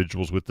needs of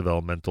individuals with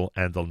developmental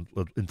and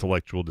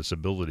intellectual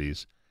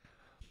disabilities.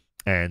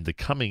 And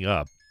coming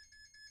up,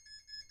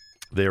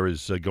 there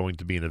is going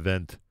to be an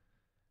event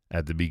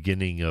at the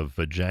beginning of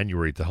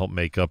January to help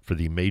make up for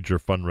the major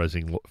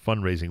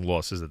fundraising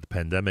losses that the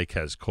pandemic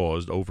has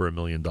caused, over $1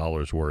 million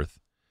worth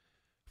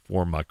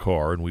for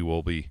Makor, and we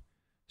will be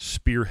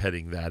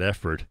spearheading that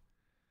effort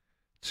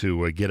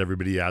to get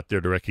everybody out there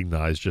to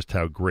recognize just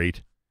how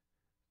great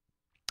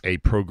a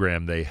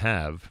program they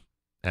have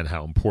and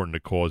how important a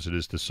cause it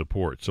is to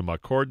support. So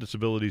Makor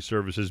Disability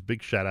Services,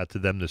 big shout out to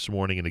them this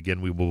morning, and again,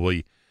 we will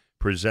be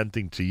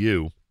presenting to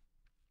you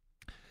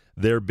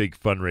their big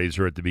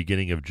fundraiser at the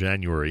beginning of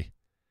January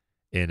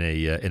in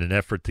an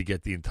effort to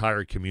get the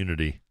entire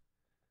community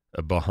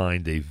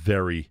behind a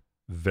very,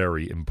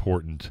 very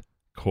important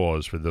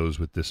cause for those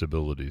with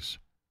disabilities.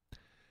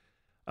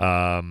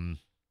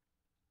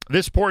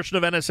 This portion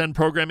of NSN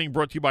programming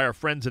brought to you by our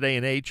friends at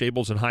A&H.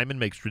 Abels and Hyman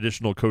makes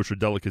traditional kosher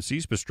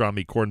delicacies,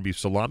 pastrami, corned beef,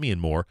 salami,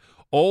 and more.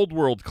 Old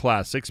world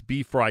classics,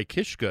 beef fry,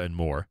 kishka, and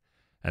more.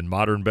 And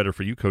modern,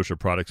 better-for-you kosher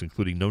products,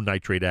 including no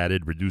nitrate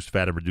added, reduced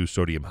fat, and reduced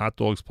sodium hot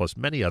dogs, plus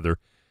many other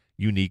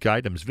unique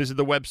items. Visit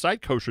the website,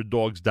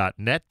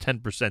 kosherdogs.net,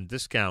 10%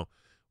 discount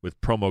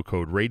with promo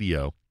code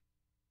radio.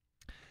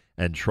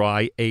 And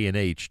try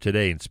A&H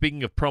today. And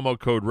speaking of promo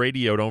code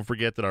radio, don't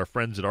forget that our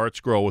friends at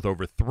ArtScroll, with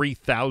over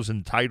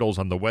 3,000 titles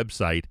on the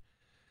website,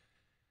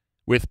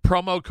 with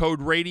promo code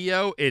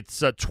radio,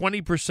 it's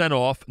 20%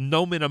 off,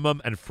 no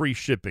minimum, and free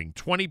shipping.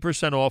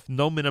 20% off,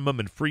 no minimum,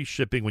 and free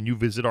shipping when you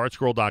visit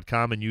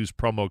artscroll.com and use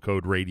promo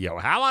code radio.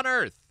 How on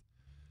earth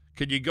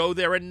could you go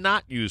there and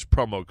not use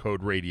promo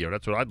code radio?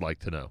 That's what I'd like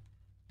to know.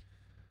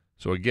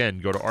 So again,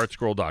 go to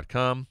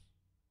artscroll.com.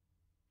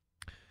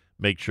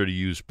 Make sure to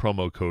use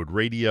promo code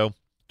radio.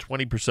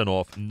 20%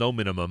 off, no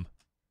minimum,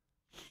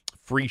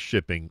 free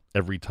shipping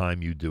every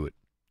time you do it.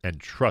 And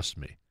trust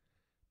me,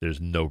 there's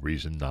no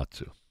reason not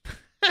to.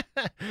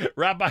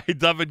 Rabbi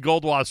David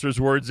Goldwasser's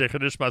words,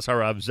 Zecher Nishmas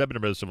Harav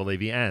Zebner Yosef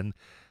Alevi and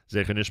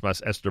Zecher Nishmas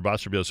Esther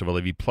Basar Yosef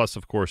Alevi, plus,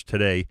 of course,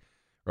 today,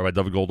 Rabbi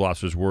David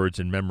Goldwasser's words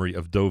in memory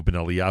of Dov Ben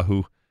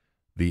Eliyahu,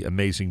 the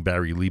amazing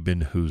Barry Lieben,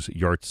 whose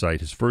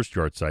yahrzeit, his first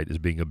yahrzeit, is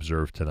being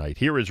observed tonight.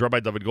 Here is Rabbi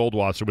David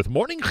Goldwasser with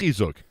Morning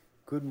Chizuk.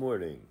 Good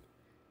morning.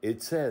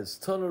 It says,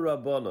 Tanu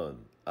Rabbanon,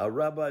 our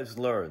rabbis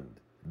learned,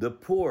 the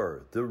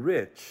poor, the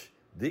rich,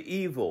 the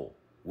evil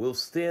will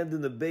stand in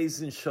the Beis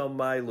Din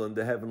Shamayla in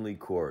the heavenly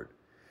court.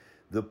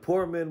 The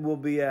poor man will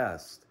be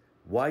asked,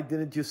 why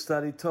didn't you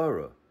study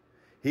Torah?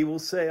 He will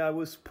say, I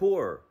was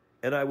poor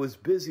and I was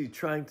busy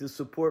trying to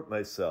support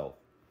myself.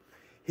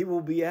 He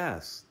will be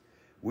asked,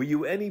 were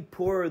you any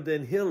poorer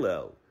than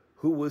Hillel,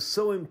 who was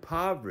so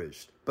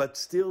impoverished, but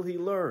still he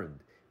learned?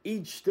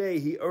 Each day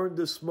he earned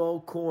a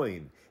small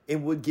coin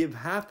and would give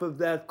half of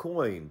that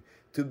coin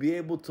to be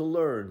able to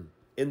learn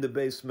in the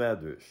Beis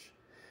Medrash.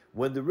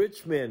 When the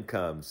rich man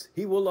comes,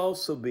 he will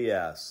also be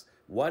asked,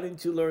 why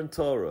didn't you learn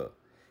Torah?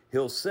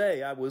 He'll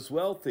say, I was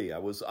wealthy, I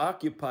was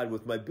occupied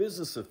with my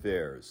business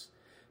affairs.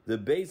 The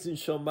Beis Din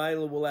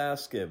Shamayla will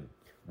ask him,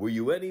 were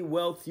you any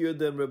wealthier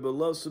than Rebbe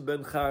Elazar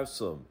ben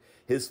Charsom?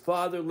 His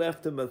father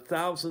left him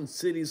 1,000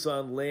 cities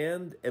on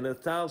land and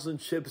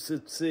 1,000 ships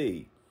at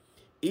sea.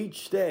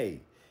 Each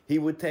day, he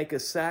would take a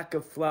sack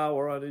of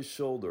flour on his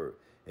shoulder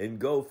and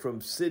go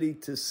from city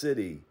to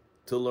city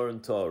to learn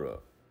Torah.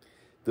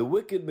 The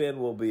wicked man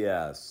will be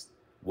asked,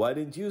 why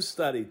didn't you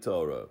study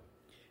Torah?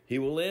 He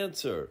will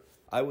answer,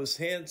 I was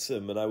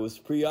handsome and I was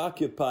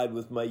preoccupied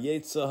with my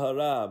Yetzer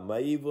Hara, my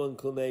evil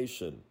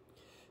inclination.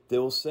 They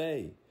will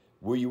say,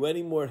 were you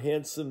any more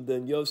handsome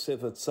than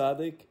Yosef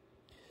HaTzadik?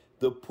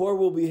 The poor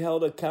will be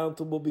held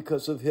accountable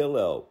because of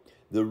Hillel.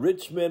 The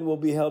rich men will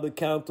be held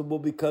accountable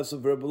because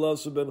of Rebbe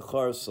Elazar ben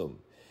Charsom.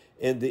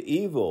 And the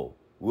evil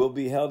will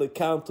be held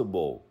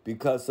accountable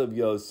because of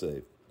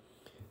Yosef.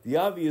 The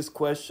obvious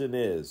question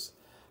is,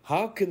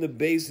 how can the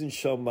Beis Din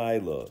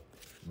Shamayla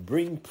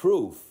bring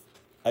proof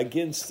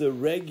against the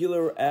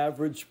regular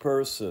average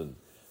person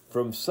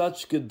from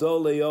such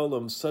Gedolei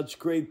Olam, such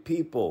great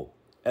people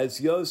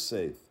as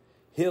Yosef,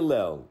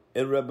 Hillel,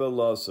 and Rebbe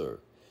Elazar?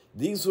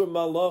 These were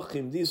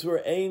malachim, these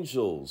were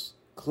angels,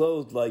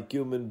 clothed like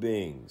human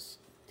beings.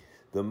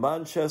 The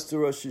Manchester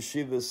Rosh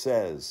Yeshiva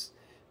says,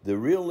 the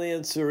real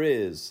answer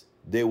is,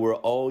 they were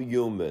all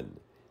human.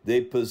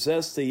 They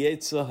possessed a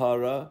Yetzer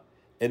Hara,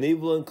 an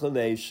evil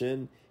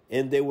inclination,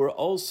 and they were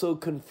also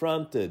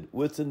confronted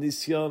with the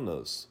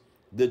nisyonos,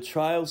 the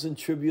trials and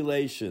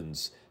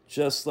tribulations,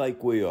 just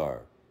like we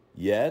are.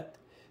 Yet,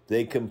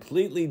 they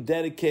completely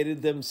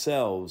dedicated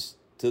themselves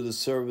to the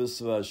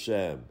service of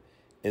Hashem.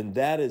 And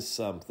that is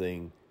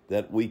something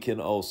that we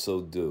can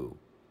also do.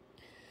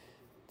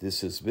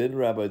 This has been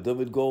Rabbi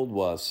David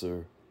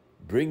Goldwasser,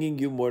 bringing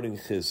you Morning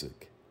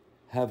Chizuk.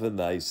 Have a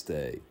nice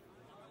day.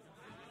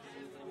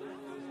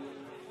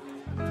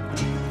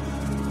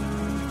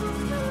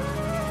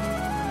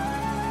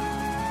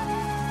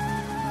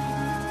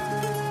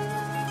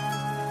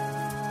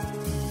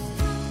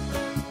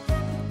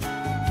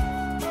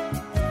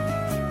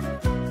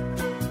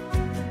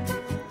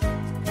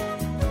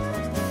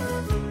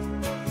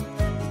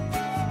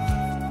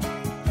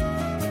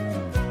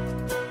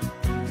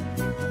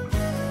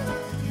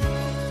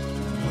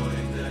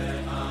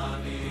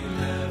 Ani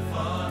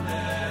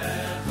lefanecha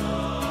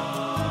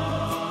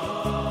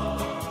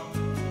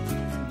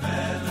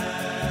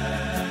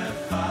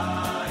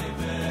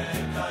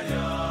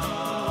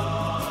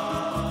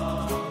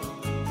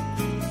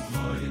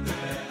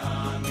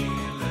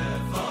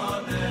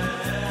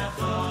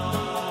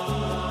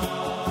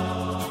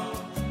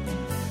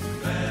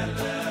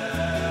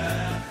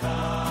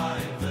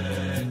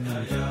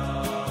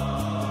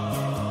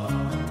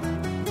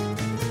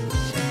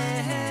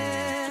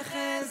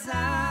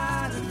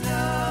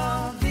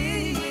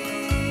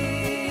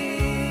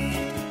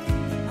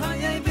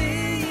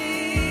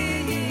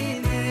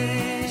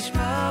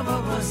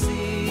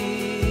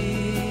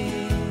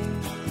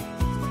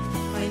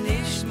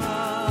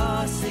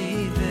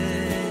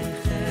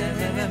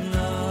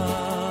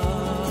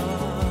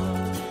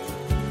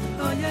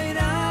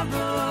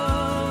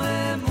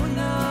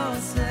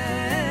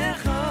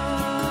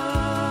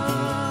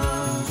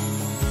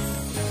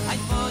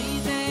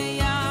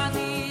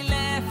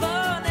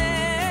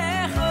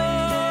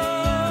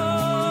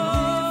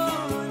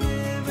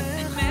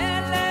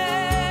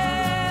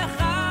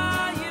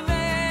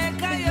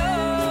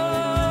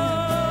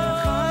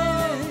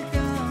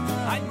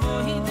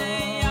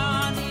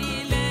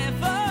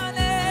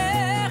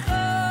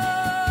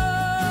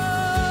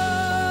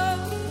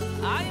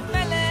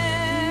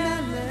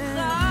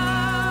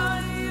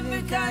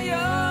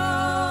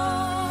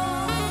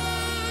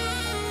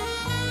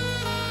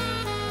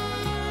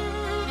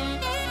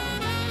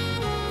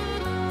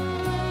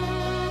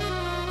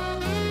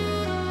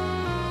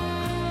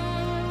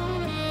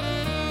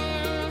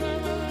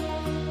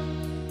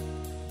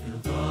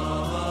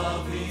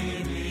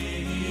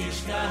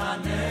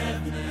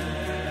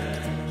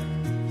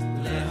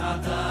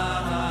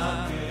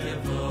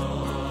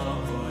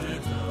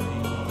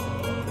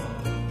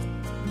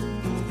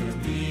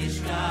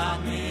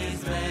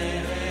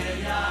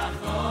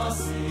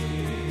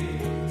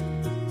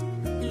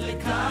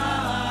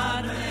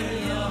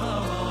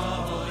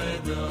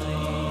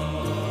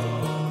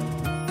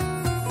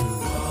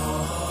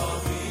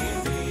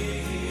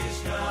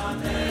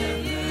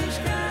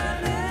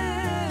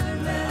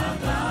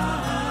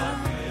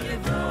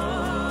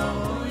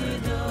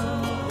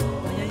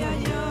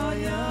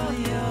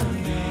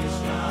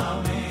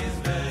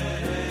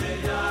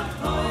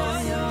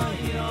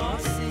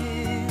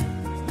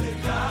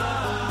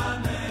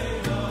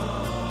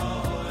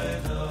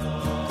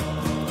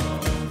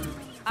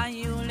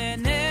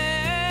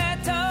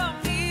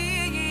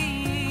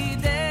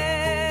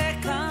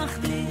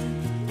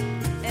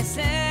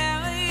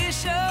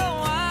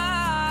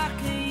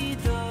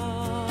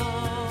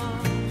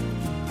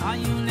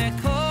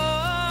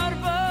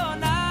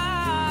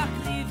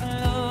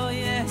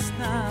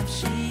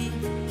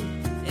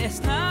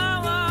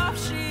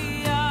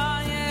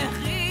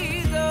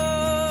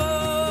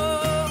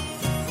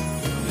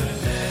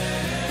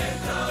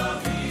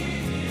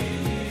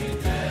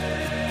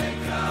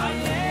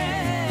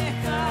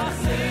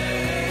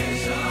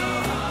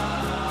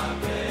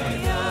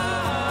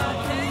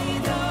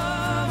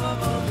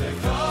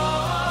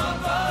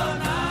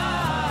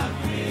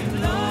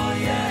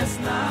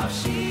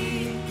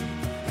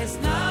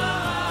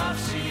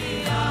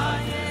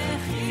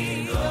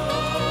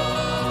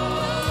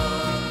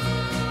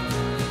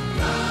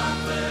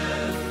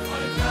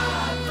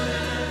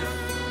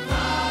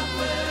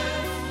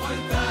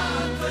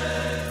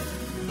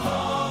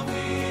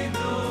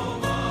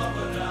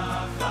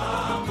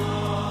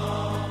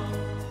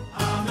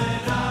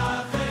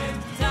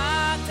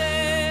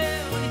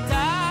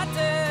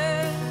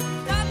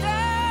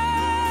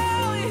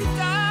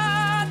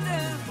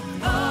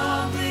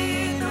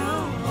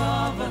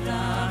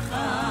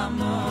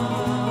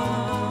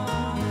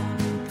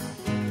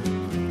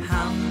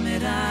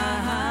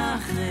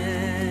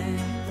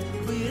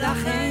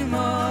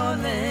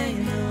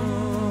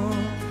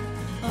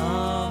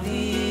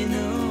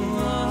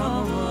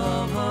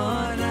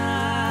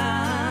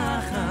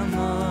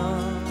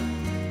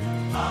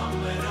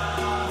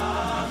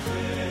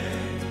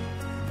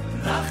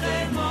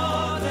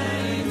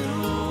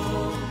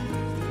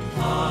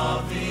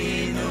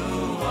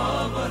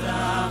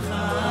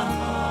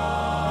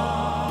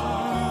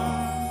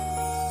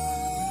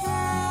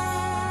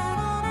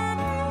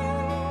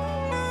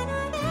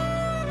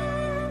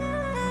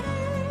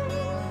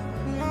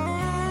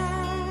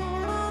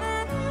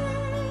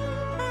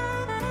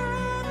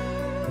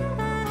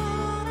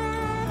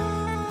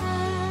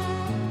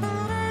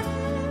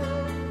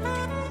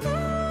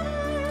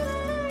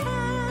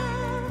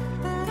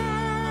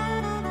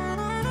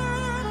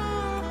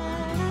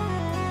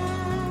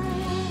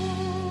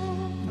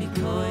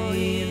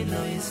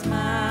Elois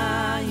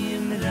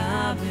Mayim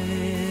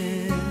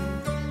Rabim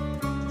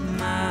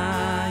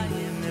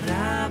Mayim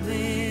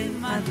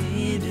Rabim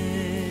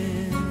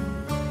Adirim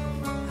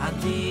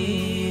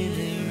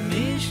Adirim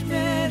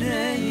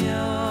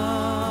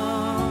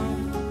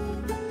Mishmereyom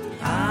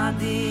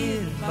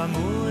Adir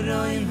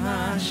Bamuroim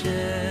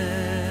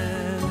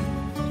Hashem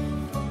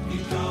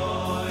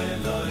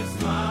Elois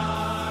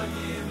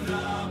Mayim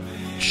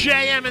Rabim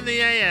JM in the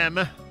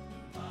AM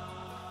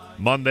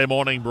Monday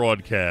morning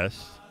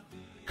broadcast.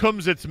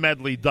 Kumsitz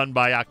medley done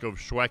by Yaakov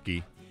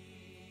Shweki.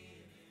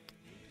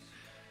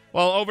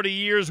 Well, over the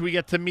years, we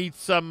get to meet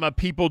some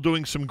people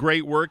doing some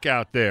great work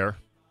out there.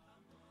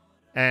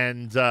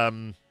 And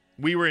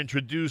we were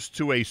introduced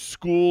to a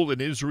school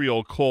in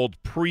Israel called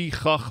Pri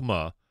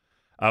Chachma,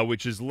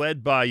 which is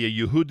led by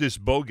Yehudis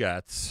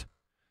Bogatz.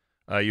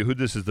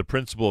 Yehudis is the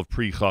principal of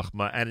Pri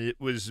Chachma. And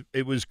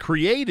it was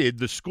created,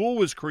 the school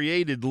was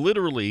created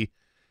literally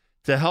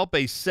to help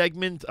a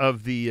segment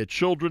of the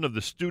children of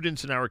the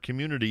students in our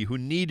community who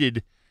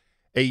needed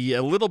a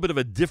little bit of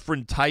a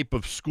different type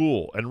of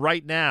school. And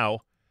right now,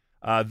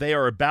 they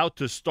are about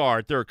to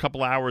start. They're a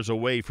couple hours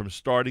away from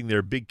starting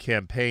their big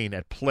campaign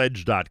at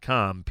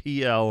pledge.com,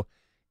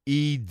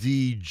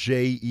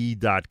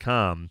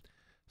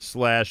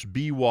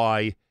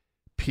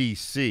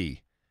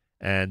 pledge.com/BYPC.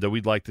 And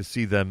we'd like to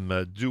see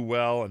them do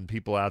well and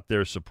people out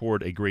there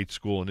support a great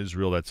school in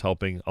Israel that's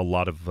helping a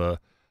lot of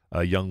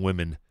young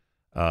women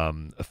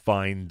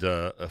find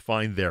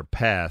their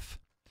path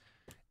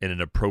in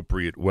an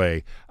appropriate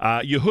way.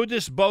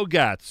 Yehudis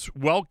Bogatz,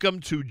 welcome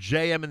to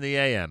JM in the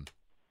AM.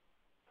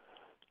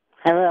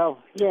 Hello.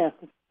 Yeah.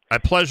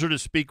 A pleasure to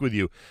speak with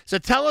you. So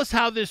tell us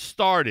how this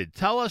started.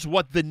 Tell us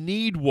what the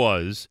need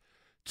was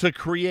to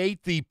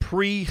create the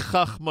Pri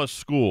Chachma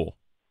school.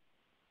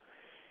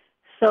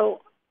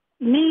 So,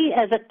 me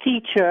as a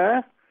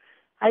teacher,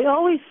 I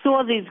always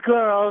saw these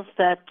girls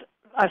that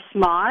are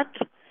smart,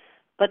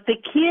 but they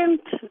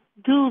can't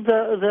do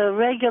the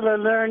regular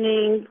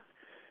learning,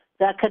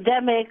 the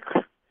academic.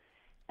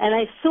 And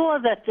I saw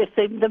that if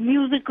the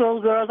musical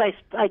girls,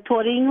 I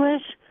taught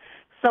English,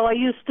 so I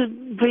used to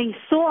bring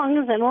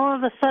songs, and all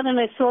of a sudden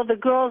I saw the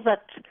girls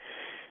that,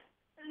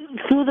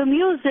 through the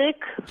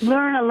music,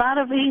 learn a lot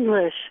of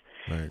English.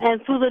 Right.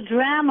 And through the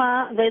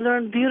drama, they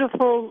learn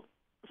beautiful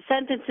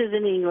sentences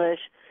in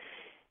English.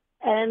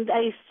 And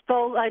I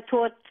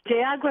taught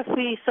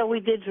geography, so we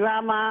did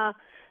drama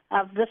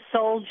of the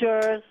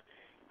soldiers.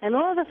 And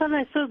all of a sudden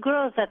I saw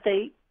girls that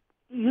they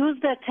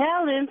used their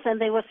talents and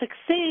they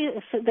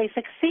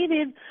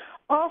succeeded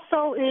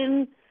also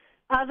in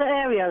other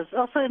areas,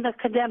 also in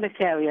academic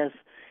areas.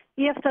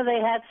 After they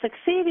had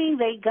succeeding,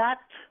 they got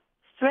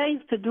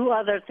strength to do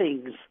other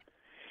things.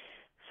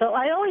 So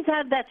I always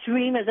had that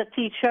dream as a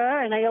teacher,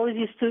 and I always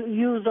used to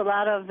use a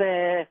lot of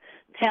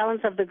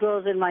talents of the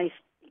girls in my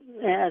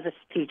as a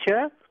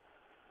teacher.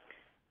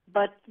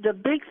 But the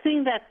big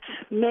thing that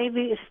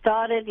maybe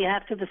started, you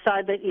have to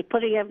decide that you're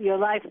putting up your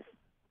life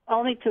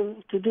only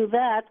to do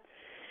that,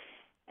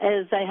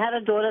 is I had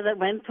a daughter that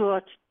went through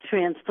a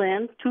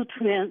transplant, two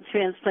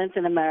transplants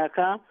in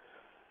America,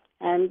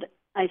 and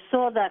I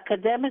saw the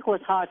academic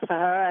was hard for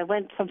her. I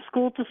went from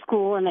school to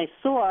school, and I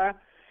saw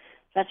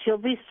that she'll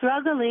be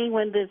struggling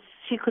when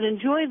she could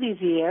enjoy these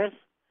years.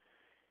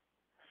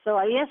 So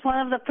I asked one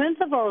of the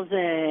principals,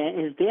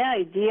 is there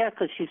idea,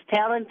 because she's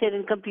talented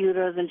in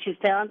computers and she's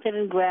talented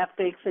in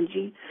graphics and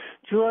she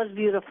draws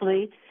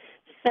beautifully.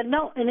 She said,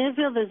 no, in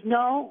Israel there's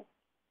no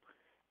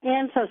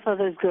answers for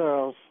those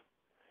girls.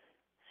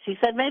 She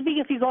said,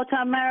 maybe if you go to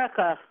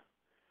America.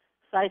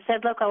 So I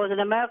said, look, I was in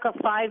America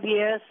 5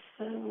 years.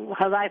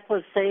 Her life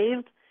was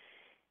saved.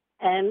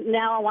 And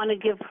now I want to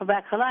give her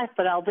back her life,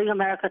 but I'll bring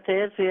America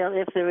to Israel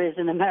if there is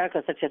in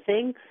America such a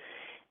thing.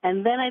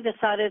 And then I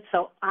decided,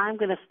 so I'm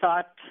going to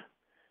start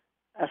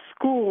a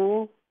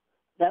school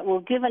that will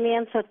give an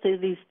answer to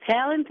these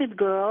talented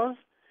girls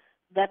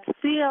that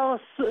feel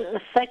a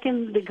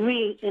second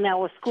degree in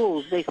our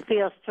schools. They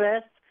feel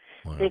stressed.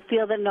 Wow. They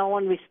feel that no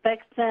one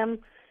respects them.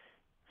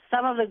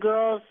 Some of the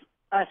girls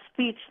are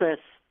speechless.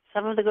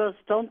 Some of the girls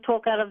don't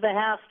talk out of the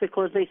house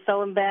because they're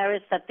so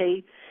embarrassed that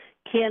they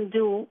can't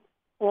do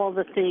all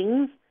the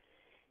things.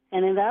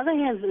 And on the other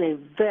hand, they're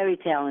very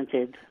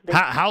talented.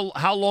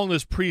 How long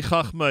does Pri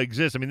Chachma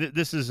exist? I mean,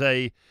 this is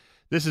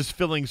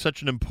filling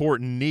such an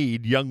important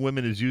need. Young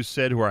women, as you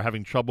said, who are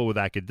having trouble with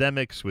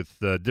academics, with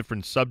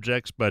different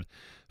subjects, but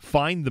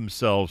find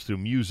themselves through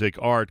music,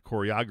 art,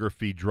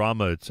 choreography,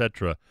 drama,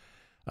 etc.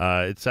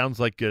 It sounds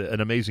like an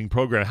amazing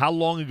program. How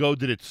long ago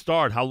did it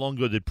start? How long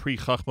ago did Pri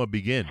Chachma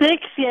begin? 6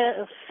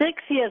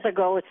 years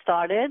ago it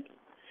started.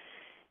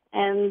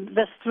 And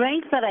the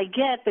strength that I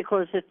get,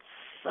 because it's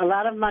a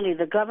lot of money,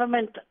 the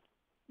government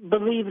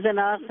believes in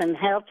us and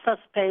helps us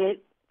pay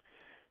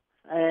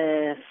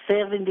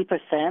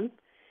 70%.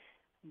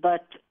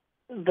 But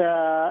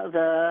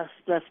the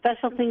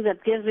special thing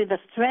that gives me the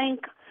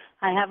strength,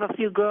 I have a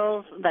few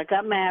girls that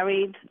got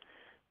married,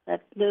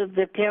 that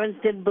their parents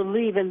didn't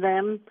believe in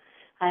them.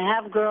 I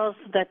have girls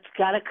that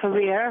got a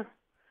career,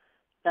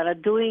 that are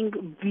doing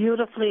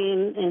beautifully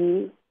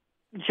in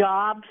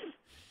jobs,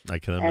 I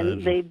can and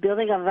imagine. they're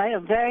building a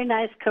very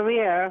nice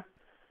career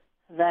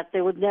that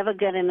they would never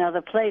get in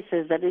other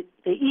places.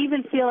 They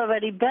even feel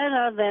already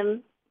better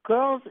than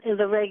girls in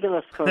the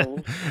regular schools.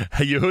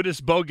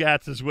 Yehudis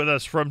Bogatz is with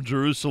us from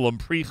Jerusalem.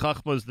 Pri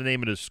Chachma is the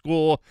name of the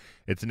school.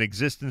 It's in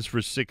existence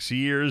for 6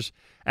 years.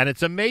 And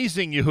it's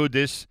amazing,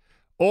 Yehudis.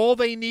 All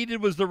they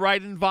needed was the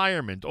right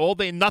environment.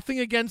 Nothing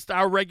against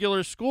our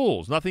regular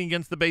schools, nothing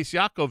against the Beis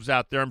Yaakovs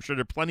out there. I'm sure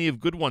there are plenty of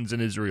good ones in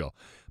Israel.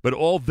 But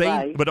all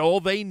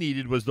they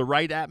needed was the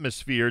right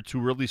atmosphere to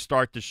really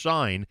start to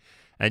shine.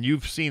 And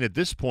you've seen at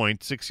this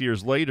point, 6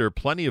 years later,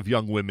 plenty of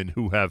young women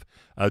who have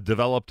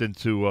developed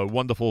into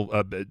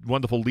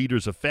wonderful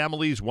leaders of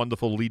families,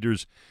 wonderful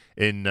leaders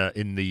in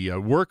the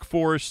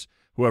workforce,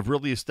 who have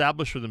really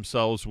established for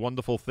themselves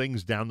wonderful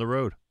things down the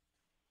road.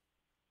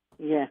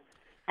 Yeah.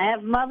 I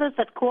have mothers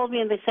that call me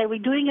and they say, we're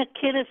doing a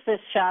kiddush this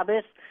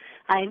Shabbos.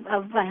 I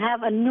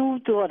have a new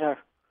daughter.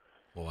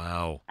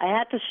 Wow. I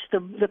had to.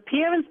 The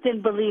parents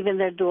didn't believe in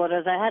their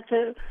daughters. I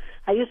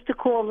used to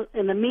call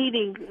in a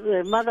meeting,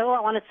 mother, I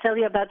want to tell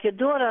you about your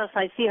daughter. So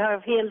I see her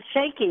hands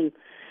shaking.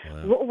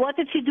 Wow. What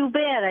did she do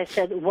bad? I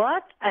said,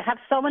 what? I have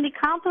so many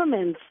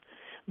compliments.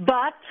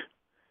 But,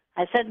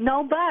 I said,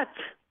 no but.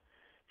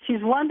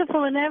 She's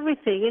wonderful in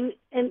everything,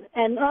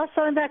 and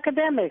also in the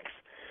academics.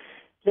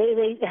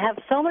 They have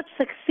so much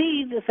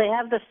succeed. They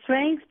have the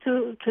strength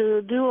to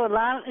do a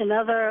lot in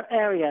other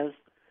areas.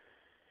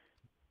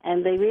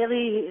 And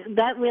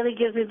that really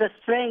gives me the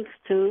strength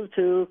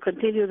to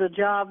continue the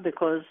job,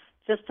 because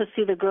just to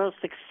see the girls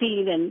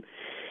succeed and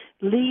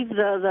leave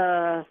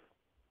their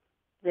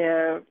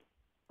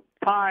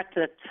part.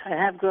 That I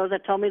have girls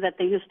that told me that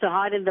they used to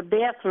hide in the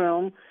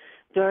bathroom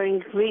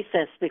during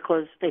recess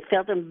because they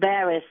felt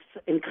embarrassed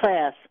in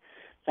class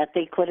that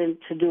they couldn't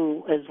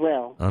do as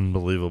well.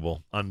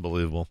 Unbelievable.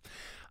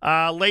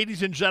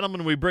 Ladies and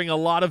gentlemen, we bring a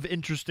lot of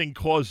interesting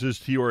causes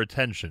to your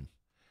attention.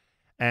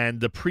 And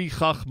the Pri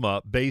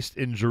Chachma, based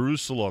in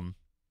Jerusalem,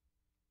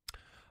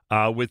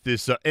 with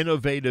this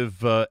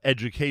innovative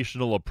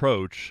educational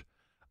approach,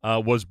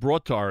 was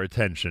brought to our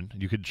attention.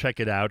 You can check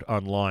it out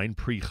online,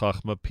 Pri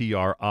Chachma,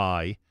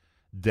 Pri-Chachama.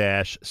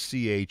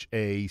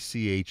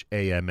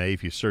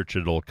 If you search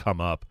it, it'll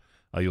come up.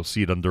 You'll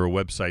see it under a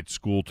website,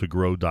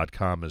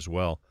 schooltogrow.com as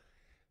well.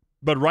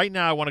 But right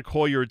now, I want to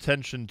call your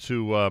attention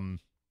to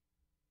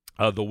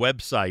the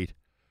website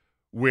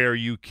where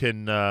you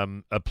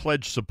can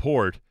pledge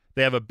support.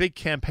 They have a big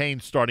campaign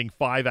starting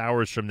 5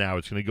 hours from now.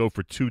 It's going to go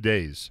for 2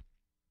 days.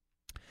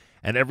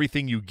 And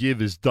everything you give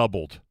is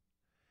doubled.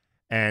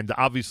 And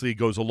obviously it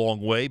goes a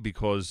long way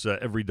because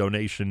every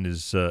donation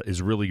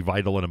is really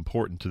vital and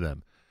important to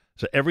them.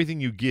 So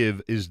everything you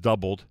give is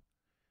doubled.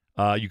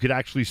 You could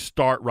actually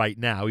start right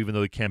now, even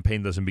though the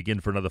campaign doesn't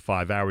begin for another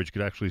 5 hours. You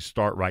could actually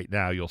start right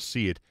now. You'll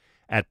see it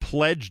at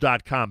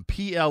pledge.com,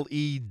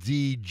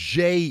 Pledje,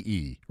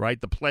 right?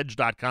 The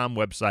pledge.com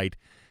website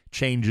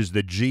changes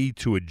the G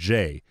to a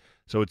J.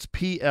 So it's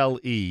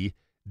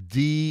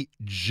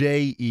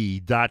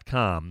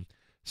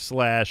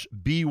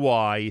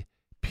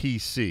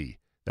pledje.com/BYPC.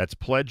 That's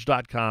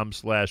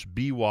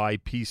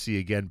pledge.com/BYPC.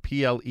 Again,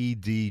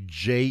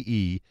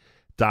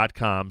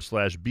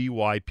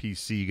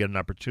 pledje.com/BYPC. You get an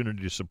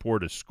opportunity to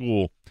support a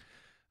school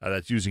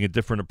that's using a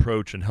different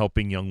approach and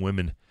helping young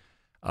women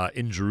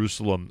in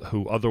Jerusalem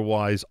who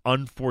otherwise,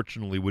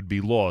 unfortunately, would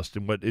be lost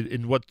in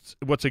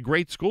what's a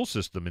great school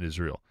system in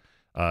Israel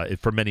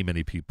for many,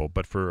 many people.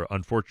 But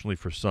unfortunately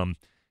for some,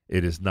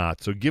 it is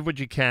not. So give what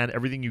you can.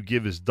 Everything you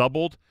give is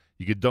doubled.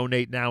 You could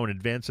donate now in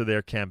advance of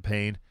their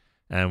campaign,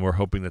 and we're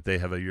hoping that they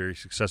have a very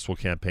successful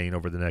campaign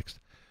over the next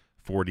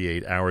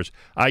 48 hours.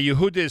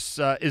 Yehudis,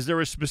 is there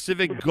a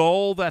specific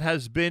goal that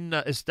has been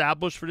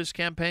established for this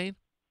campaign?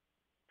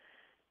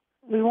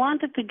 We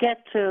wanted to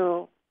get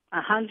to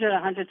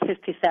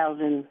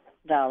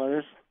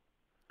 $150,000.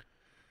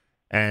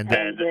 And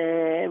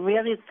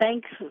really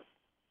thanks.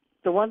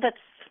 The one that's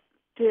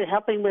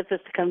helping with this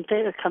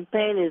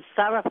campaign is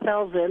Sarah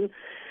Felsen,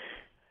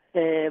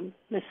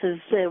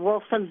 Mrs.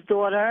 Wolfson's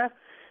daughter,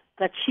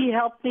 that she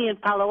helped me in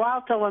Palo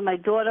Alto when my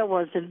daughter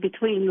was in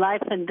between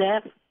life and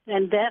death.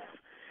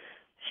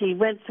 She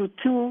went through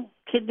 2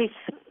 kidney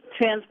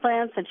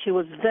transplants, and she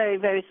was very,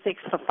 very sick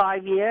for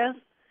 5 years.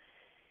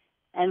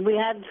 And we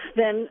had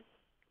then,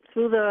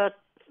 through the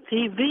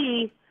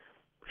TV,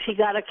 she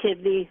got a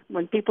kidney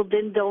when people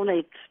didn't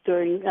donate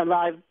during a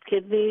live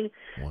kidney.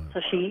 Wow.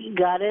 So she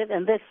got it.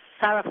 And this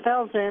Sarah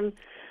Felsen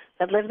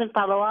that lives in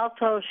Palo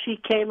Alto, she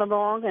came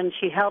along and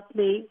she helped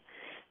me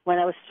when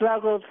I was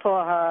struggled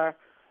for her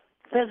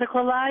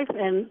physical life.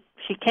 And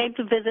she came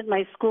to visit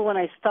my school when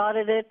I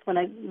started it, when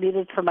I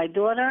needed it for my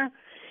daughter.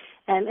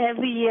 And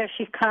every year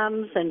she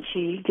comes and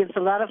she gives a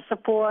lot of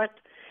support.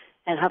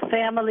 And her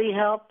family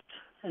helped,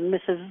 and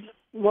Mrs.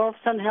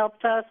 Wolfson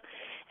helped us.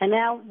 And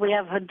now we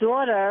have her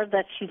daughter,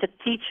 that she's a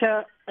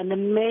teacher, an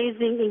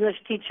amazing English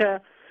teacher,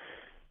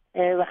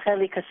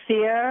 Racheli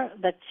Kassir,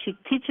 that she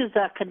teaches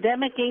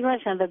academic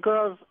English, and the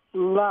girls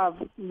love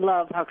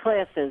her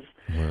classes.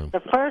 Wow.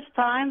 The first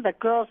time, the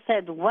girls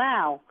said,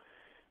 wow,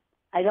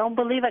 I don't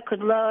believe I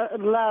could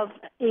love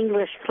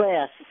English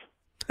class.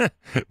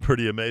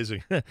 Pretty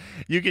amazing.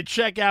 You can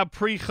check out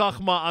Pri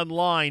Chachma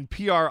online,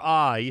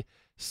 PRICHOCHMA.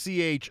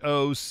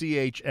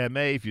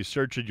 If you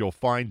search it, you'll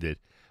find it.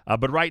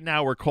 But right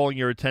now, we're calling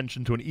your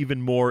attention to an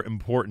even more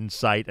important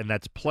site, and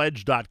that's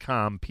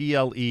pledge.com,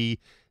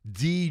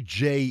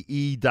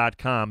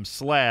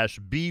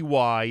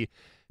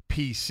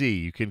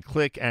 pledge.com/BYPC. You can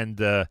click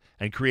and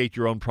create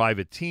your own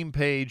private team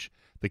page.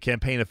 The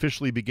campaign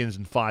officially begins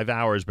in 5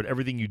 hours, but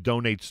everything you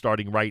donate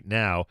starting right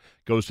now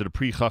goes to the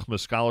Pri Chachma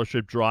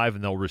Scholarship Drive,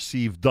 and they'll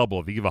receive double.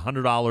 If you give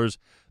 $100,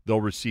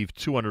 they'll receive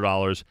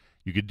 $200.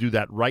 You can do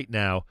that right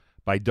now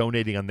by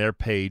donating on their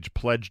page,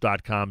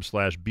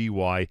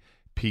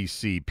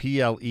 pledge.com/BYPC,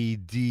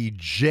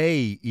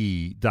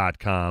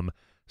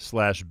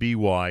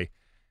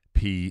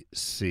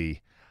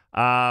 pledge.com/BYPC.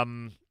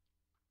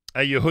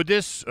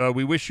 Yehudis,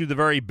 we wish you the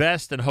very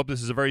best and hope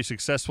this is a very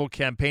successful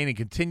campaign and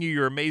continue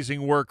your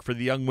amazing work for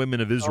the young women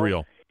of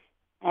Israel.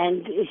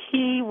 And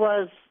he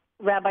was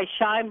Rabbi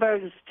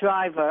Scheinberg's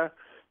driver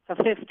for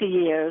 50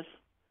 years.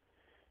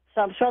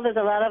 So I'm sure there's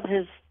a lot of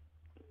his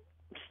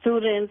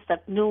students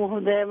that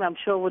knew them, I'm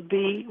sure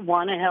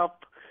want to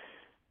help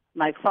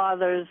my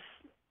father's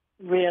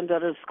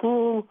granddaughter's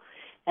school.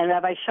 And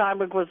Rabbi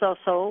Scheinberg was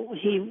also,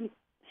 he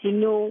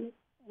knew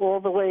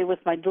all the way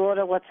with my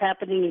daughter what's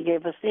happening. He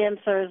gave us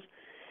answers.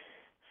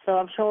 So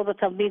I'm sure the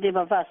Talmidim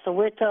of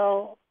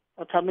Asawito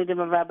or Talmidim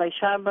of Rabbi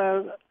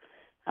Scheinberg,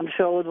 I'm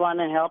sure would want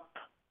to help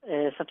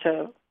such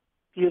a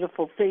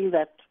beautiful thing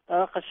that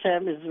Baruch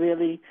Hashem is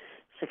really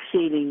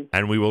succeeding.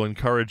 And we will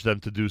encourage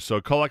them to do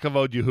so. Kol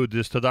hakavod,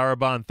 Yehudis. Toda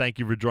rabah, and thank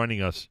you for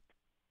joining us.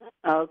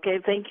 Okay,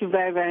 thank you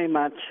very, very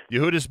much.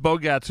 Yehudis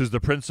Bogatz, who's the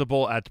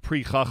principal at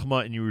Pri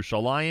Chachma in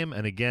Yerushalayim,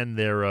 and again,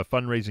 their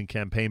fundraising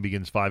campaign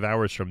begins 5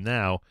 hours from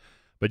now.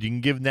 But you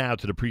can give now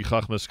to the Pri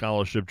Chachma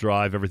Scholarship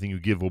Drive. Everything you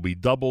give will be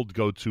doubled.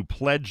 Go to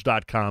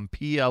pledge.com,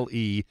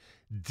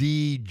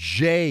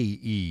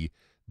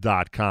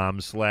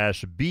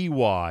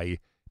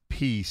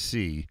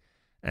 pledge.com/BYPC,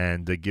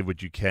 and give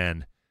what you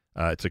can.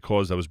 It's a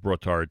cause that was brought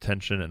to our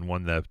attention and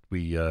one that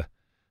we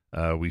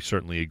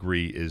certainly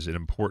agree is an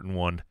important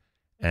one,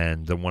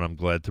 and the one I'm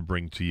glad to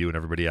bring to you and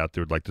everybody out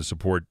there who'd like to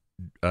support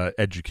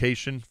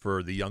education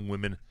for the young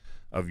women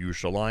of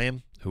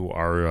Yerushalayim who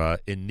are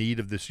in need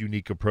of this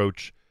unique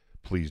approach.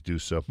 Please do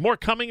so. More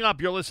coming up.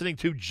 You're listening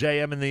to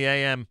JM in the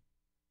AM.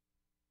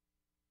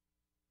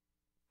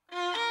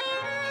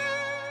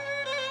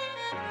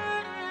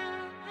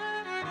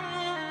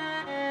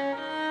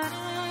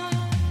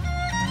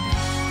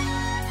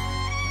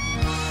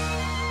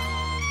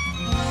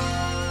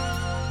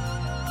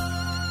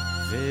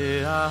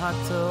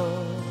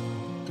 Ve'ato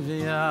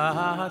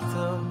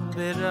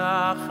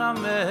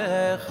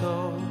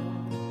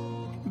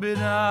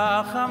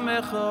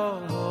berachamecho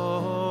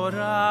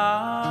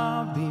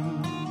rabim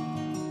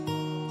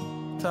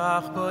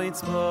tachbo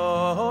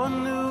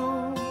itzbonu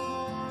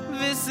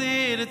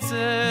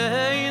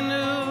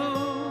v'sirtzeinu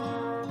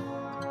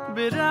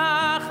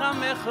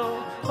berachamecho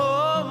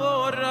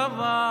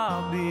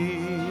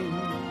rabim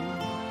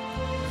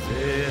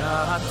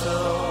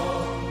ve'ato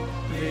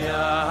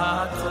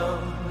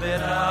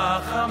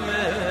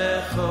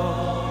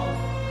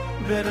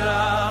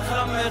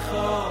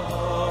berachamecho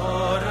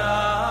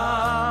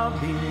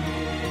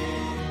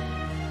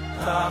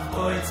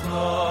Tachbo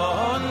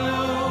itzmonu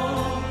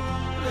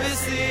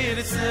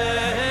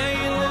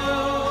v'sirtzeinu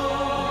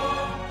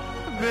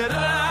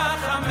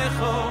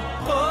berachamecho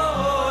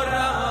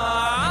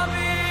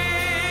rabim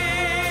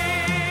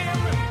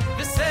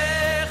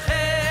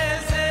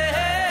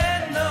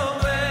v'sechezeno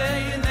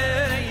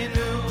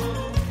eineinu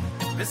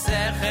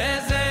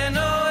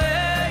v'sechezeno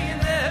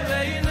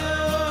eineinu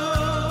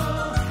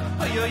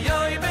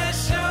oyoyoy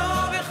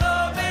beshuvicho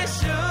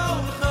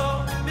beshuvicho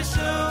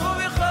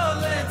beshuvicho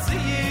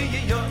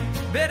letziyon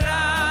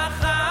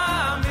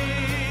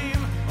berachamim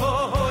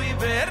oy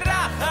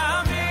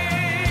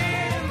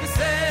berachamim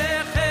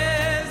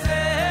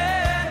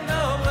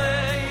v'sechezeno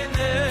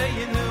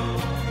eineinu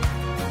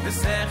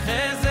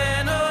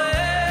v'sechezeno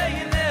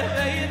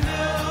eineinu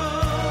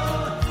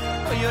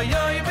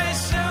oyoyoy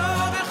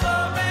beshuvicho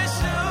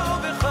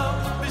beshuvicho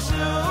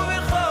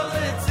beshuvicho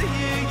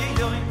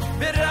letziyon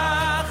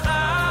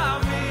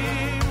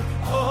berachamim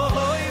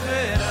oy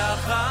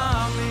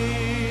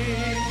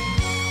berachamim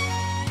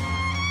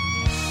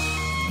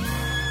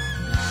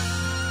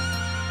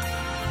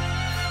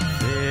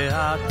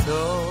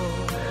ve'ato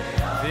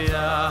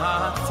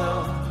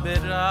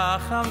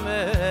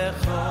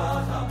berachamecho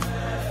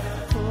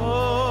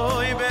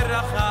oy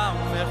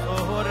berachamecho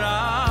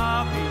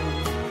rabim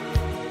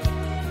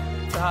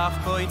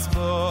tachbo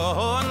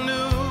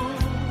itzbonu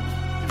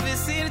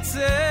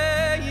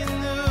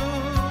v'sirtzeinu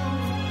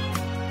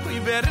oy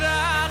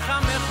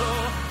berachamecho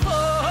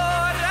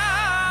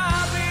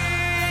rabim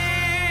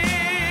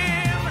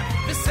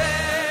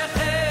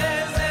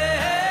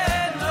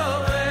v'sechezeno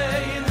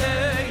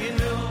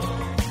eineinu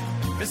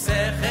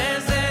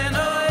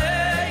v'sechezeno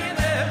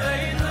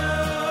eineinu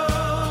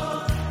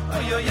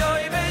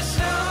oyoyoy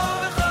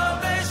beshuvicho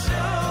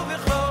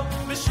beshuvicho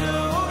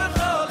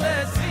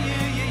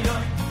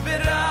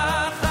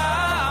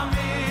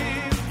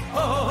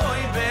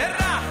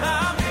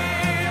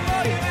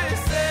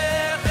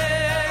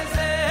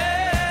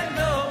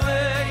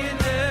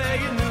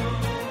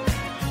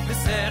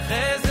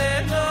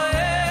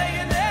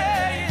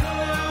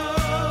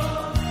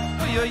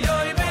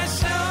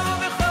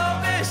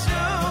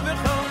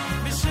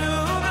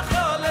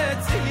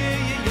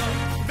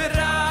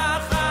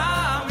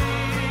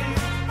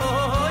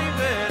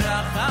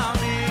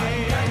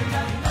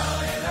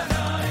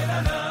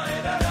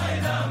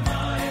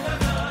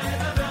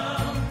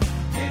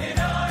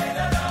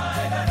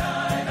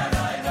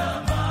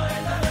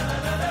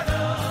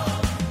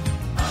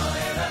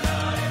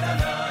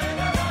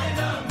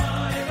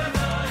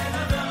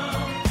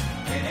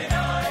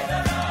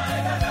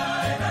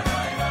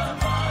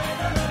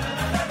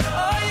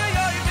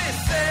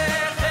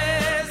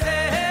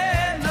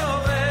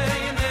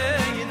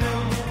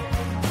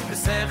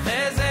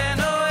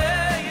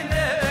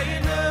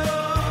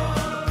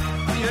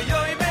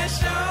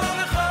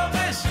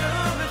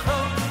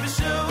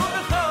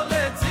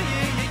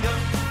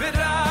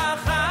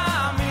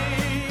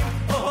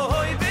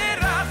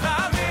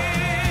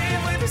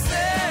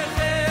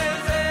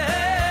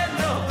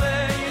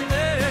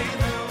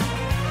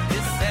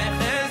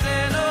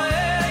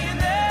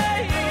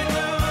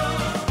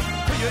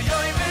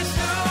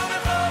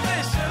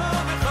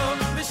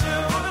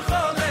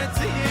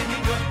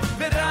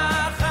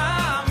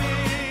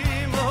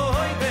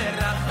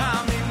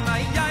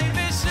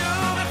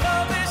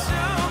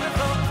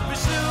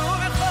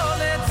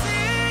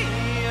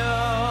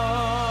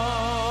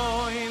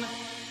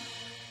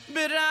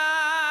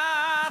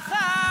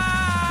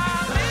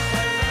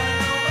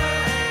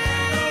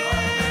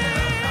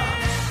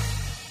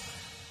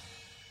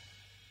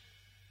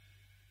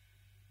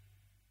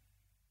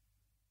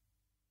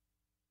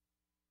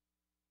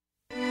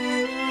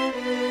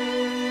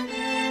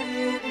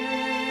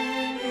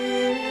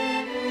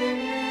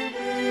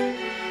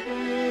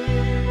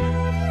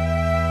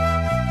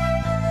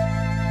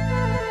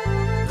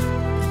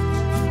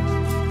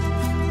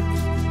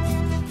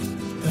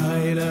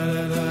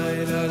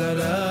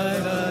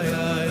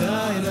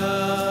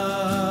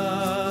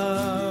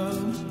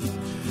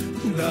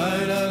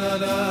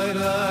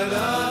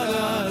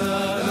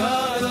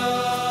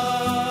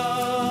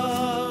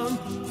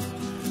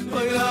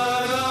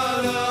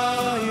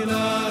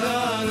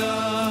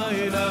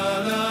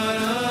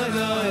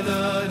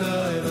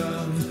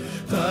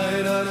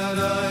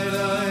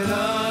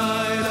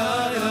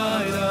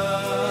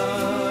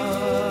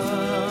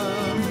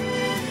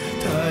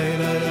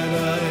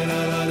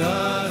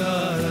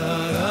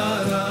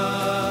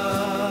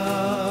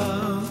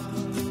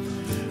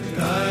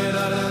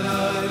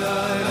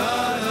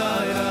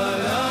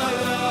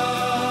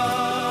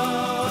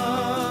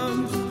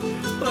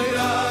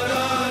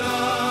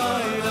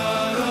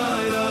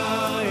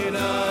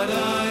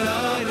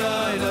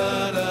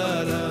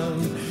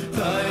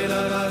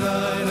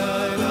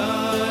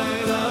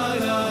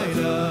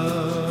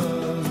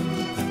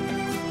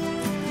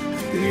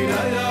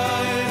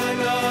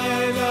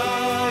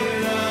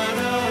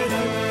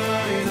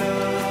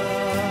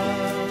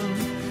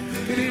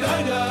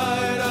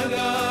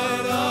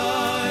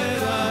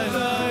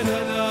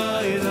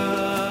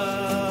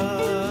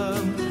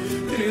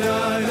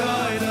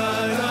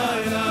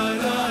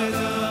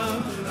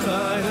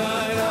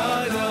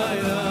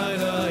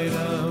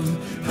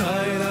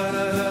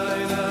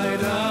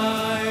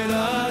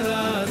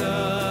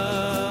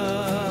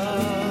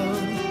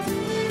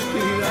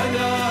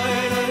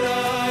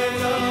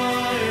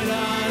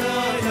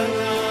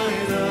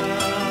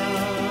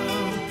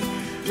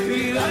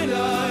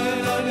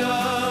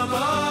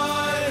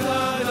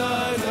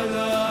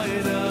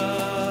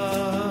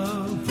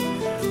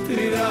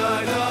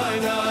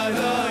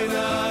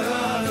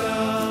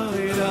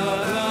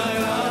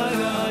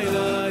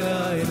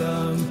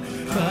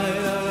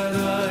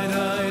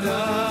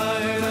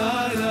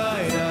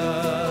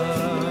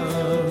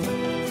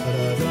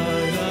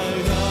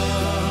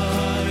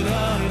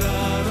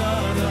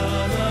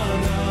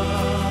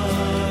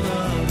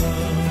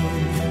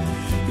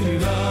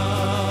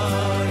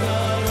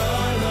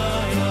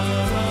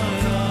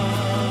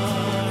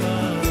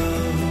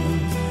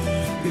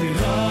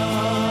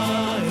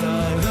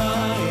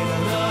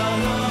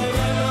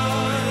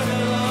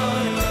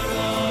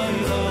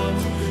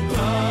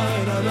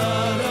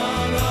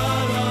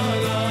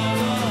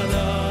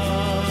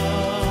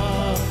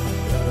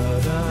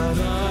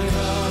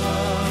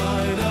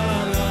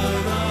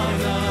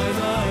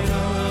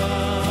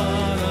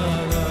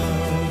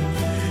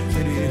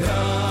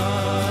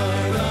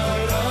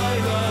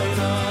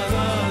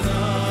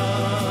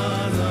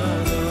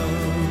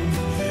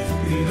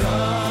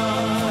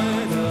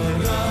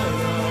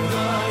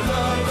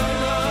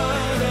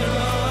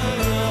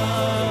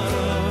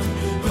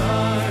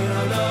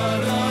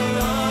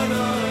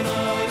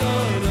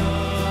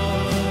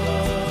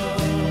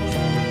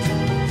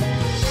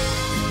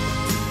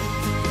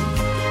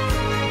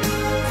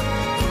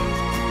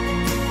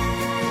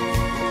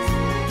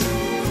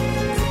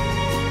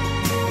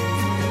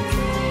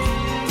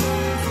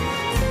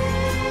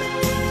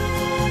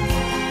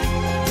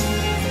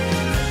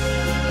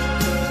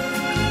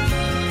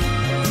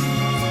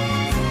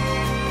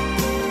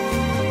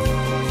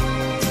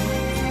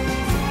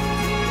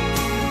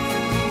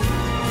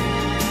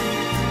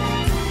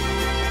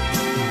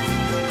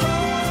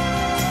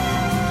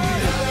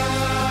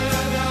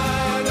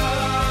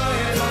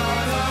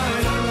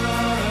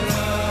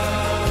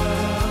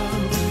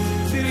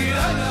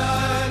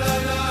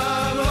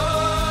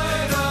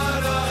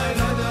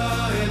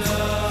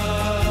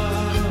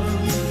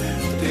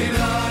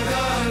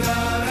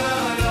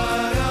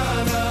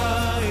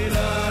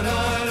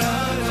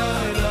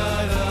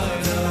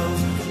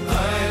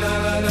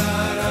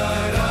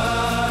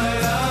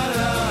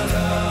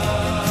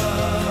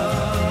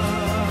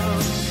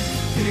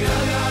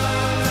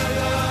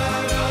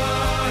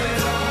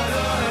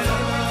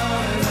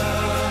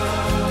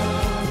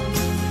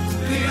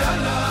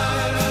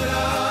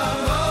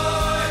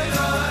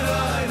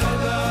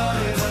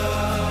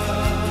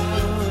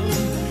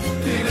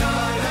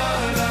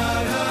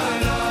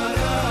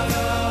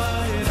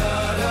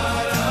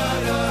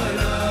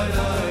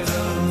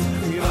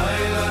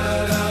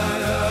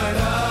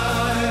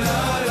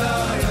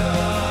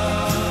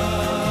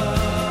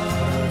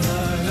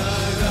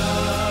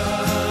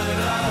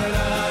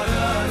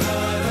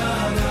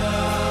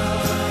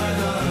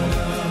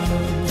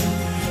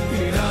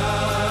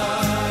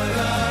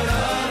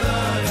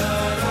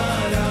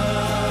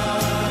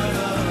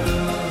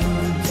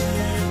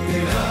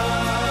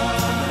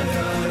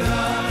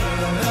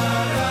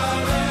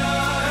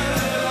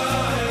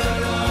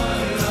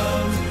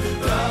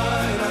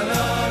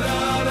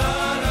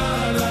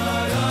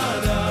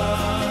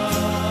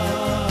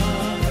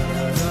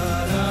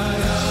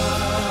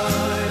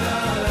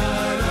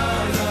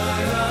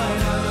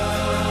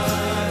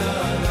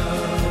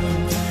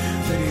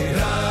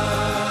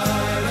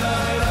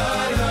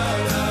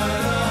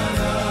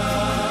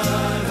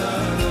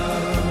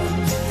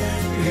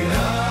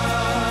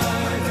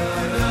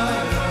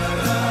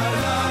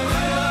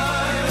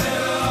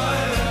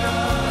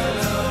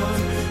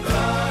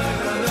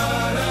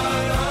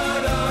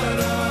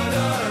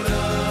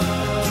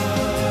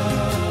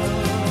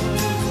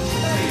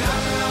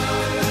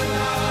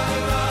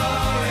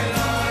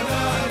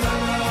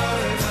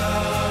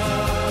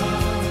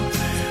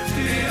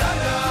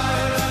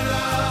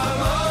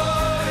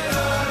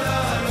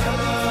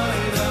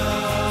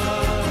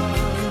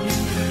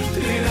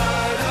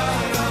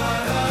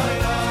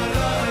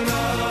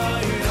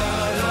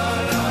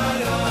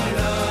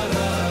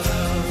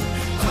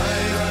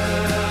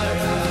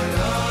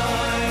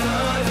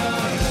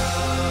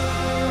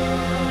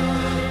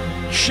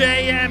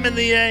JM in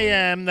the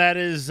AM. That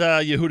is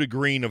Yehuda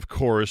Green, of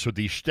course, with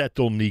the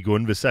Shtetl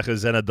Nigun. V'secha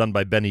Zena done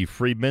by Benny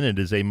Friedman. It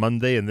is a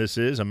Monday, and this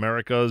is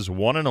America's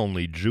one and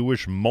only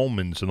Jewish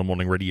Moments in the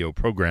Morning radio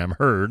program,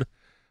 heard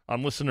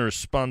on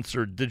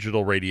listener-sponsored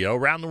digital radio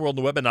around the world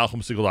on the web at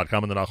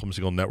NachumSegal.com and the Nachum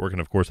Segal Network,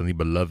 and, of course, on the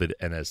beloved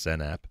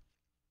NSN app.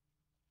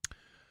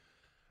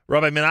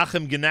 Rabbi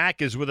Menachem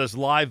Genack is with us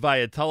live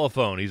via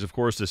telephone. He's, of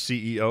course, the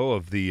CEO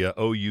of the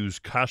OU's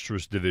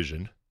Kashrus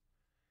division.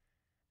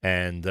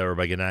 And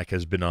Rabbi Genack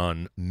has been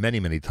on many,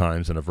 many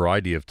times on a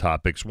variety of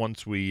topics.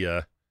 Once we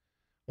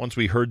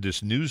heard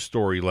this news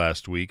story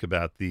last week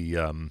about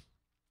the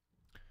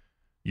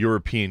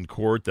European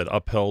court that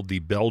upheld the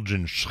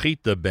Belgian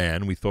Shechita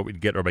ban, we thought we'd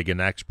get Rabbi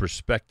Genack's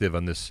perspective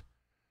on this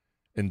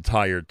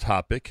entire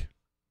topic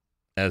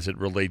as it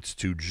relates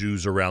to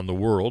Jews around the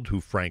world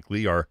who,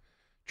 frankly, are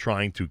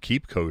trying to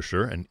keep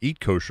kosher and eat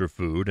kosher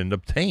food and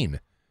obtain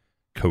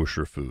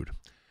kosher food.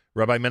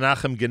 Rabbi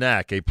Menachem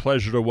Genack, a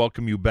pleasure to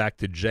welcome you back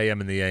to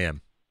JM in the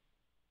AM.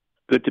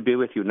 Good to be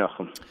with you,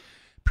 Nachum.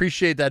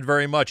 Appreciate that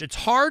very much. It's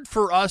hard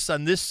for us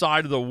on this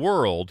side of the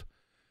world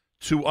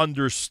to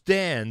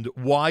understand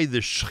why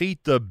the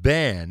Shechita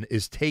ban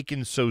is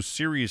taken so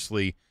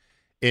seriously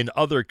in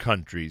other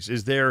countries.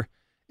 Is there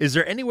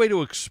any way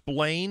to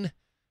explain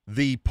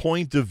the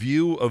point of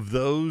view of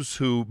those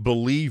who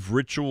believe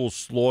ritual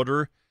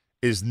slaughter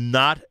is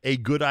not a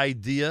good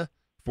idea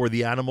for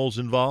the animals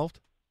involved?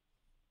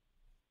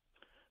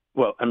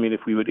 Well, I mean,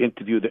 if we would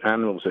interview the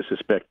animals, I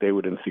suspect they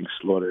wouldn't think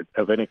slaughter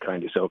of any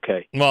kind is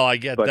okay. Well, I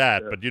get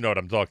that, but you know what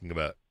I'm talking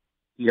about.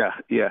 Yeah.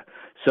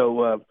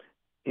 So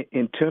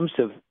in terms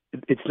of,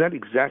 it's not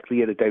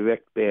exactly a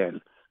direct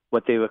ban.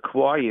 What they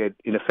required,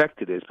 in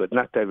effect it is, but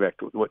not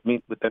direct. What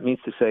that means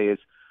to say is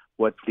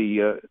what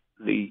the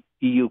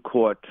EU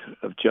Court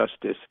of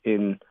Justice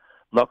in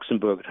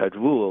Luxembourg had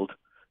ruled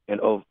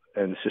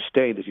and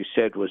sustained, as you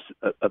said,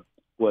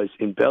 was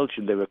in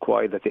Belgium, they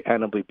required that the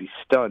animal be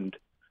stunned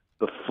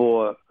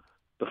before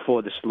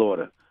the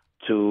slaughter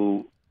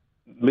to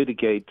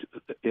mitigate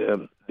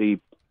the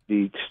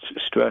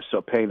stress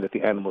or pain that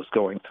the animal is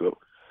going through.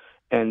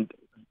 And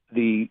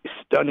the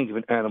stunning of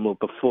an animal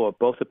before,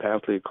 both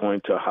apparently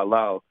according to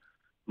halal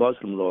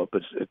Muslim law,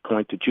 but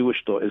according to Jewish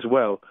law as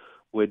well,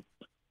 would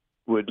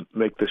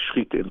make the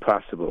shechita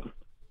impossible.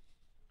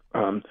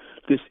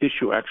 This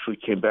issue actually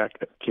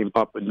came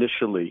up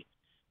initially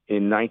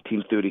in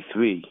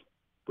 1933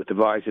 with the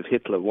rise of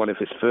Hitler. One of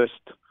his first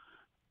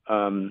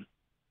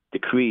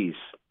decrees,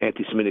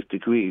 anti-Semitic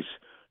decrees,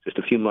 just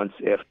a few months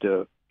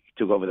after he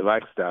took over the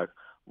Reichstag,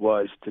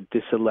 was to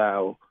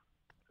disallow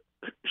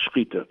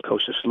shechita,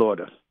 kosher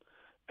slaughter.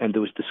 And there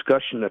was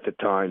discussion at the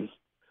time,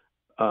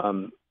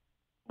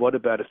 what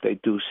about if they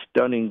do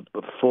stunning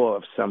before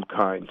of some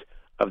kind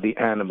of the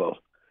animal?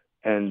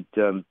 And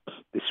the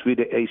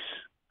Srida Ace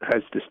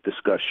has this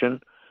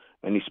discussion,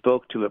 and he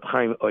spoke to Reb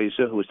Chaim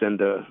Oizer, who was then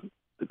the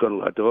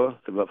Gadol Hador,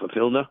 the Rav of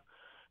Vilna,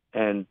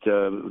 and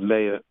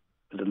Mayor,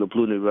 the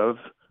Lublini Rav,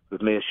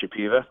 with Meir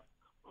Shapira,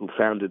 who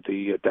founded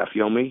the Daf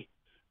Yomi,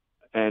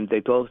 and they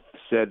both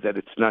said that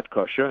it's not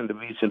kosher, and the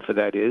reason for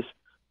that is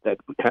that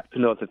we have to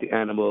know that the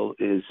animal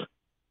is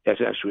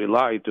actually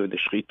alive during the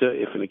shechita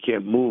if it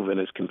can't move and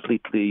is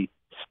completely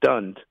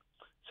stunned.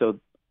 So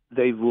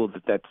they ruled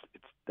that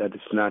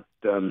it's not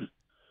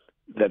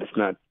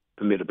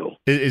permissible.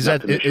 Is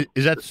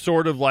that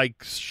sort of like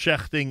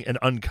shechting an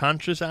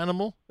unconscious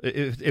animal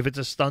if it's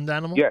a stunned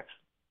animal?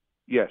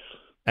 Yes.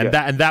 And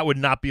that would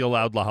not be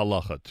allowed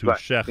lahalacha to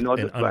shecht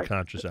an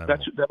unconscious animal.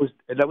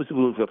 That was the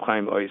rule of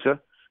Chaim Oizer.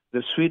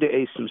 The Srida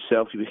Ace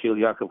himself, Yechiel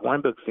Yaakov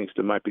Weinberg, thinks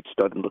there might be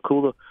stud in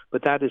lakula,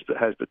 but that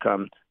has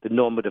become the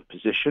normative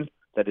position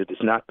that it is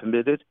not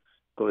permitted,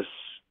 because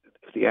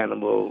if the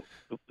animal,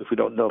 if we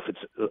don't know if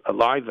it's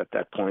alive at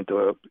that point,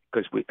 or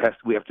because it has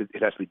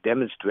to be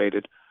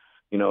demonstrated,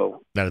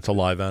 that it's a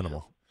live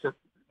animal.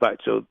 Right,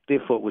 so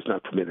therefore it was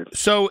not permitted.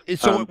 So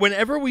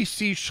whenever we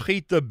see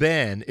shechita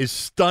ban, is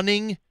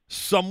stunning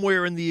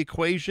somewhere in the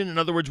equation? In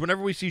other words,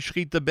 whenever we see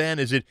shechita ban,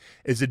 is it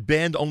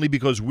banned only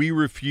because we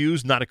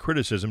refuse, not a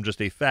criticism, just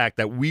a fact,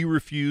 that we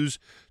refuse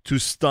to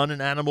stun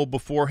an animal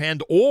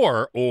beforehand?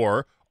 Or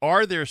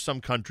are there some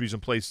countries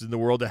and places in the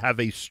world that have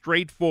a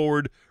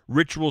straightforward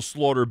ritual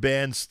slaughter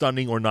ban,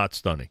 stunning or not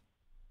stunning?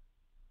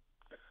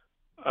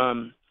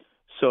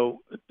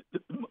 So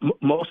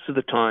most of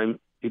the time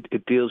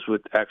it deals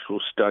with actual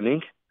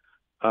stunning.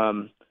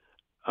 And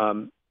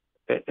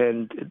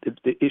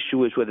the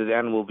issue is whether the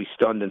animal will be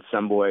stunned in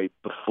some way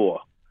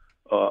before,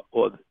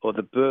 or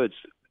the birds,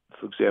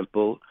 for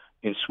example,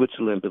 in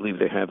Switzerland, I believe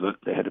they had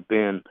a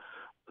ban.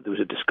 There was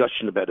a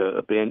discussion about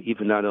a ban,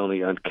 even not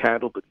only on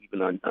cattle but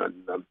even on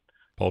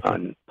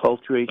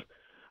poultry.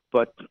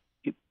 But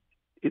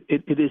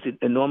it is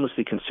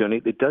enormously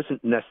concerning. This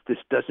doesn't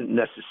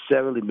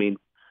necessarily mean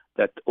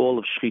that all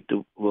of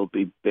shechita will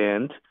be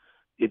banned.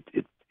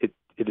 It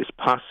is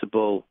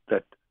possible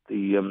that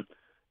the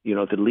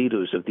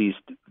leaders of these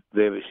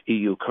various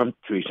EU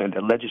countries and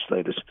their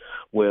legislators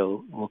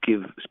will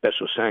give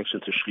special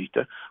sanctions to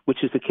shechita,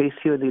 which is the case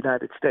here in the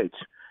United States.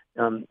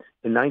 In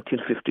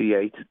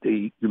 1958,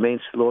 the Humane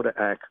Slaughter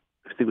Act,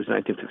 I think it was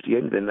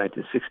 1958 and then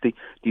 1960,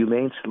 the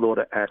Humane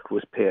Slaughter Act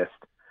was passed,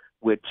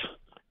 which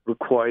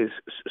requires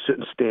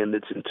certain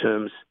standards in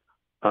terms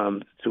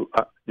to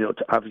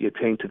obviate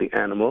pain to the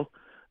animal,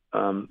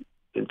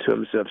 in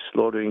terms of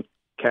slaughtering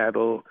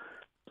cattle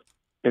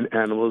and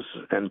animals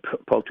and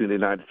poultry in the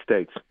United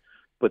States.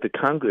 But the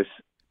Congress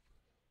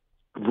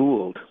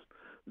ruled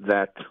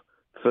that,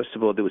 first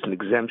of all, there was an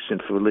exemption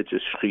for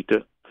religious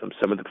shechita from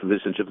some of the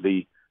provisions of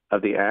the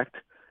act,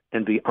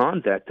 and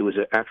beyond that, there was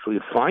actually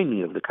a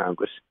finding of the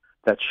Congress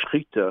that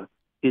shechita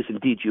is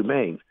indeed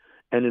humane,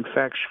 and in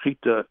fact,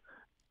 shechita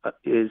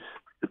is,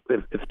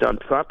 if done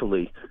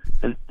properly,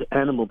 and the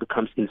animal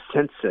becomes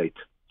insensate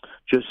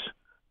just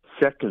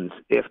seconds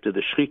after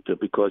the shechita,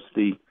 because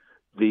the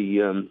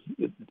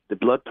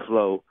blood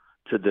flow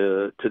to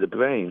the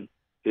brain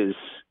is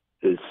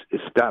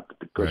stopped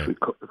because we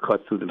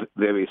cut through the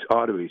various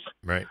arteries.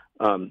 Right.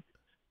 And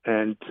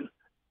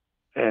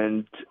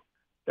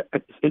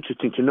it's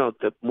interesting to note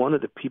that one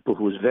of the people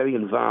who was very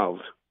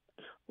involved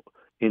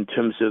in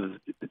terms of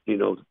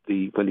when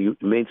the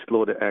Humane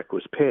Slaughter Act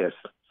was passed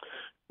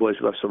was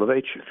Rav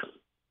Soloveitchik.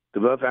 The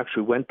Rav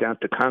actually went down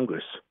to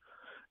Congress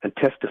and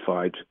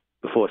testified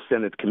before a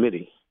Senate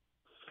committee.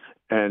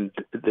 And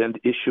then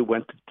the issue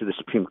went to the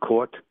Supreme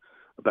Court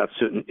about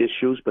certain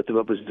issues, but the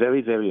Rav was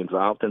very, very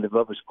involved, and the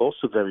Rav was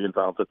also very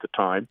involved at the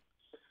time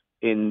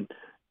in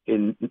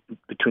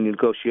between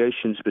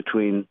negotiations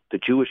between the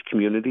Jewish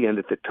community, and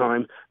at the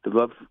time the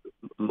Rav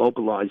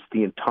mobilized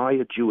the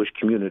entire Jewish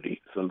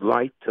community from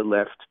right to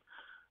left,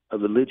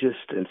 religious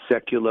and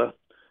secular,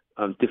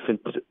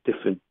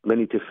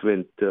 many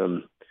different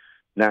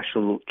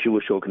national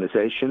Jewish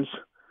organizations,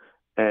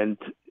 and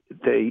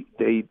they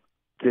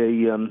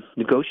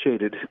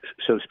negotiated,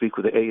 so to speak,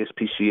 with the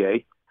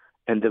ASPCA,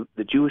 and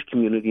the Jewish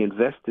community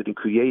invested in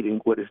creating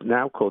what is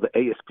now called the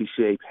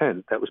ASPCA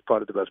pen. That was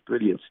part of the Rav's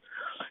brilliance.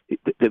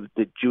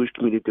 The Jewish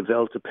community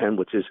developed a pen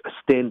which is a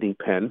standing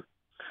pen,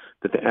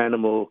 that the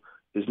animal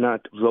is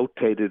not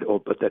rotated,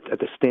 but that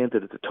the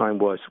standard at the time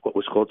was what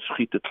was called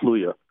shechita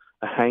tluya,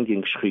 a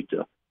hanging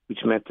shechita,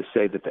 which meant to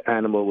say that the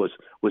animal was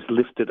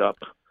lifted up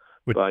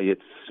by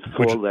its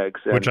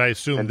forelegs. Which I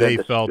assume they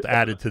felt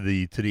added to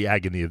the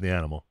agony of the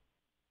animal.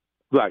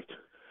 Right.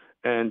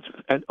 And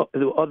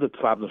there were other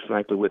problems,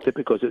 frankly, with it,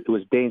 because it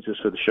was dangerous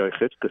for the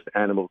shochet, because the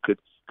animal could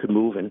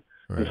move. And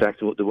in fact,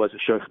 there was a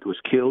shochet that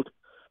was killed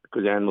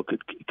because the animal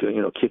could kick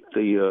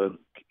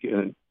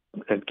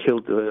and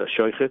killed the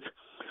shochet.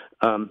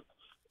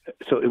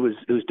 So it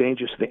was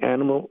dangerous for the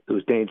animal. It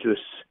was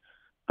dangerous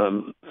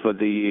for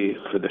the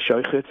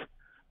shochet.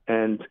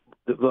 And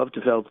the Rav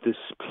developed this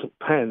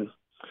pen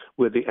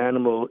where the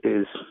animal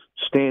is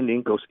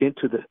standing, goes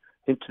into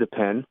the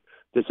pen.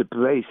 There's a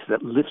brace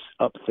that lifts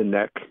up the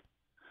neck,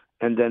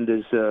 and then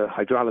there's a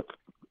hydraulic,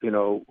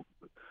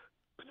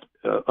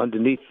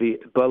 underneath the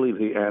belly of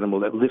the animal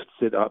that lifts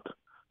it up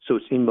so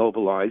it's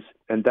immobilized,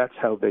 and that's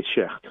how they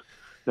shecht.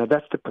 Now,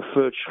 that's the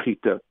preferred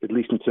shechita, at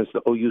least in terms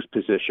of the OU's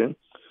position.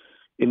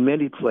 In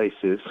many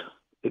places,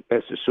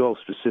 as Israel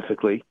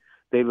specifically,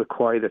 they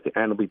require that the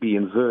animal be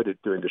inverted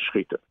during the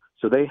shechita.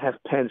 So they have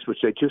pens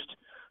which they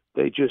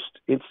just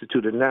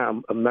instituted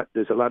now.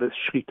 There's a lot of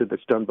shechita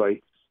that's done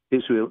by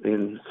Israel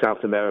in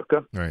South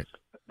America. Right.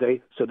 They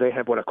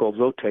have what I call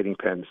rotating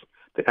pens.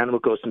 The animal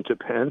goes into a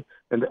pen,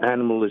 and the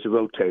animal is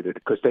rotated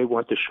because they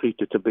want the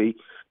shechita to be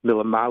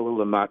milamala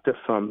lamata,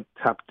 from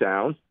top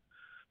down,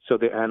 so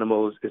the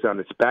animal is on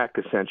its back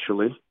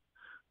essentially.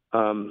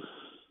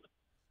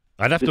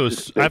 I'd have to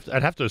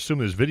assume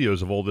there's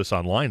videos of all this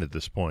online at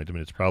this point. I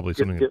mean, it's probably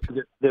something.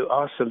 There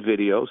are some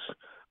videos,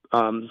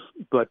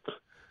 but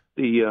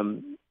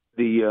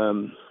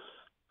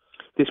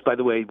this, by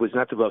the way, was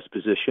not the Rav's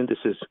position. This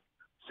is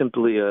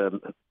simply,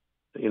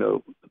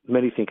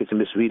 many think it's a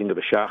misreading of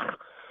a shach.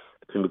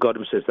 The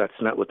Megadim says that's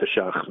not what the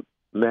shach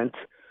meant,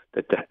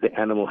 that the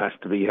animal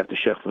you have to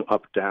shech from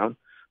up down.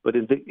 But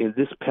in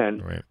this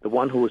pen, the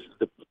one who was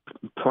the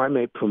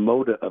primary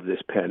promoter of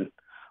this pen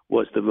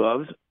was the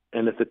Rav,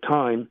 and at the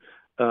time,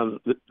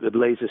 the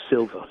Blazer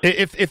Silva.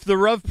 If the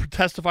Rav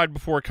testified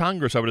before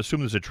Congress, I would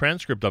assume there's a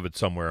transcript of it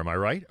somewhere. Am I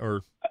right?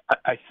 Or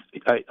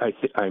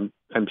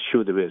I'm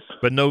sure there is,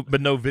 but no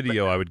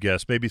video. I would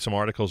guess maybe some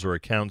articles or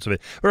accounts of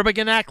it. Rabbi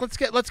Genack,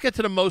 let's get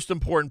to the most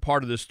important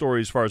part of this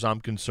story, as far as I'm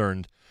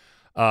concerned.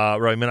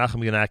 Rabbi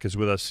Menachem Genack is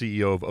with us,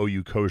 CEO of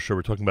OU Kosher.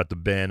 We're talking about the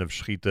ban of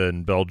shechita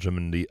in Belgium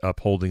and the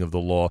upholding of the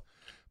law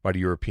by the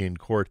European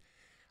Court.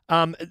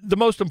 The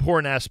most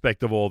important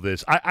aspect of all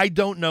this, I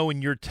don't know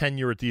in your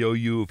tenure at the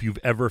OU if you've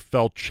ever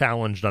felt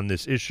challenged on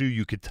this issue.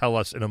 You could tell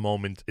us in a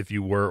moment if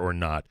you were or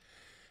not.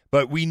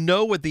 But we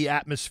know what the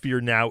atmosphere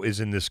now is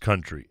in this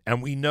country,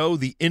 and we know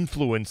the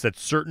influence that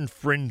certain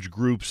fringe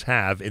groups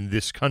have in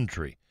this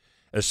country,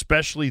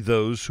 especially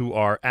those who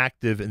are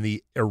active in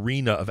the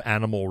arena of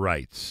animal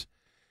rights.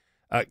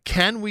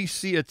 Can we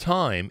see a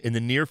time in the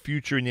near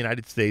future in the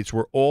United States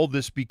where all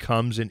this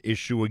becomes an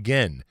issue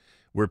again,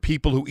 where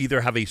people who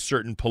either have a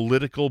certain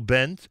political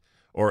bent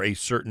or a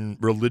certain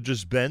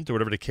religious bent, or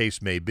whatever the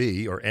case may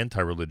be, or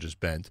anti-religious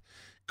bent,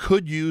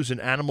 could use an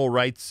animal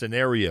rights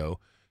scenario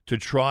to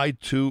try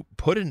to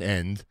put an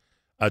end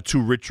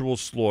to ritual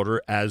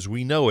slaughter as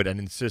we know it, and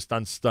insist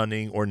on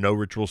stunning or no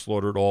ritual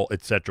slaughter at all,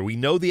 etc. We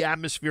know the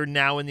atmosphere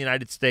now in the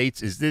United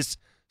States. Is this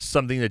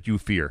something that you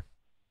fear?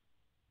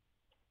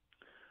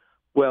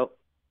 Well,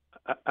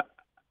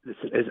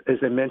 as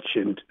I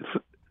mentioned,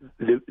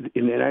 in the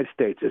United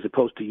States, as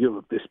opposed to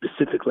Europe, there's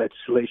specific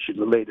legislation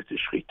related to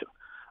Shrita.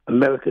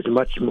 America is a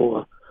much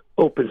more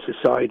open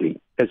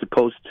society as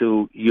opposed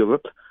to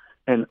Europe.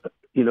 And,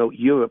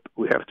 Europe,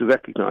 we have to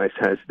recognize,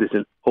 there's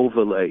an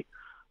overlay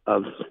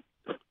of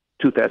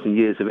 2,000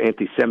 years of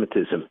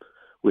anti-Semitism,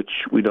 which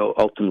we know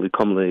ultimately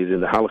culminated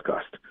in the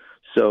Holocaust.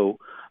 So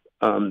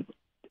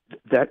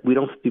that we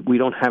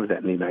don't have that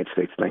in the United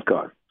States, thank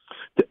God.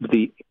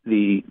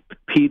 The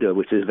PETA,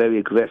 which is a very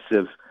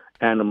aggressive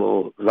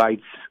animal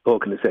rights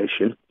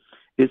organization,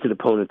 is an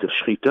opponent of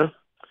Shrita,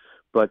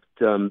 but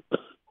so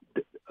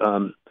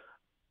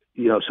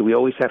we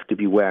always have to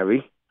be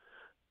wary.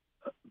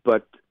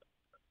 But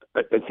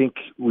I think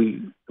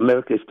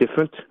America is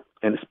different,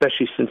 and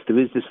especially since there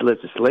is this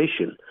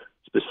legislation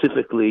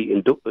specifically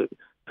in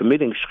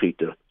permitting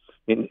Shrita,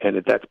 and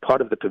that's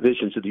part of the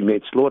provisions of the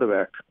Humane Slaughter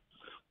Act,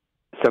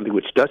 something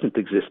which doesn't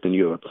exist in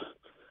Europe.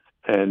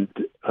 And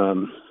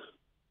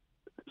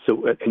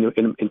so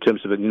in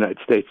terms of the United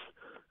States,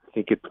 I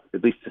think at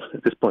least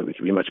at this point we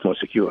should be much more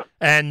secure.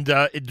 And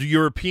do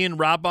European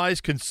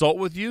rabbis consult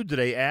with you? Do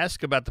they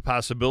ask about the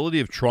possibility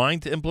of trying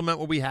to implement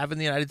what we have in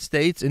the United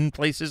States in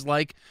places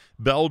like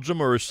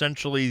Belgium, or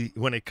essentially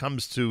when it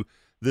comes to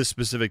this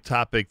specific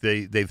topic,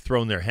 they've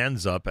thrown their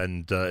hands up,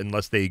 and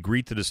unless they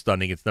agree to the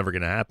stunning, it's never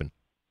going to happen?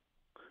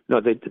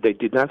 No, they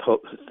did not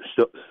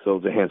throw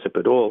their hands up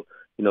at all.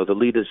 The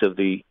leaders of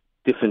the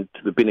different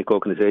rabbinic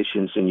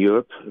organizations in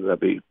Europe,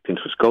 Rabbi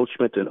Pinchas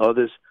Goldschmidt and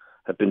others,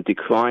 have been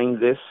decrying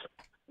this.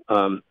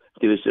 There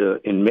is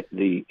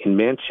in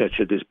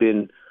Manchester, there's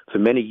been for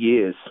many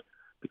years,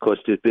 because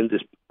there's been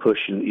this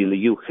push in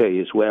the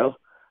UK as well,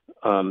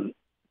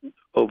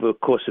 over the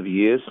course of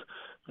years,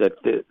 that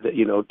to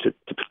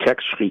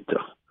protect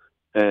Shrita,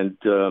 and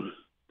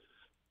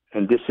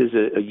this is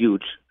a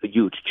huge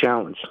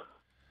challenge.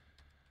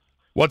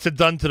 What's it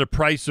done to the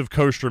price of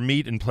kosher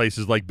meat in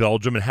places like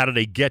Belgium, and how do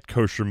they get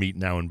kosher meat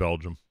now in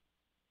Belgium?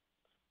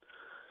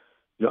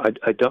 I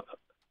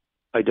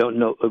don't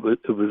know.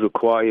 It would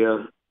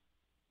require.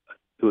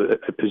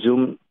 I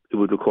presume it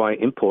would require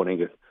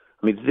importing it.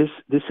 I mean,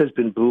 this has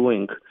been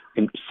brewing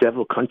in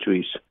several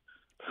countries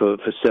for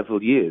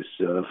several years.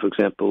 For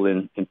example,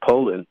 in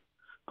Poland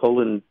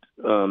was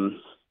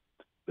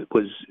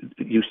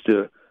used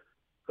to.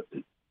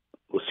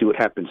 We'll see what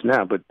happens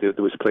now, but there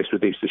was a place where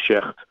they used to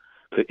shech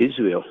for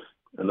Israel,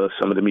 and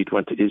some of the meat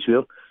went to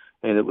Israel,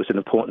 and it was an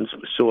important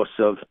source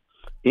of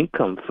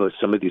income for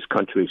some of these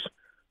countries.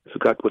 I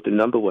forgot what the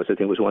number was. I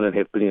think it was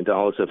 $1.5 billion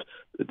of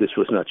this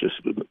was not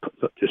just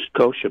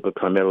kosher, but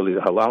primarily the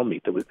halal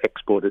meat that was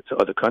exported to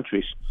other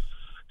countries.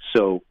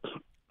 So,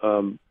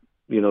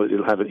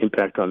 it'll have an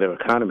impact on their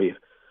economy.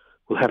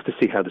 We'll have to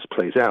see how this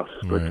plays out.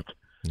 Right.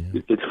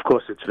 But of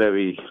course, it's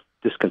very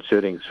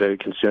disconcerting. It's very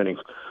concerning,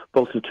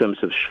 both in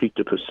terms of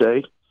Shrita per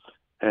se,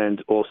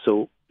 and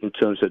also in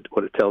terms of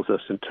what it tells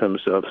us in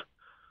terms of,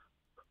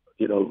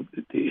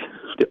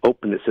 the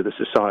openness of the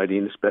society,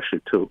 and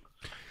especially too.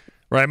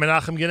 Right,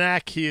 Menachem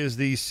Genack, he is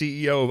the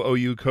CEO of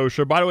OU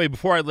Kosher. By the way,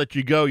 before I let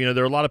you go,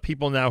 there are a lot of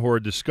people now who are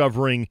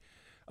discovering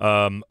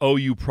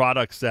OU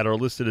products that are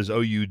listed as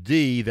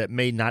OUD that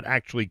may not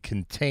actually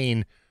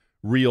contain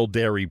real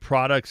dairy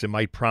products. It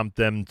might prompt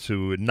them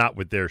to, not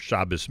with their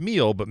Shabbos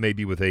meal, but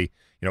maybe with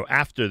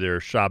after their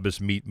Shabbos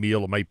meat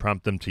meal, it might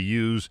prompt them to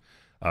use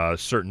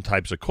certain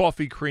types of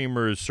coffee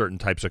creamers, certain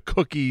types of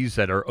cookies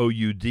that are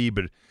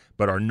OUD,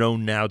 but are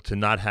known now to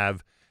not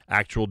have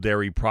actual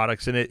dairy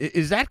products in it.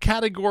 Is that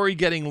category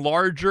getting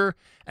larger,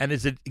 and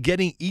is it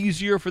getting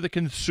easier for the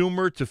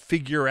consumer to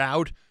figure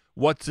out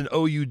what's an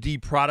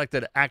OUD product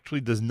that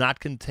actually does not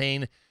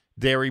contain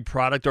dairy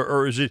product,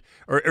 or is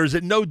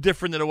it no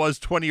different than it was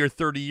 20 or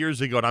 30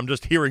 years ago, and I'm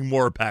just hearing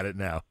more about it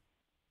now?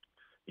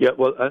 Yeah,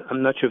 well,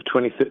 I'm not sure if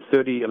 20,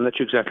 30, I'm not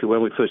sure exactly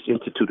when we first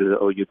instituted the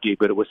OUD,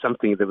 but it was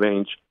something in the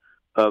range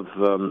of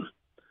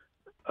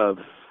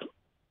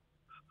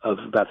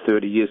about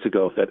 30 years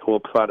ago, that all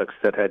products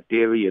that had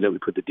dairy in it, we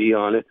put the D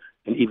on it,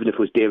 and even if it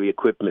was dairy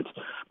equipment.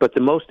 But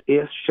the most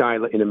asked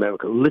shaila in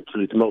America,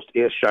 literally the most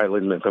asked shaila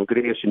in America, I'm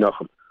going to ask you,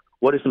 Nachum,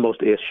 what is the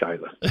most asked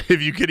shaila? If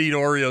you could eat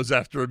Oreos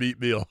after a meat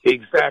meal.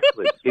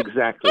 Exactly.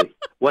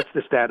 What's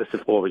the status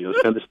of Oreos?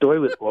 And the story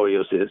with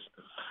Oreos is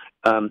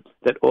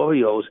that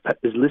Oreos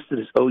is listed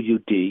as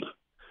OUD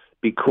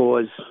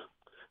because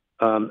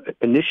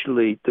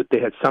initially they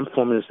had some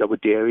formulas that were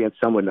dairy and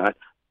some were not.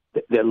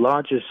 Their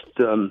largest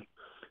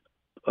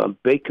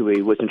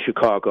bakery was in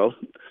Chicago,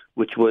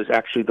 which was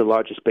actually the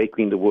largest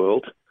bakery in the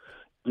world.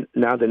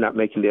 Now they're not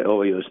making their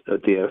Oreos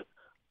there,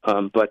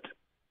 but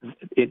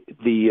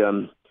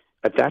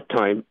at that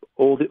time,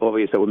 all the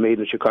Oreos that were made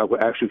in Chicago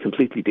were actually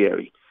completely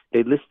dairy.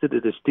 They listed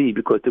it as D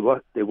because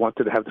they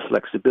wanted to have the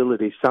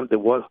flexibility. There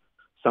was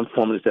some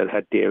formulas that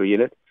had dairy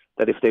in it,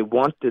 that if they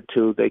wanted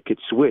to, they could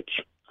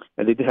switch,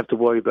 and they didn't have to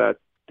worry about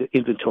the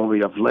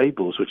inventory of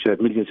labels, which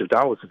had millions of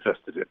dollars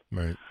invested in.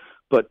 Right.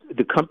 But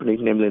the company,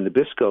 namely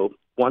Nabisco,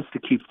 wants to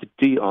keep the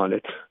D on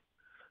it.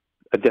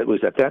 That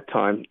was at that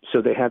time,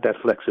 so they had that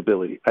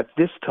flexibility. At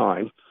this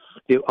time,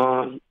 there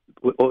are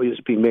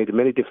Oreos being made in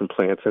many different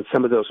plants, and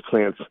some of those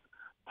plants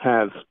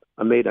are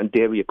made on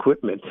dairy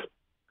equipment.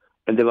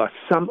 And there are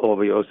some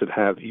Oreos that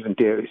have even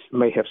dairy,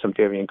 may have some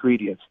dairy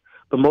ingredients,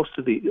 but most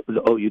of the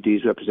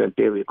OUDs represent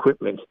dairy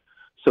equipment.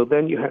 So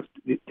then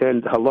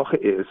then the halacha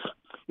is,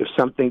 if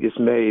something is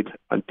made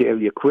on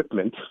dairy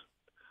equipment,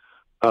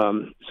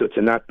 so it's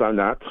a nat bar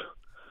nat,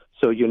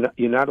 so you're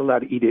not allowed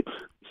to eat it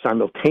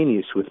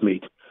simultaneous with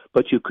meat,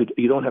 but you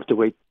don't have to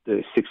wait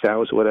the 6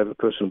 hours or whatever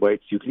person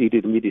waits. You can eat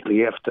it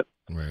immediately after.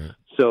 Right.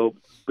 So,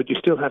 but you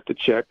still have to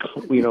check,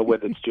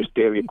 whether it's just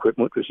dairy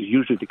equipment, which is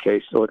usually the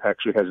case, or it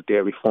actually has a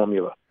dairy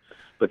formula.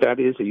 But that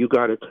is, you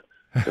got it.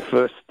 The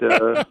first,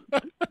 the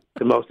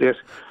most. Yes,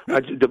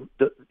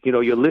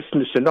 your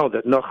listeners should know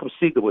that Nachum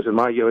Seeger was in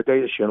my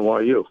Yeridea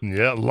on YU.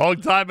 Yeah, a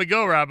long time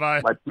ago,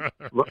 Rabbi.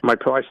 My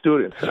prize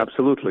student,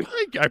 absolutely.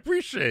 I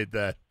appreciate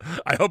that.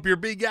 I hope you're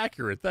being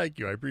accurate. Thank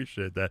you. I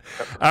appreciate that.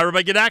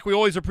 Rabbi Genack, we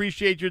always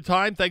appreciate your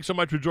time. Thanks so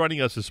much for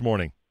joining us this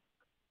morning.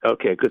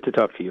 Okay, good to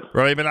talk to you.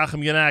 Rabbi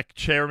Menachem Genack,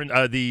 chairman,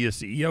 the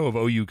CEO of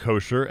OU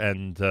Kosher,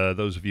 and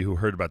those of you who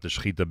heard about the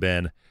Shechita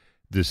ban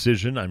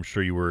decision, I'm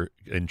sure you were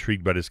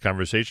intrigued by this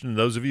conversation. And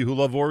those of you who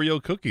love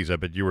Oreo cookies, I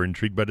bet you were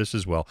intrigued by this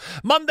as well.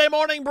 Monday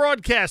morning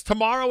broadcast.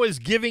 Tomorrow is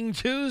Giving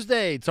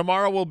Tuesday.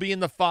 Tomorrow we'll be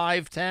in the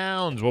 5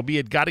 towns. We'll be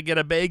at Gotta Get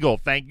a Bagel.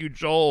 Thank you,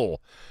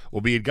 Joel.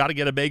 We'll be at Gotta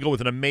Get a Bagel with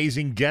an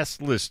amazing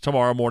guest list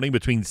tomorrow morning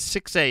between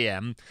 6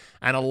 a.m.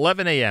 and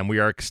 11 a.m. We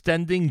are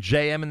extending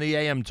JM in the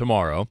AM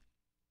tomorrow.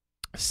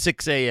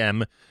 6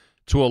 a.m.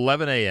 to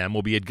 11 a.m.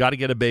 We'll be at Gotta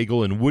Get a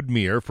Bagel in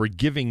Woodmere for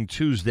Giving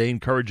Tuesday,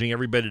 encouraging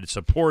everybody to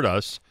support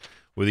us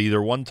with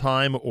either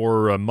one-time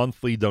or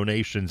monthly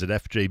donations at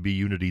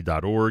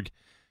fjbunity.org,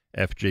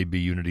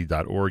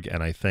 fjbunity.org,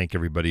 and I thank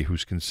everybody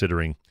who's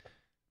considering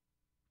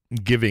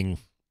giving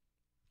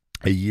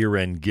a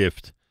year-end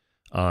gift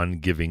on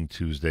Giving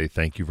Tuesday.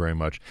 Thank you very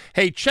much.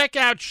 Hey, check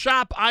out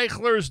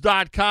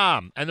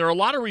shopeichlers.com, and there are a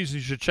lot of reasons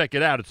you should check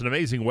it out. It's an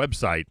amazing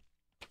website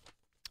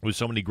with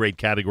so many great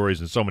categories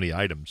and so many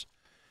items.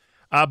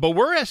 But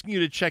we're asking you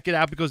to check it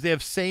out because they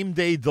have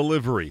same-day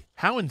delivery.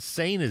 How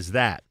insane is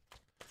that?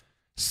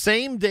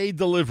 Same-day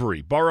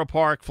delivery. Borough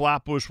Park,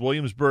 Flatbush,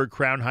 Williamsburg,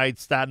 Crown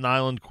Heights, Staten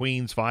Island,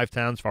 Queens, 5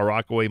 towns, Far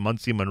Rockaway,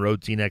 Muncie, Monroe,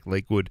 Teaneck,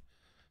 Lakewood,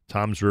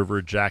 Toms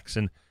River,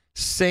 Jackson.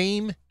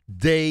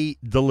 Same-day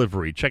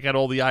delivery. Check out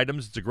all the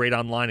items. It's a great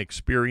online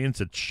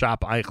experience at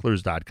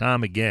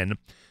shopeichlers.com. Again,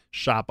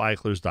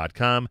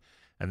 shopeichlers.com.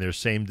 And their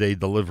same-day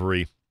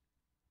delivery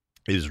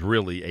is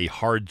really a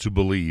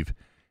hard-to-believe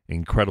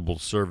incredible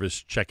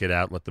service. Check it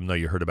out. Let them know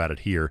you heard about it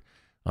here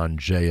on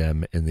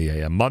JM in the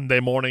AM. Monday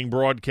morning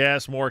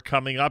broadcast. More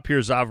coming up.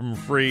 Here's Avram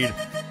Fried.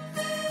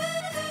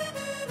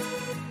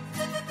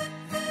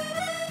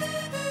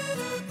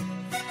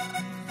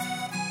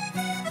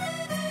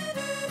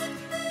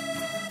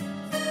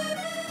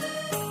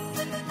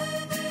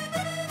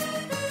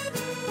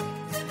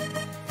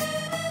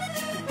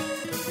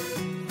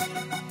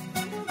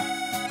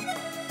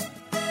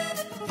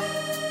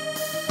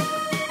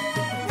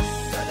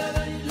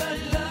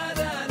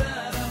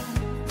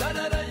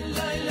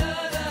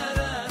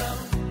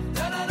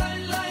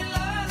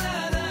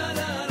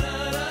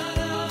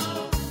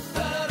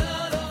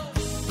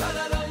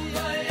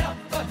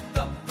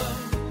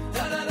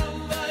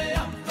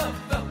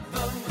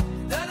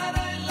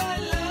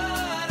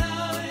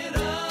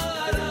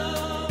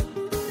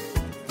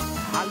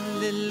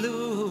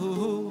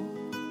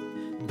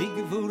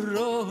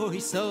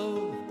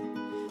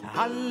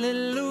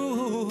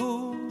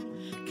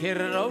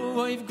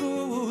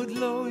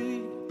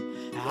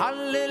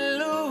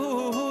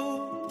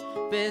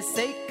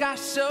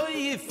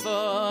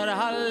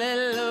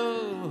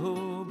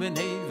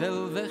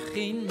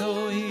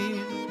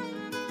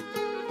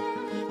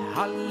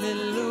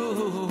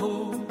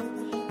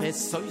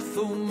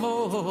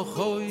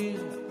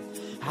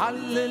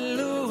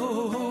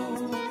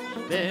 Hallelujah,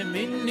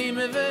 beminim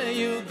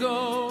veyugo.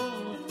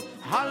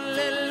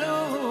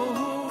 Hallelujah,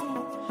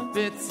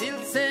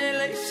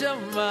 betzilzelei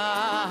shama.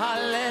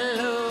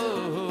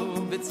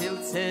 Hallelujah,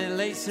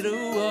 betzilzelei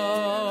shruo.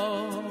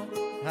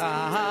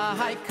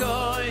 Hai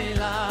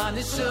koila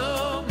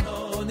nishomo,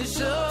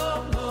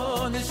 nishomo,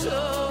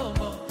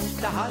 nishomo.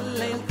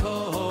 Tahallel ko,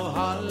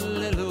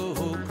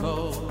 hallelujah ko.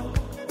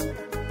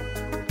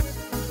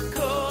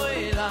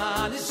 Koila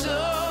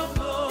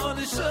nishomo,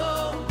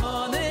 nishomo,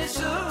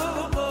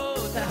 nishomo.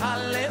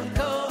 Tahallel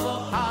ko,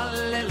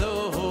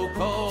 hallelujah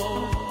ko.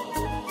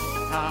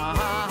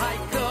 Hai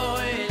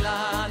koila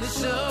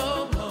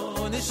nishomo,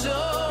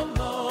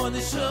 nishomo,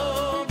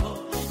 nishomo.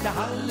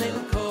 Tahallel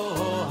ko,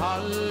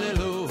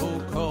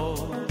 hallelujah ko.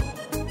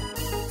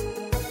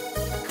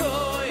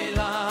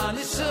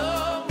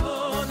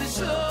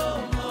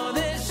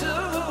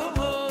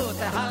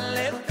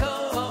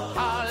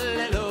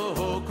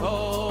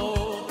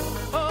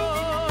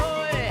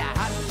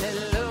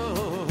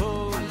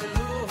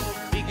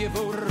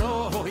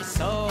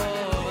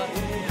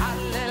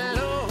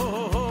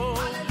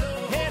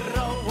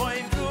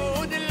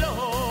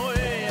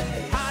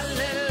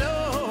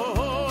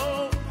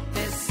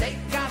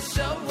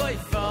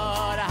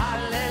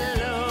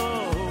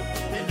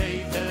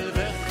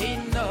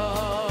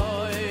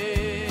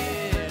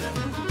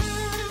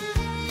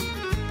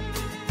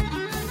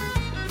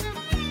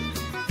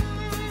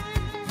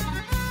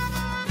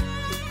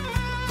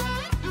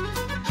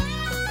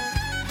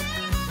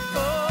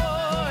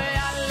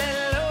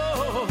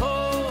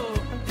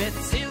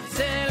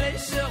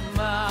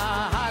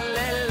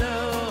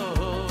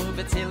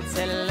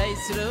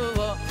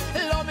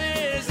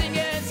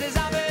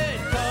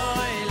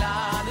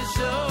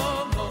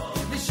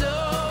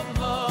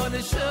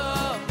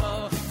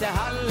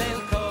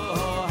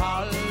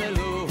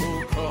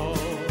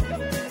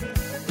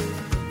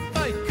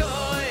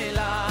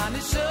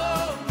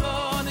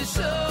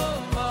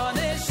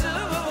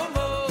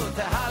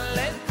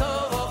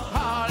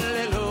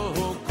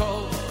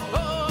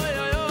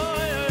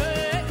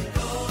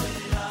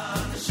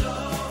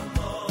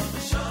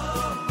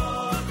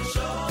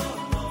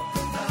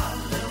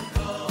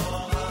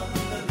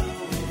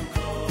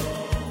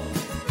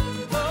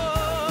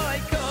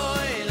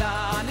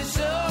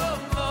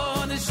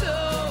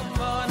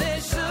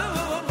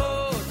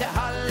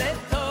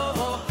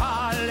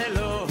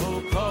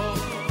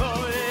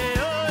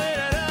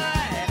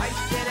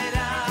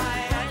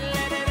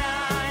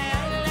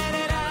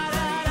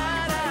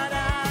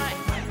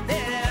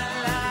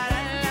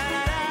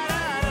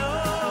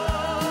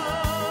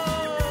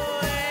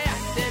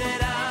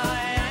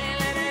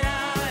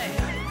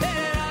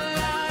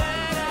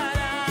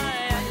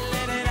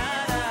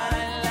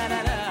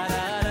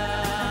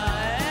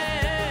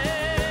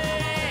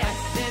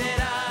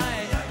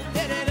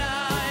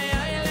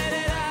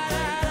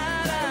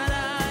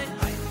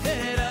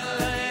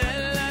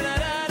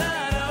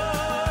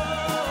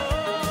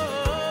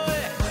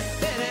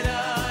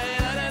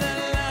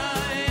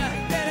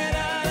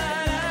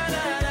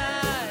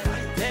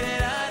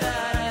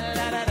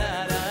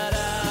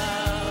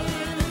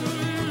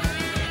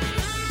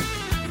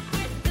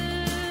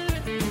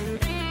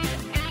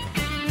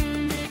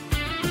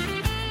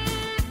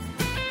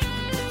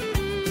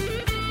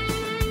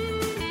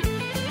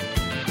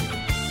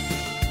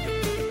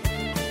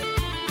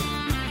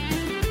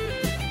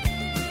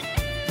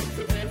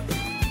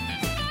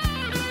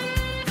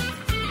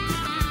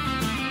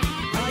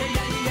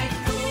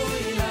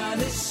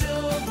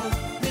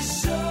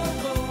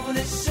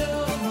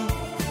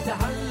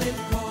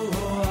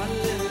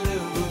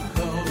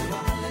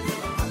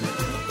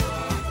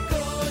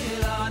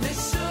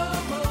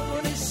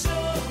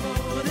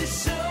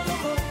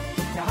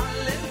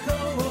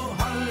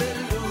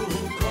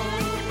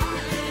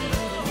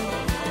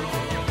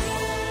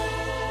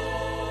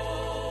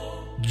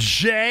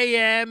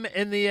 JM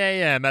in the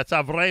AM. That's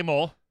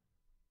Avram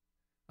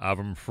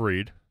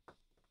Fried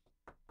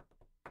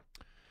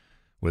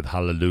with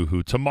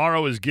Hallelujah.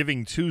 Tomorrow is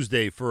Giving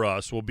Tuesday for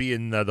us. We'll be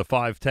in the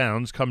Five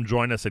Towns. Come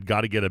join us at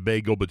Gotta Get a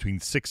Bagel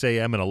between 6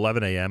 a.m. and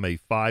 11 a.m., a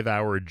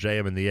 5-hour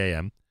JM in the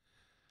AM.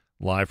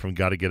 Live from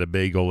Gotta Get a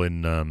Bagel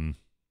in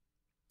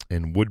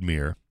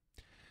Woodmere.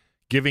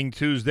 Giving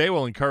Tuesday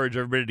will encourage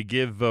everybody to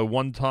give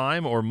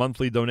one-time or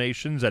monthly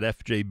donations at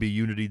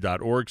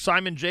fjbunity.org.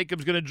 Simon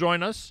Jacobs going to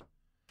join us.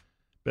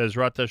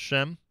 Bezrat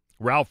Hashem.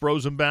 Ralph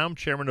Rosenbaum,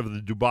 chairman of the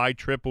Dubai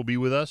trip, will be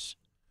with us.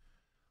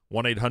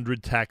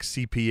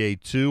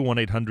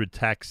 1-800-TAX-CPA2,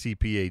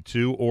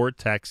 1-800-TAX-CPA2, or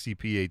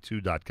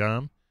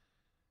taxcpa2.com,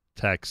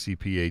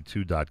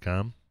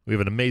 taxcpa2.com. We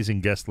have an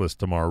amazing guest list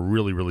tomorrow,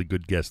 really, really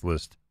good guest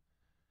list.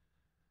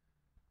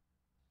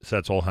 So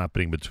that's all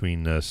happening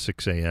between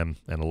 6 a.m.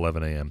 and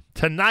 11 a.m.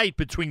 Tonight,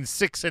 between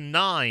 6 and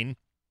 9,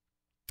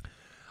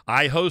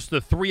 I host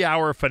the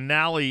 3-hour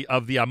finale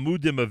of the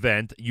Amudim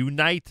event,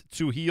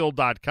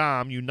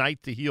 unitetoheal.com,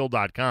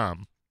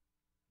 unitetoheal.com.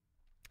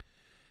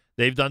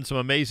 They've done some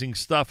amazing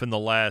stuff in the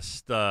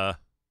last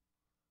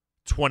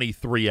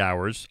 23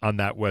 hours on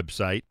that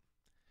website,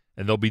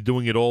 and they'll be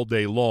doing it all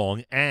day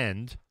long,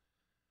 and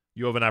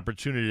you have an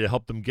opportunity to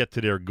help them get to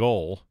their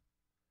goal.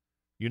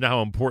 You know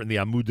how important the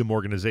Amudim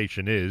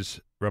organization is.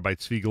 Rabbi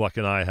Tzvi Gluck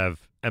and I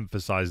have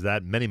emphasized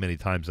that many, many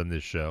times on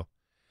this show.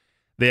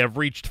 They have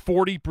reached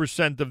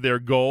 40% of their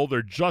goal.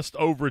 They're just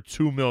over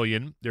 2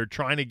 million. They're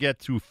trying to get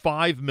to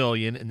 5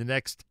 million in the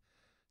next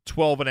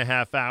 12 and a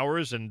half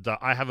hours, and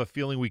I have a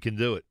feeling we can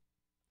do it.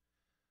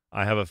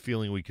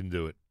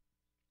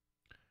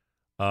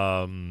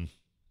 And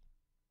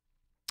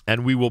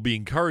we will be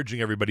encouraging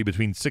everybody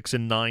between 6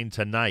 and 9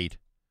 tonight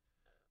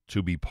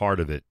to be part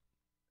of it.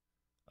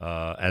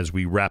 As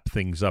we wrap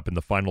things up in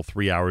the final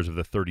 3 hours of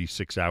the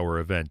 36-hour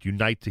event.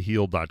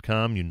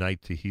 UniteToHeal.com,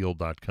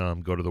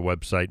 UniteToHeal.com. Go to the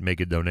website, make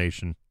a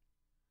donation.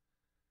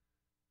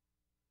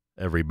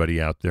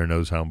 Everybody out there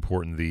knows how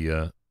important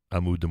the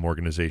Amudim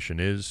organization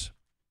is.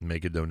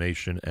 Make a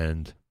donation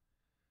and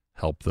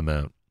help them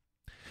out.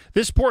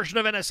 This portion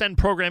of NSN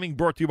programming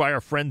brought to you by our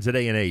friends at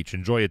A&H.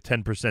 Enjoy a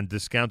 10%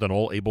 discount on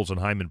all Abels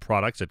and Hyman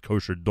products at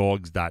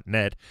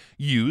kosherdogs.net.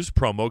 Use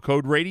promo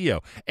code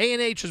radio.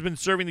 A&H has been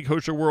serving the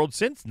kosher world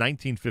since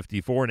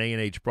 1954, and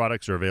A&H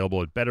products are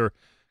available at better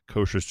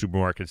kosher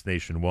supermarkets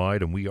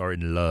nationwide, and we are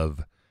in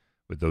love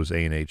with those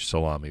A&H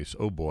salamis.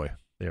 Oh, boy,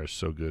 they are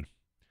so good.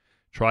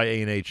 Try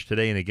A&H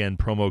today, and again,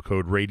 promo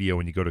code radio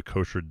when you go to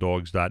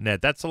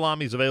kosherdogs.net. That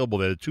salami is available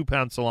there. The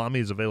 2-pound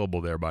salami is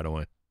available there, by the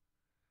way.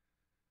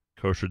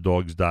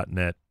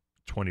 kosherdogs.net,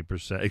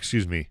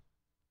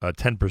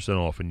 10%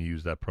 off when you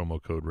use that promo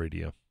code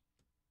radio.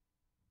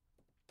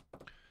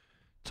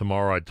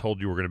 Tomorrow, I told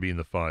you we're going to be in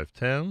the Five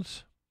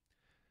Towns.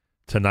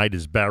 Tonight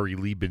is Barry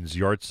Liebin's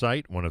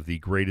Yahrzeit, one of the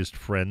greatest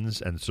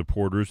friends and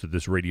supporters that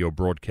this radio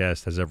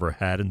broadcast has ever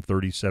had in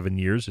 37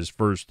 years. His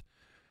first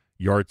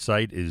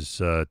Yahrzeit is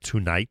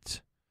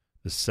tonight,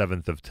 the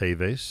 7th of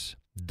Teves.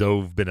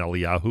 Dov Ben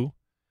Eliyahu.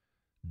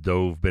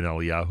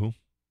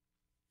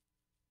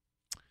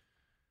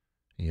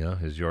 Yeah,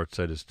 his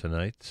Yahrzeit is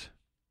tonight.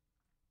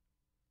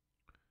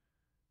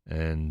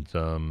 And,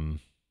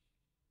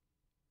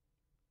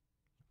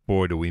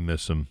 boy, do we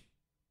miss him.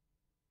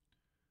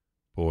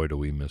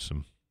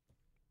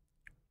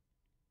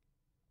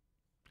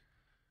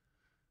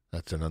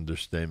 That's an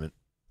understatement.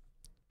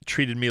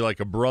 Treated me like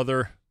a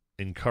brother,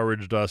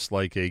 encouraged us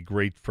like a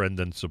great friend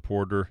and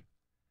supporter,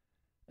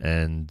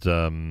 and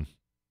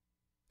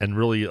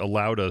really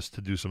allowed us to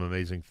do some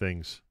amazing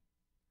things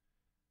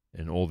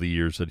in all the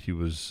years that he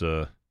was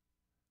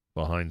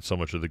behind so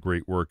much of the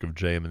great work of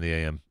JM and the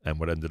AM and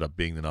what ended up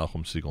being the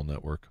Nachum Segal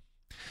Network.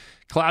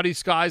 Cloudy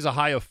skies, a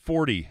high of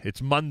 40.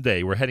 It's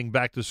Monday. We're heading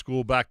back to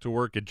school, back to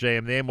work at JM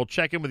and the AM. We'll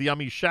check in with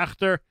Yami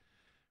Schachter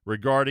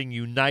regarding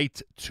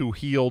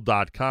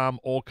UniteToHeal.com.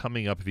 All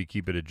coming up if you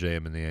keep it at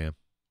JM and the AM.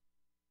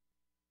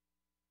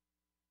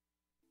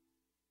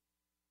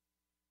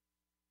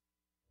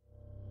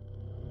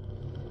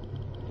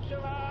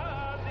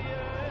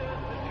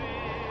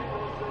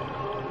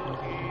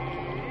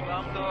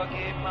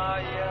 דואגים מה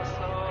יהיה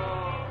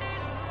הסוף,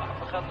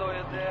 אף אחד לא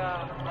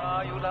יודע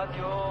מה יולד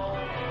יום,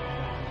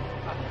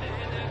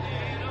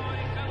 החללי לא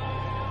יקרו.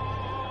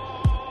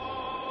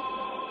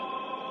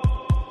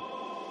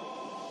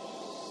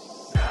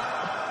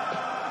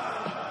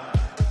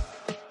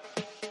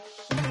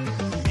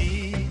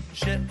 מי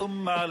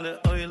שאומר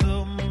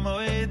לאוילום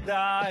מוי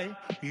די,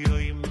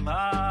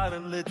 יאמר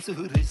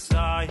לצורי סי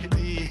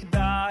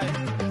די.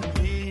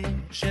 מי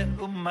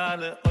שאומר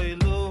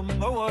לאוילום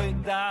מוי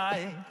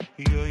די,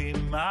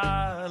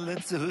 יאמר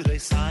לצורי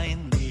סי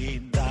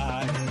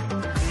די.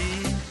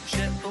 מי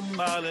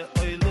שאומר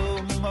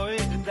לאוילום מוי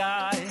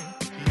די,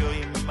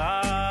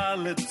 יאמר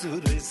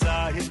לצורי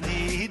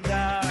סי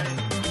די.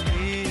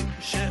 מי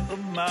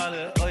שאומר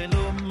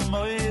לאוילום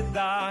מוי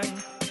די,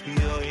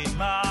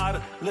 יאמר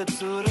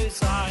לצורי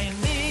סי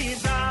די.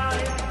 די,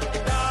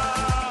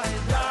 די,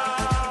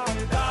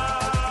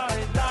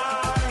 די,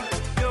 די,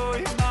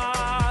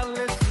 יאמר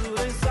לצורי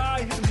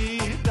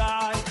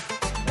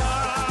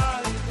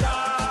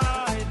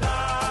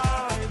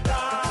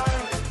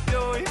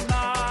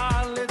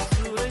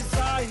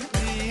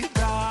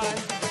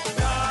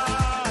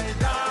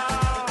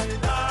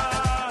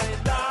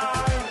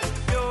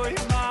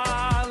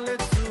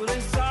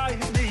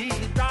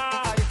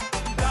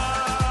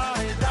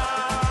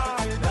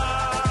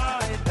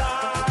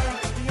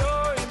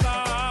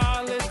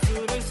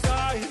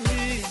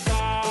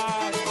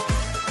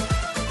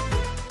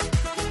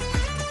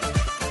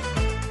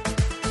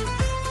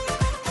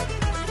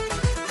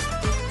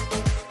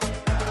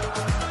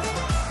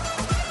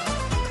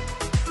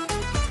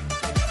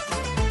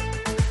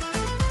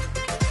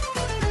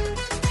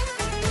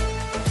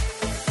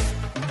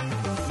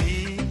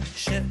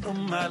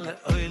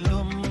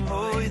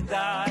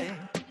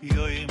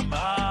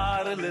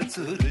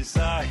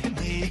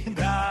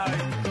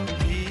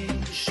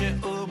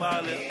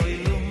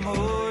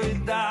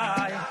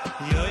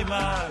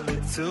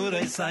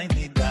צורי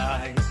סייני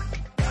די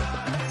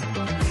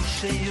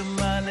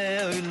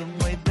שימלא אילום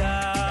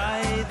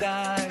די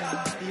די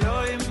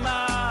יוי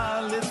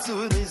מלא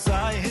צורי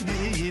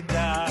סייני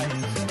די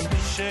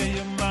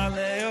שימלא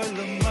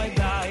אילום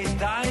די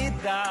די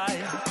די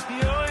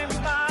יוי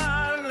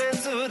מלא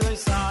צורי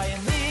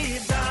סייני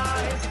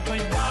די יוי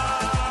די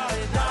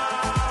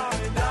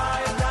די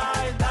די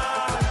די די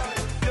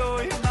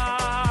יוי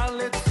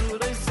מלא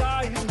צורי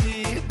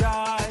סייני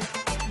די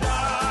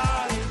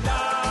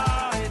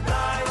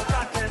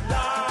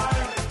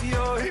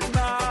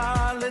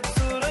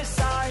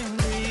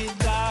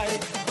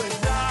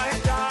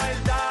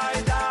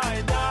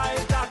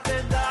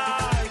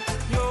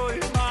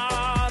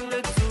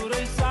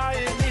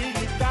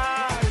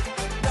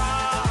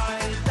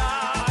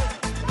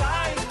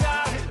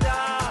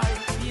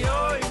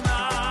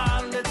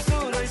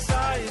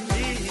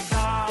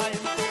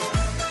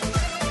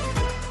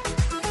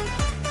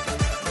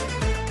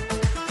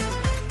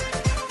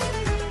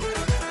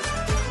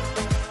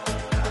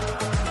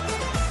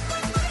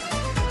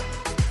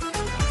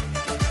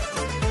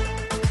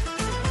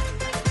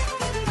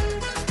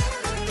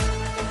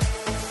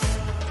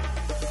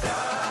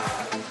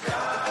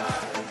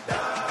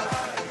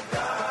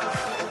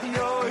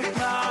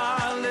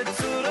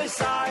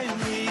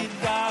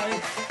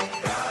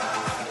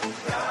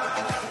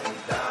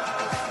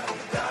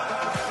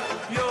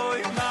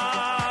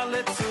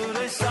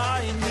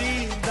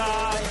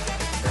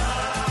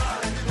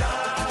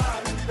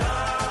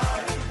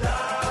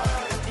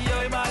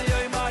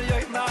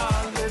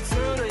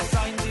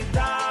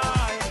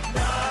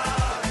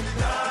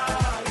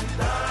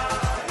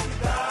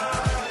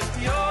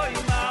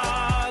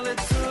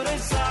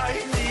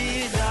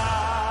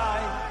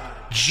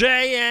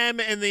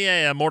JM in the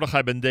AM,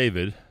 Mordechai Ben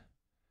David,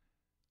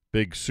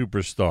 big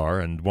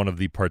superstar and one of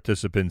the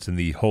participants in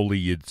the Holy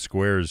Yid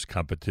Squares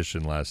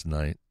competition last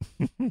night.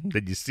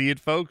 Did you see it,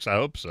 folks? I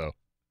hope so.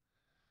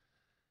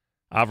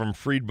 Avram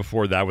Fried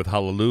before that with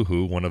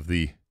Hallelujah, one of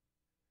the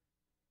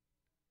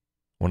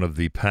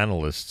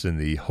panelists in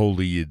the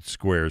Holy Yid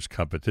Squares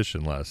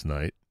competition last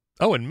night.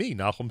 Oh, and me,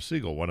 Nachum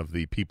Siegel, one of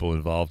the people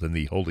involved in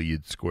the Holy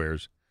Yid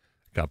Squares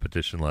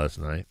competition last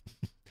night.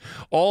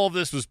 All of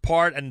this was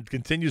part and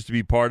continues to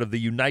be part of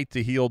the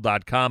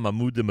UniteToHeal.com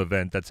Amudim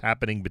event that's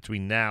happening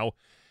between now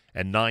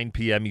and 9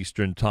 p.m.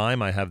 Eastern Time.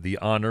 I have the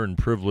honor and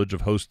privilege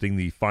of hosting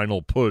the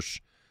final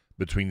push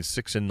between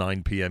 6 and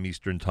 9 p.m.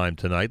 Eastern Time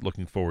tonight.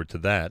 Looking forward to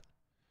that.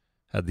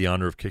 Had the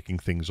honor of kicking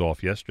things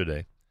off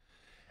yesterday.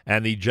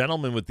 And the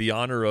gentleman with the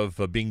honor of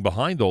being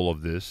behind all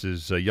of this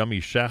is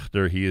Yami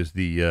Schechter. He is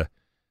the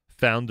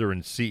founder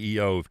and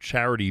CEO of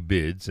Charity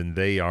Bids, and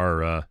they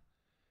are...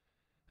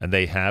 and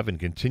they have and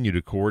continue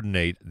to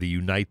coordinate the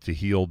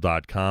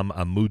UniteToHeal.com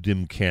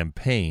Amudim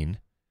campaign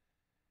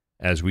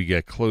as we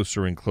get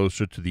closer and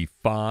closer to the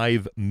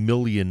 $5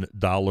 million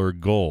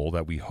goal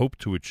that we hope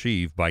to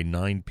achieve by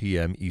 9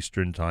 p.m.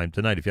 Eastern Time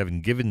tonight. If you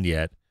haven't given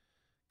yet,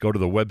 go to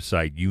the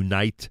website,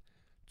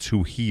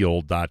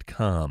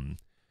 UniteToHeal.com.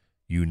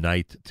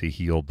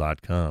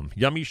 UniteToHeal.com.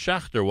 Yami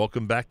Schechter,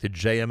 welcome back to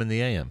JM in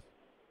the AM.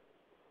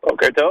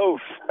 Boker Tov.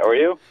 How are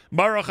you?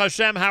 Baruch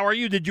Hashem, how are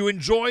you? Did you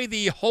enjoy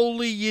the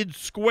Holy Yid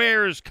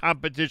Squares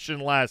competition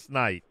last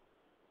night?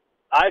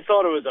 I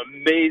thought it was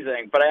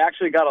amazing, but I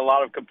actually got a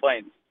lot of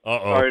complaints.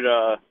 Sorry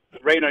to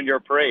rain on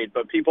your parade,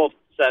 but people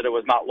said it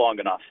was not long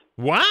enough.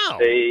 Wow.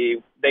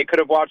 They could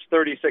have watched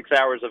 36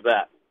 hours of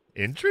that.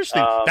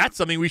 Interesting. That's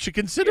something we should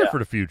consider for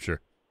the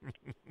future.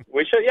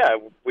 We should, yeah.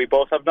 We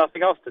both have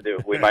nothing else to do.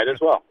 We might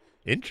as well.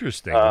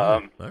 Interesting.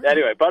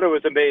 Anyway, but it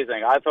was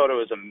amazing. I thought it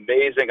was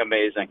amazing.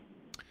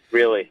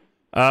 Really.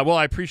 Well,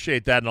 I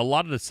appreciate that, and a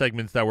lot of the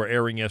segments that were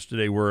airing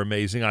yesterday were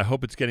amazing. I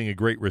hope it's getting a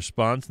great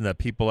response and that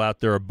people out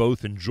there are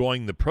both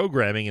enjoying the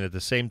programming and at the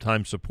same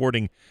time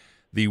supporting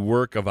the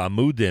work of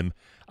Amudim.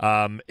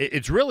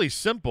 It's really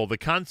simple. The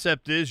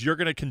concept is you're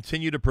going to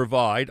continue to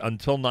provide,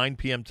 until 9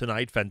 p.m.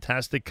 tonight,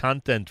 fantastic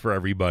content for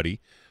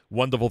everybody,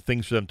 wonderful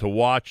things for them to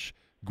watch,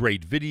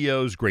 great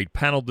videos, great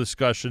panel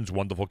discussions,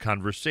 wonderful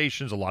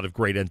conversations, a lot of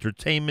great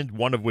entertainment,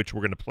 one of which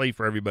we're going to play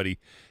for everybody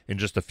in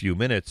just a few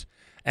minutes.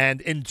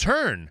 And in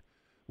turn,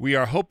 we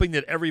are hoping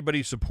that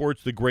everybody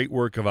supports the great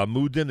work of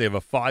Amudim. They have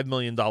a $5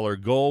 million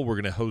goal. We're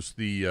going to host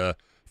the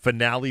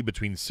finale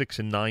between 6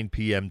 and 9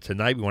 p.m.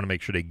 tonight. We want to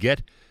make sure they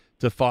get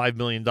to $5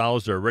 million.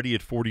 They're already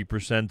at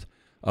 40%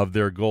 of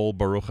their goal,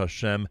 Baruch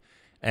Hashem.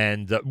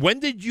 And when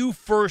did you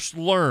first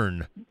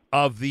learn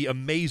of the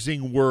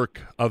amazing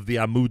work of the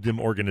Amudim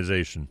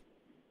organization?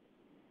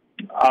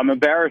 I'm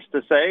embarrassed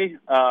to say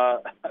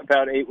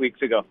about 8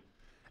 weeks ago.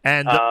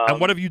 And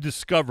what have you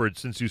discovered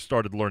since you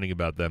started learning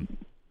about them?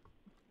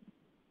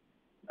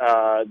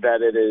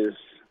 That it is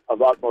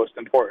of utmost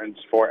importance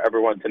for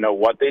everyone to know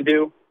what they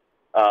do,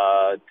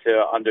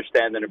 to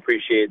understand and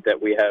appreciate that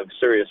we have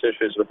serious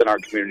issues within our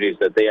communities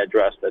that they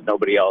address that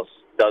nobody else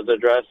does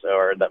address,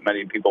 or that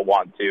many people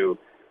want to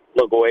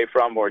look away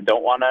from or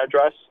don't want to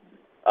address.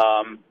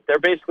 They're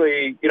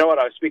basically, you know what,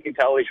 I was speaking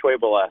to Eli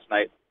Schwebel last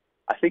night.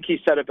 I think he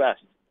said it best.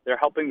 They're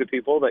helping the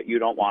people that you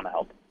don't want to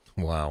help.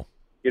 Wow.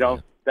 You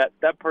know,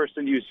 that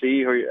person you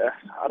see, or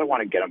I don't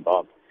want to get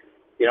involved.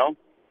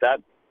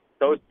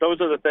 Those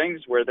are the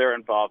things where they're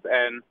involved.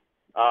 And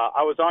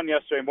I was on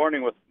yesterday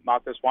morning with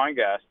Matis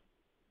Weingast,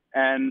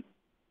 and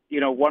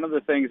one of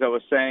the things I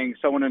was saying,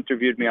 someone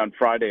interviewed me on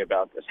Friday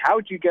about this.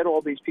 How'd you get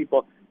all these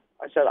people?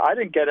 I said, I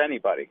didn't get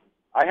anybody.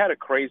 I had a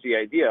crazy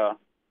idea,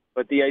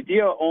 but the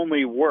idea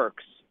only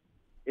works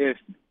if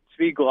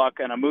Tzvi Gluck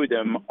and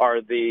Amudim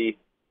are the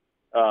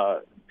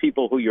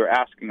people who you're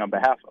asking on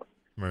behalf of.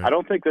 Right. I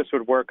don't think this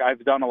would work.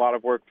 I've done a lot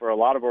of work for a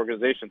lot of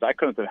organizations. I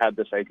couldn't have had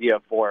this idea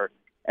for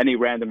any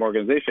random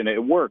organization.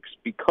 It works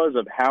because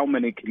of how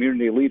many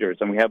community leaders,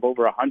 and we have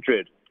over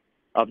 100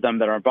 of them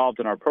that are involved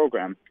in our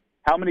program.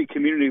 How many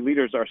community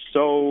leaders are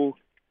so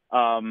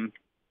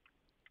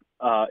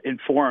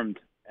informed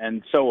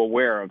and so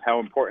aware of how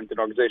important an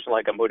organization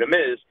like Amudim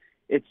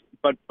is?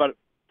 But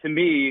to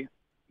me,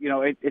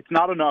 it's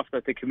not enough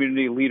that the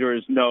community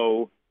leaders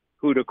know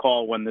who to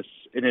call when this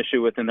an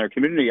issue within their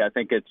community. I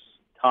think it's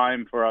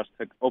time for us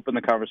to open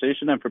the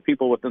conversation and for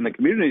people within the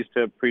communities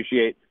to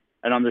appreciate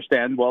and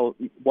understand, well,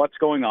 what's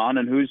going on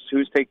and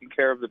who's taking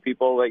care of the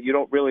people that you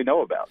don't really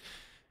know about.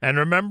 And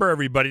remember,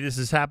 everybody, this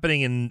is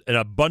happening in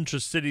a bunch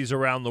of cities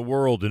around the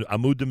world.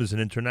 Amudim is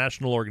an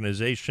international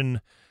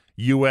organization,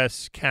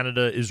 U.S.,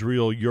 Canada,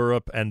 Israel,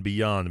 Europe, and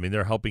beyond. I mean,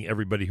 they're helping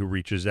everybody who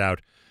reaches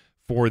out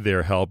for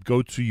their help.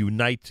 Go to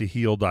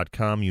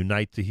unitetoheal.com,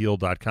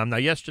 unitetoheal.com. Now,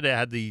 yesterday I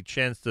had the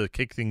chance to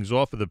kick things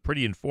off with a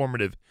pretty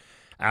informative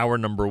hour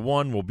number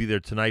one. We'll be there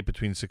tonight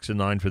between 6 and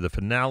 9 for the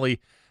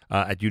finale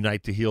at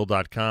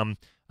unitetoheal.com.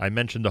 I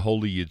mentioned the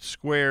Holy Yid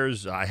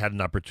Squares. I had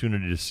an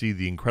opportunity to see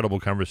the incredible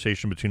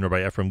conversation between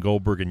Rabbi Ephraim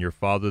Goldberg and your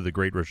father, the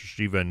great Rosh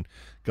Hashiva and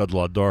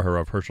Gadol Adar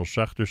of Hershel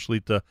Schachter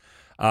Shlita.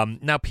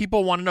 Now,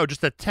 people want to know,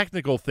 just a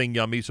technical thing,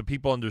 Yummy, so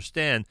people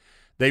understand.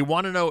 They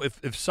want to know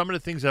if some of the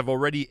things that have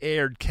already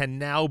aired can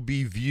now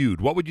be viewed.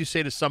 What would you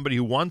say to somebody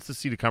who wants to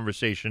see the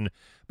conversation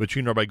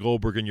between Rabbi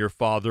Goldberg and your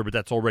father, but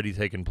that's already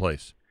taken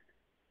place?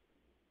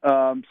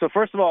 So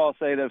first of all, I'll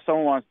say that if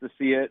someone wants to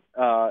see it,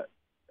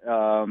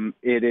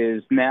 it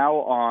is now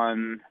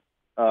on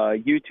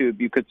YouTube.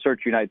 You could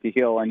search Unite to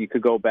Heal, and you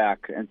could go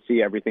back and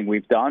see everything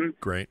we've done.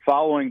 Great.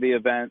 Following the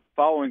event,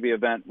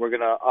 we're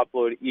going to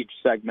upload each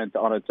segment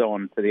on its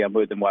own to the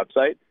Amudim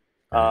website.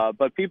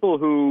 But people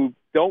who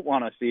don't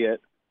want to see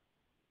it,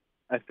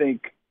 I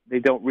think they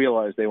don't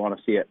realize they want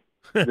to see it.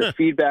 The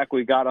feedback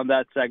we got on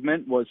that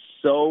segment was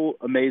so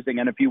amazing,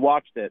 and if you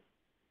watched it,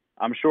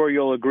 I'm sure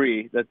you'll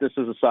agree that this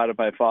is a side of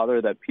my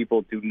father that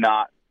people do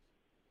not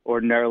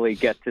ordinarily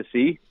get to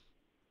see.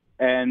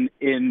 And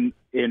in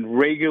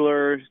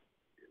regular,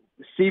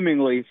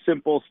 seemingly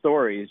simple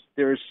stories,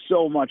 there's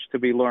so much to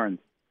be learned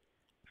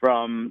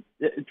from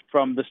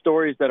the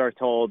stories that are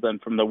told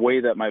and from the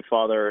way that my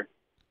father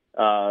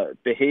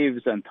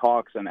behaves and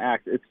talks and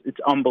acts. It's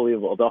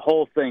unbelievable. The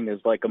whole thing is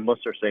like a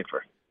Musar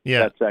Sefer.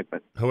 Yeah, that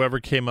segment. Whoever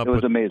came up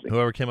with amazing.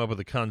 Whoever came up with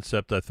the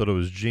concept, I thought it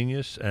was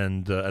genius.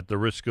 And at the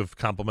risk of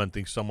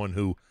complimenting someone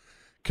who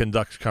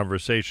conducts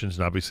conversations,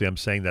 and obviously I'm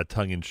saying that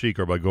tongue in cheek,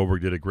 Rabbi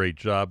Goldberg did a great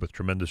job with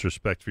tremendous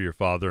respect for your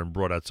father and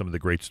brought out some of the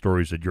great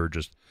stories that you're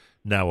just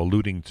now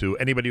alluding to.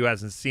 Anybody who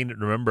hasn't seen it,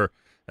 remember,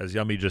 as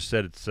Yummy just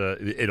said,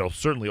 it'll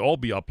certainly all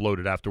be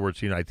uploaded afterwards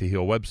to Unite to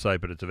Heal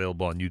website, but it's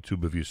available on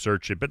YouTube if you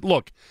search it. But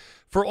look,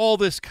 for all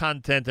this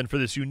content and for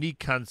this unique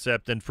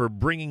concept and for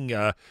bringing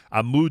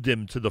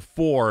Amudim to the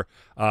fore,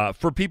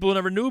 for people who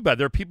never knew about it,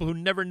 there are people who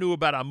never knew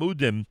about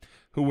Amudim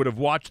who would have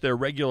watched their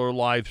regular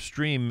live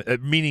stream,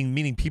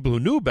 meaning people who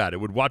knew about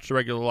it would watch the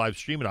regular live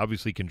stream and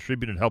obviously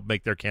contribute and help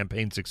make their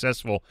campaign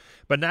successful.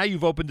 But now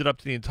you've opened it up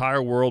to the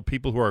entire world,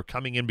 people who are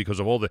coming in because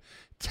of all the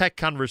tech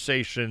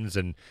conversations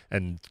and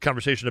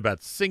conversation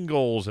about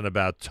singles and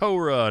about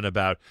Torah and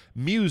about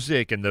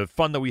music and the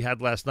fun that we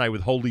had last night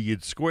with Holy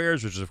Yid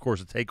Squares, which is, of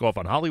course, a takeoff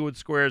on Hollywood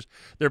Squares.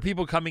 There are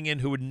people coming in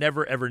who would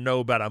never, ever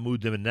know about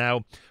Amudim and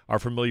now are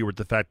familiar with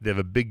the fact that they have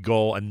a big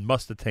goal and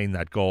must attain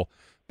that goal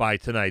by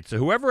tonight. So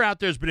whoever out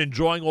there has been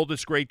enjoying all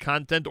this great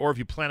content, or if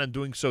you plan on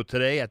doing so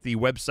today at the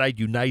website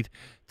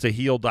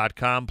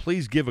unitetoheal.com,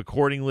 please give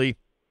accordingly.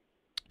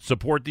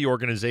 Support the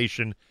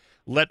organization.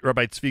 Let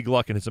Rabbi Tzvi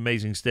Gluck and his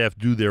amazing staff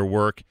do their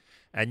work.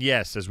 And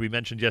yes, as we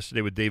mentioned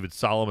yesterday with David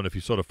Solomon, if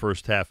you saw the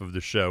first half of the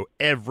show,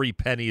 every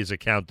penny is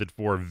accounted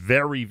for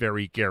very,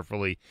 very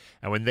carefully.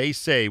 And when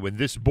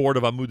this board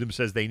of Amudim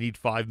says they need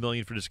 $5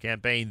 million for this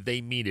campaign, they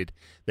mean it.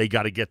 They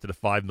got to get to the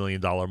 $5 million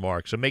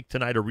mark. So make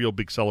tonight a real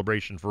big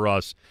celebration for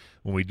us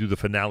when we do the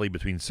finale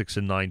between 6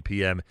 and 9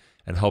 p.m.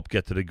 and help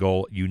get to the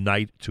goal.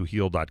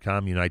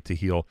 Unitetoheal.com,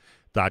 unitetoheal.com.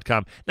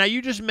 Now,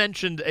 you just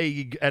mentioned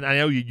and I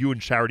know you and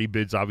Charity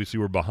Bids obviously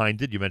were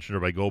behind it. You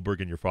mentioned Rabbi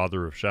Goldberg and your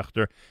father of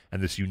Schachter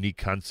and this unique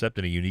concept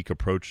and a unique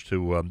approach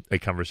to a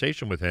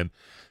conversation with him.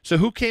 So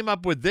who came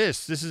up with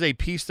this? This is a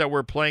piece that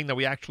we're playing that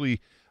we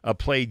actually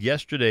played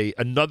yesterday.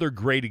 Another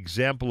great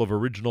example of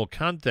original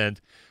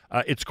content.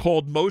 It's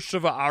called Moshe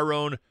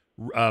Aaron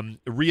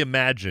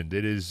Reimagined.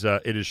 It is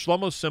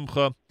Shlomo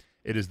Simcha.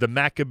 It is the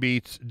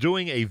Maccabees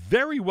doing a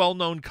very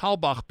well-known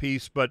Kalbach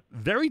piece, but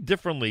very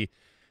differently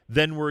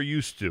than we're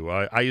used to.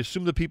 I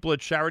assume the people at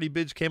Charity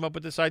Bids came up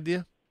with this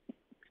idea?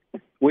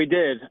 We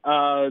did.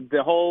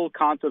 The whole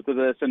concept of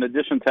this, in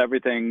addition to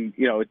everything,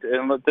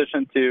 in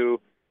addition to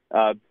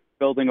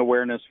building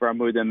awareness for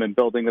Amudim and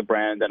building the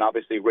brand and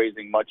obviously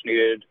raising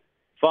much-needed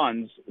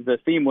funds, the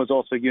theme was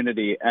also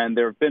unity. And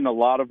there have been a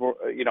lot of,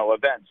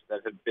 events that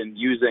have been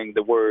using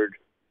the word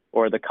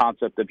or the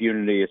concept of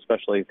unity,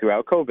 especially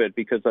throughout COVID,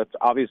 because that's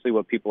obviously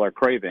what people are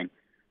craving.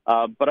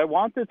 But I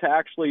wanted to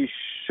actually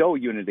show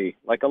unity.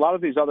 Like a lot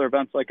of these other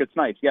events, like it's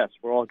nice. Yes,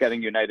 we're all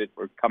getting united.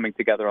 We're coming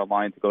together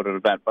online to go to an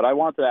event. But I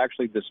want to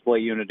actually display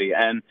unity.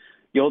 And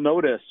you'll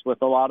notice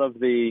with a lot of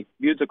the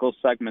musical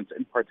segments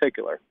in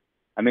particular,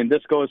 I mean,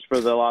 this goes for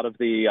a lot of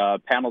the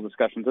panel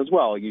discussions as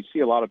well. You see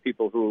a lot of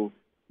people who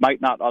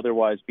might not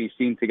otherwise be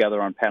seen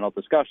together on panel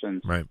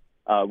discussions, right?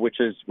 Which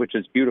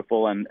is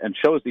beautiful and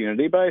shows the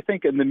unity. But I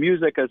think in the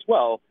music as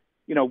well,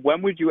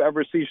 when would you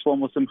ever see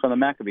Shlomo Simcha and the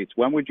Maccabees?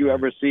 When would you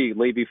ever see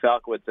Levi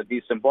Falkowitz and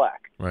Nissim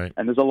Black? Right.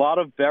 And there's a lot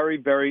of very,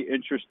 very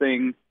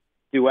interesting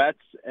duets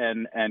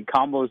and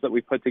combos that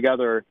we put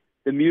together.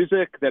 The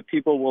music that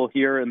people will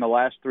hear in the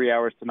last 3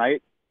 hours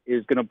tonight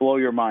is going to blow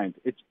your mind.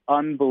 It's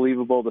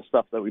unbelievable, the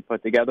stuff that we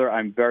put together.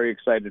 I'm very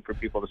excited for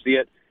people to see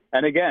it.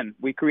 And again,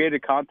 we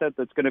created content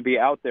that's going to be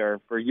out there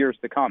for years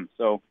to come.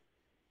 So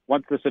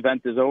once this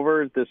event is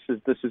over, this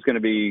is going to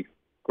be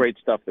great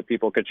stuff that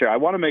people could share. I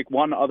want to make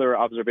one other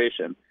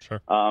observation. Sure.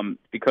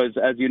 Because,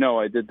 as you know,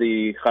 I did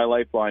the Chai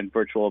Lifeline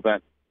virtual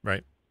event.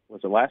 Right.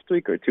 Was it last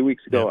week or 2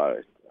 weeks ago?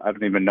 Yeah. I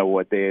don't even know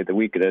what day of the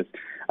week it is.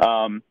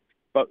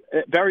 But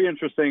very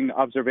interesting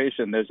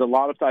observation. There's a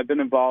lot of – I've been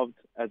involved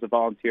as a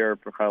volunteer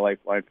for Chai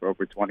Lifeline for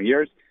over 20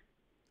 years.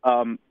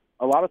 A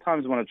lot of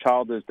times when a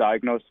child is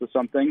diagnosed with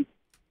something,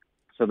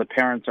 so the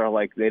parents are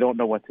like, they don't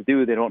know what to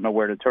do. They don't know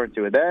where to turn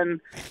to. And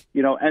then,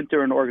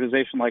 enter an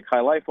organization like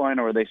Chai Lifeline,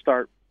 or they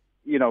start –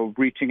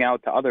 reaching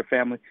out to other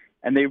families,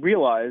 and they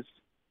realize,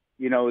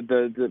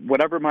 the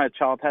whatever my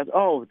child has,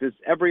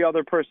 every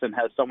other person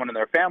has someone in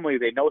their family,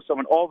 they know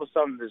someone, all of a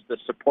sudden there's the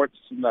support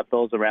system that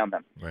builds around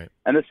them. Right.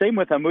 And the same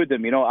with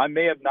Amudim. I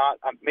may have not,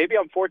 maybe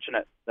I'm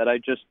fortunate that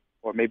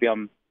or maybe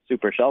I'm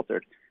super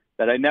sheltered,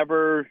 that I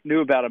never knew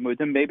about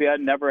Amudim. Maybe I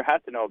never had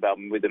to know about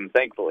Amudim,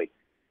 thankfully.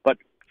 But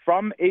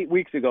from 8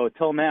 weeks ago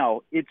till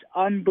now, it's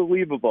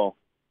unbelievable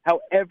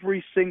how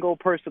every single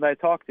person I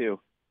talk to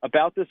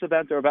about this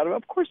event or about it,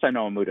 of course I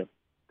know Amudim.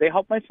 They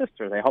help my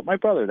sister, they help my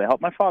brother, they help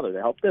my father, they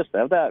help this, they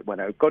help that. When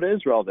I go to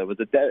Israel, there was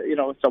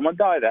someone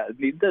died, I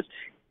need this.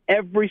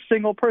 Every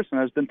single person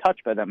has been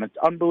touched by them. It's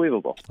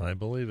unbelievable. I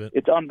believe it.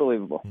 It's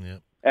unbelievable. Yeah.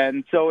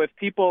 And so if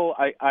people,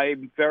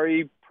 I'm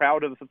very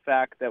proud of the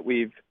fact that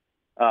we've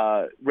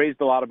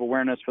raised a lot of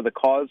awareness for the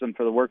cause and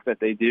for the work that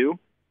they do.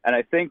 And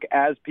I think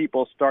as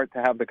people start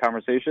to have the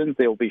conversations,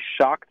 they will be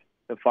shocked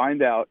to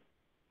find out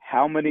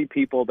how many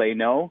people they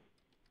know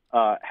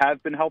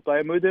have been helped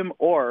by Amudim,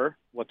 or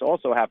what's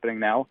also happening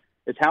now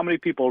is how many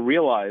people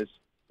realize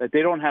that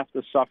they don't have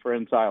to suffer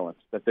in silence,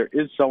 that there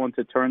is someone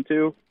to turn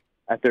to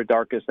at their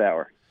darkest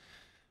hour.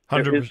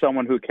 100%. There is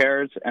someone who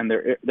cares, and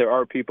there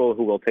are people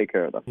who will take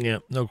care of them. Yeah,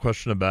 no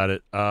question about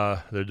it.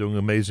 They're doing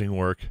amazing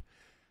work.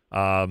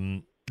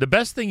 The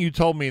best thing you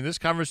told me in this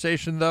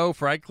conversation, though,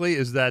 frankly,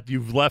 is that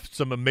you've left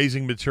some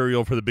amazing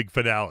material for the big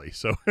finale.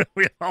 So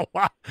we have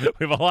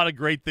a lot of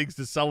great things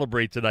to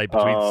celebrate tonight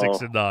between 6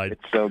 and 9.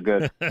 It's so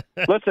good.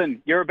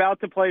 Listen, you're about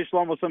to play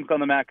Shlomo Simcha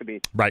and the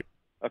Maccabees. Right.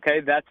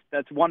 Okay,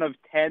 that's one of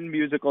 10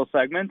 musical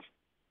segments.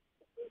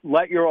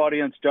 Let your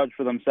audience judge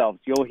for themselves.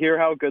 You'll hear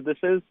how good this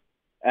is.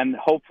 And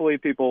hopefully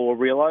people will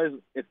realize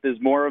if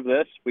there's more of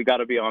this, we got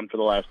to be on for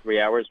the last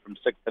 3 hours from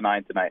 6 to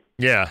 9 tonight.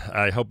 Yeah,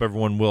 I hope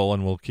everyone will,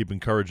 and we'll keep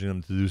encouraging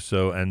them to do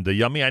so. And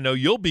Yummy, I know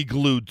you'll be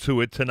glued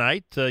to it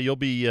tonight. You'll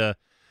be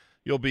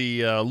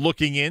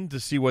looking in to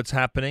see what's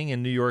happening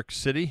in New York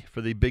City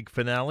for the big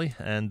finale.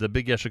 And the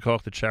big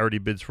Yeshikach, the Charity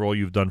Bids for all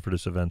you've done for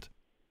this event.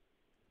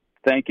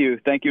 Thank you,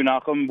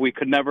 Nachum. We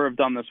could never have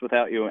done this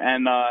without you.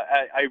 And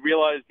I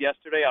realized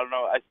yesterday, I don't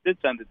know, I did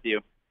send it to you.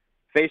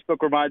 Facebook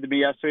reminded me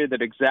yesterday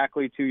that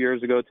exactly 2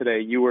 years ago today,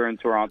 you were in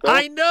Toronto.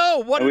 I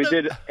know. We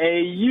did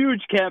a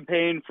huge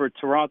campaign for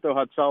Toronto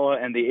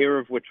Hatzalah and the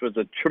Erev, which was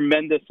a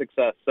tremendous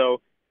success.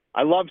 So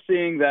I love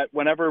seeing that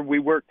whenever we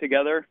work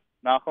together,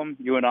 Nachum,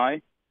 you and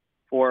I,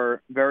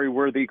 for very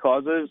worthy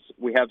causes,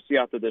 we have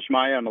siyata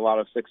d'shmaya and a lot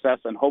of success,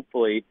 and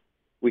hopefully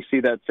we see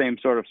that same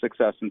sort of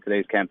success in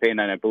today's campaign,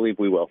 and I believe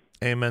we will.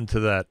 Amen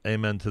to that.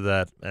 Amen to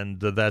that. And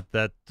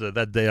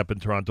that day up in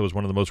Toronto was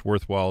one of the most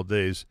worthwhile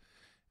days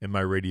in my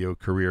radio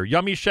career.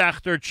 Yummy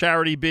Schachter,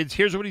 Charity Bids.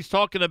 Here's what he's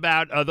talking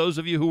about. Those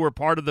of you who were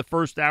part of the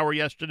first hour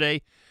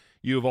yesterday,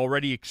 you have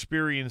already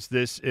experienced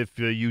this. If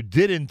you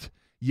didn't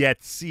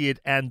yet see it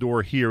and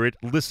or hear it,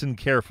 listen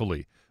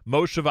carefully.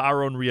 Moshe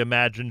Aaron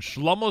reimagined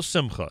Shlomo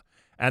Simcha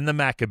and the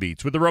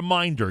Maccabees. With a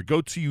reminder, go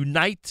to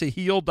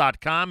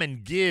unitetoheal.com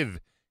and give.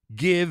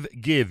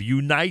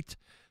 Unite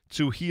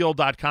to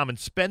heal.com and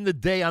spend the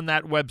day on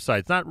that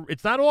website.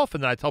 It's not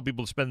often that I tell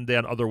people to spend the day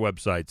on other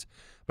websites,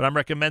 but I'm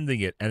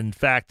recommending it. And in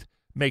fact,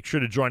 make sure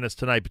to join us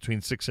tonight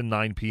between 6 and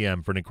 9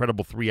 p.m. for an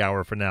incredible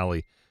 3-hour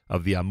finale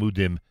of the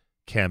Amudim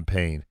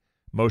campaign.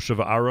 Moshe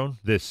Aaron,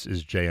 this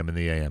is JM in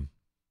the AM.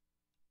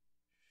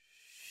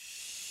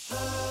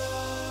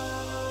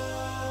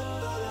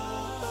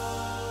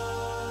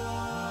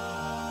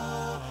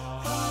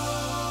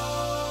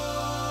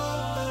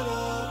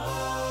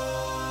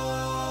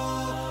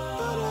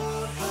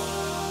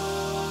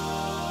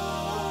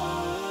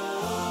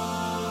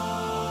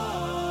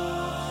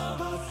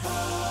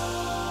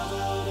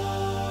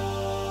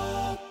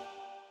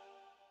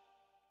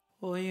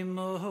 Oy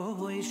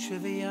moy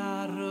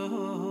shviaroin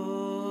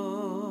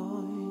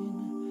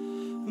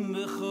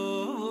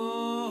bkhoy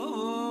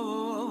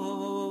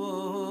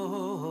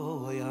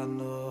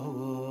ano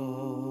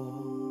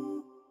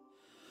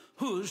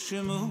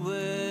hushmuel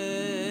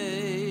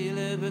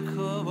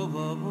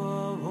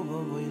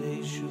bkhoy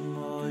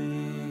leishmoy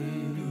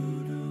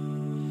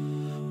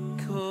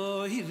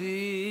koiri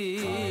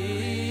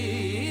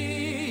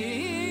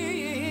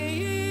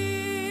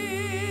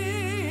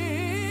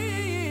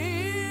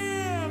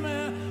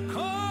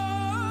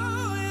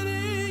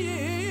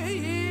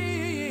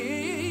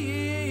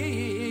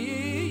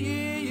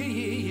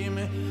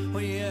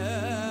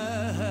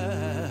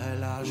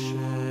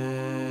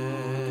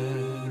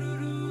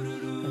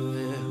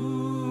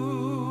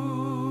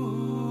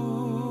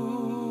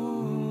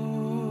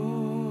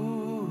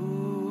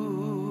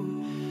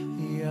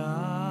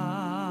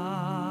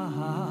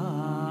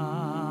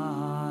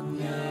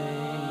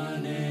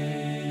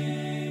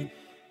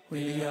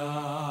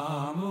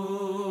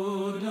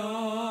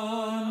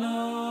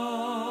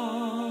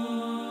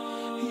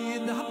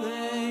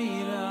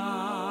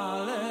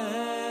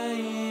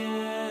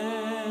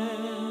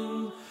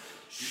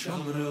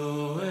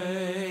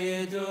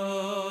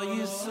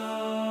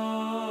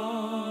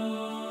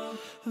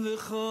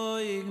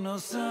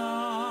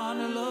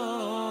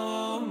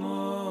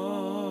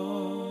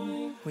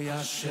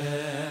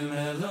Hashem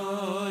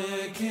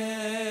Eloheinu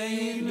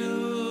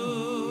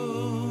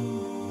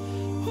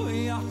Hu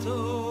yato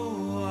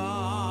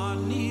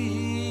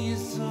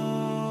aniso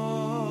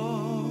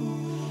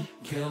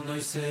Kel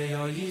noisei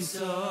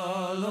Yisalohem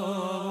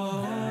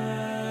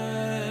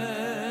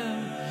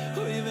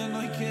Hu even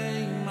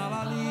oikei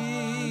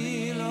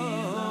malalilo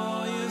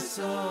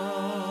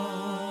Yisalohem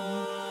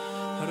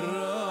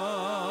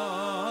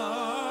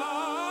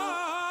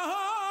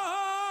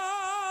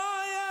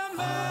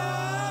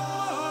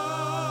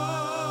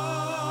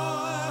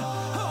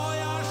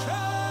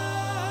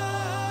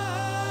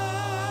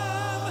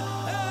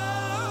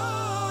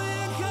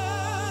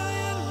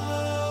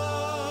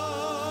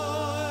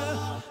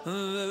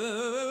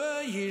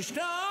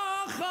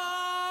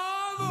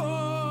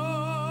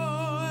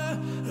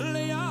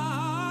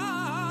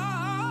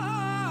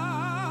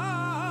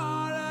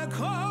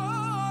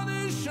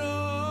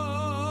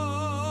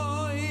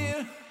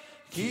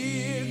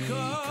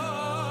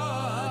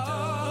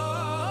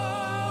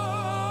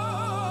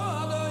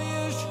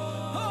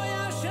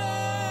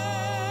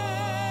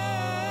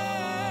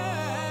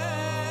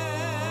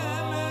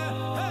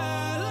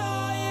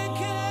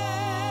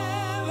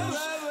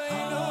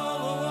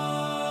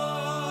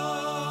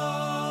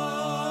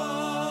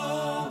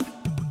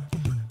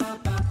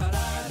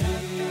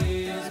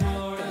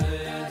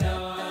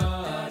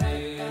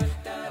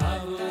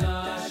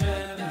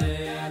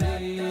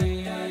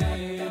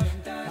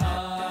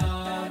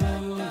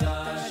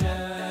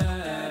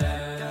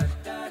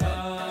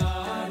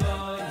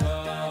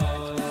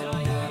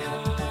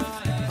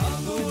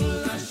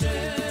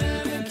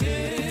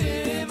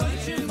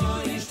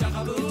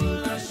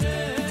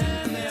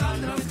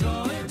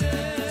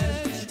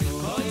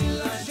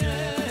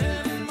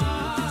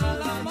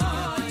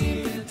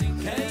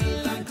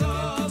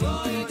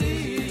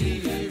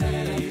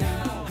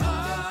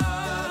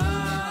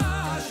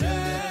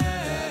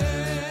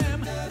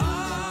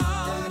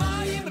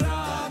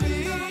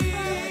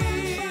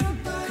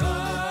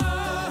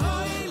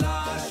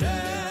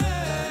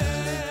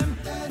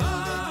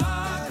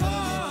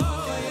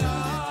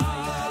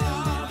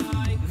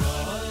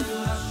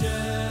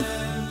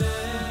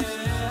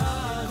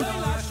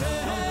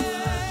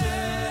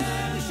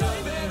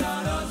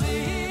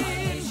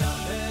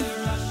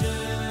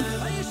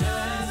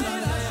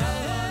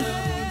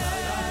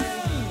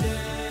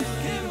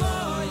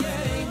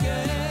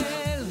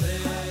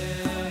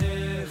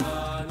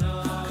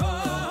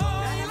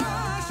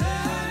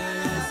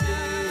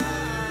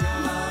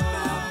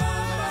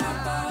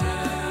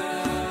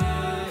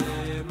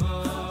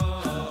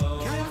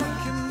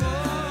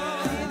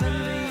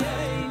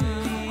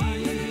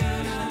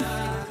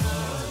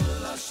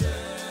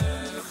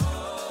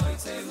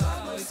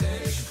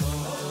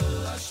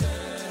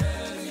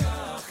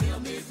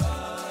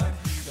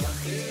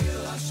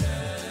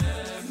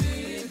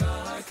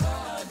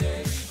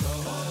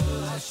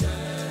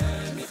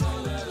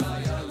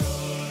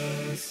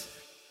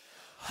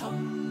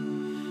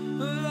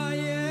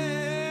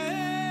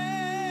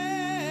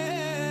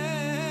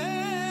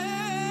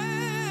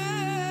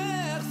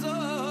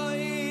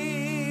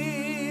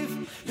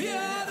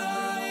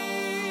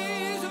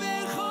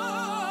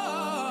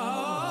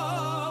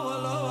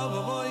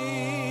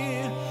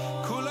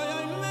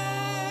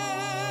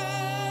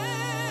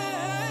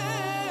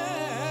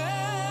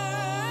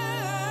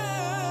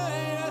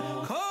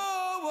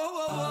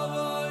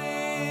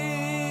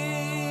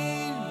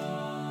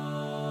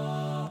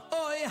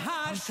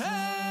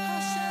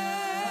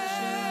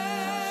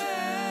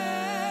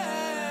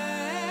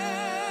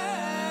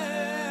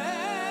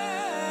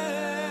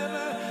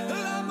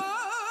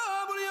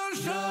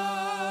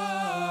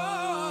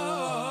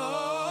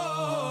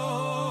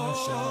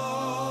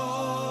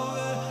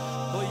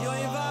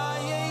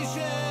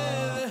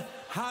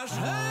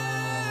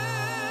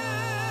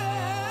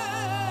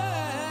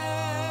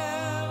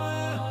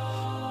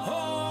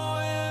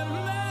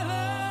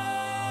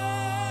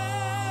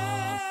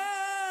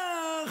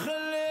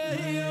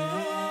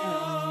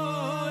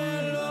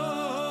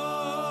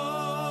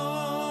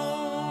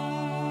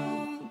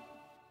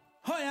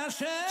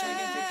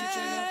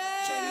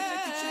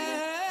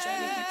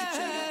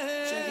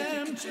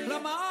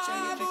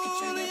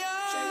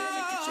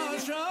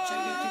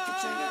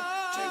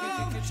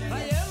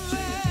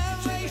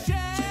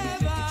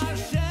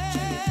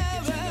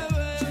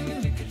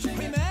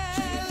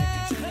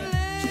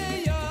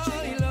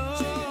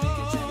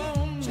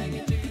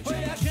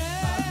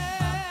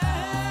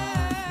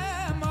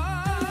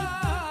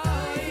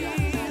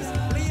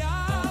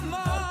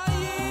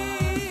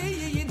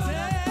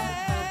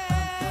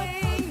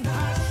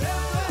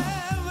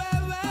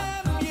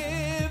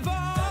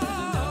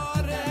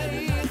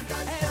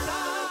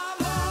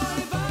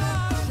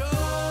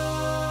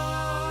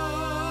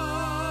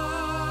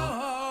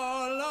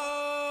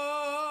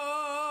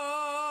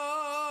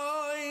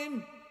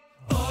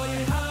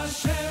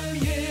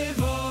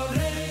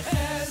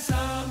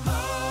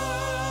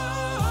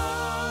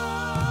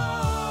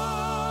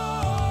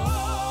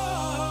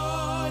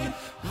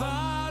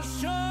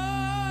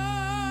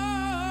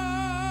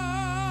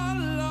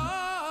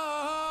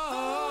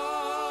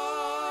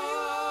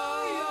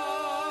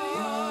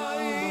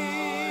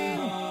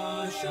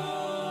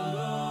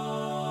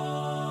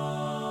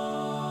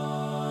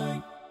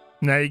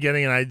Now you're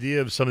getting an idea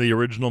of some of the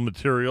original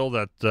material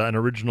and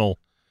original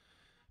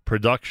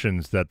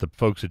productions that the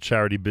folks at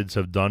Charity Bids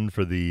have done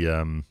for the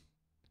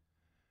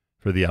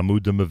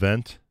Amudim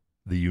event,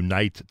 the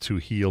Unite to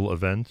Heal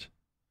event.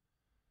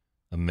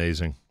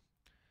 Amazing.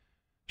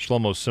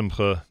 Shlomo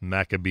Simcha,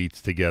 Maccabees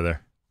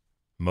together,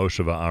 Moshe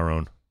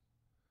Aaron.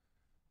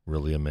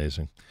 Really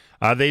amazing.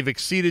 They've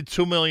exceeded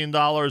 $2 million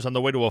on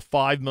the way to a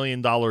 $5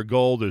 million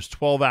goal. There's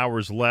 12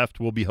 hours left.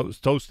 We'll be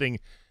hosting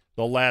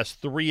the last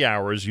 3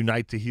 hours.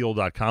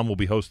 UniteToHeal.com will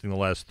be hosting the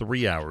last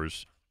 3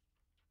 hours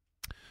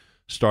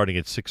starting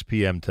at 6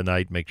 p.m.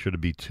 tonight. Make sure to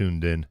be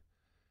tuned in.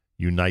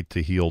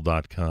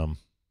 UniteToHeal.com.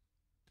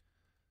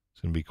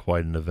 It's going to be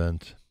quite an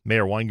event.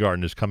 Mayor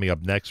Weingarten is coming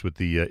up next with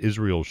the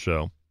Israel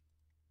show.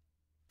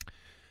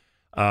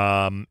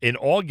 In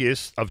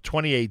August of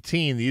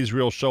 2018, the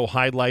Israel show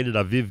highlighted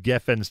Aviv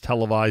Geffen's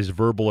televised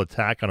verbal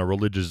attack on a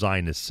religious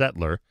Zionist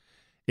settler.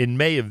 In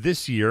May of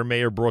this year,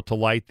 Mayor brought to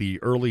light the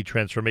early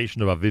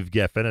transformation of Aviv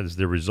Geffen as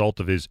the result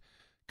of his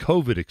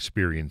COVID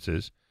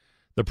experiences.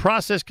 The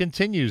process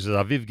continues as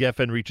Aviv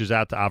Geffen reaches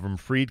out to Avram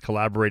Fried,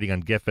 collaborating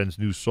on Geffen's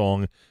new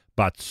song,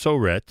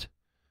 Batzoret,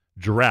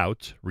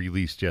 Drought,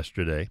 released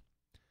yesterday.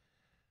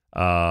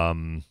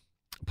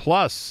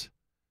 Plus,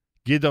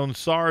 Gideon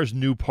Sa'ar's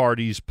new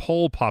party's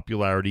poll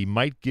popularity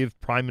might give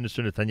Prime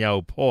Minister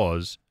Netanyahu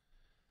pause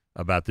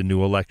about the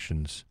new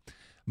elections.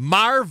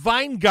 Mar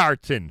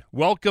Weingarten,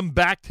 welcome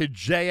back to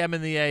JM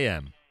in the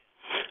AM.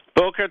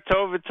 Boker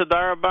Tov,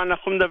 Tzadar Rabba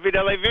Nachum David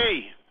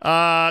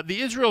Alevi.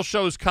 The Israel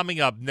show is coming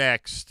up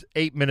next,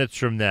 8 minutes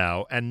from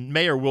now, and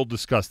Mayor will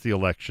discuss the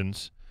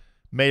elections.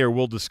 Mayor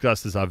will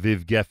discuss this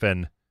Aviv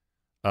Geffen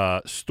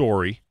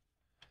story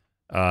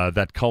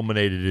that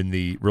culminated in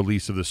the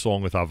release of the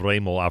song with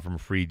Avram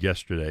Fried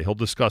yesterday. He'll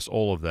discuss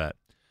all of that.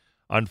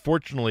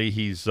 Unfortunately,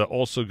 he's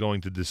also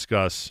going to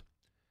discuss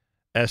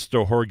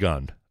Esther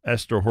Horgan.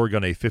 Esther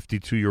Horgan, a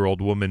 52-year-old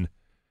woman,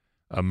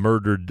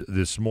 murdered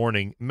this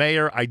morning.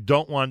 Mayor, I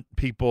don't want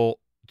people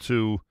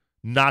to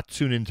not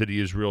tune into the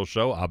Israel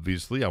show,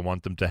 obviously. I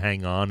want them to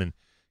hang on and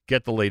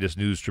get the latest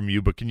news from you.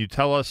 But can you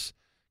tell the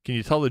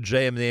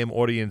JMAM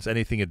audience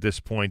anything at this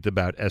point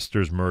about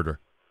Esther's murder?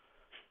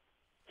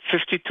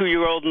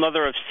 52-year-old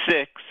mother of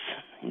 6.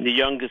 The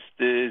youngest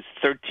is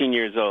 13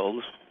 years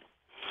old.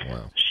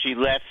 Wow. She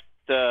left.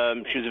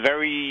 She was a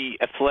very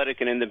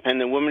athletic and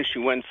independent woman. She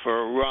went for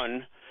a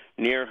run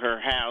near her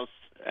house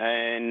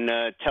in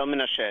Tel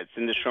Menashe. It's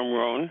in the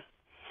Shomron.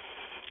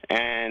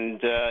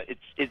 And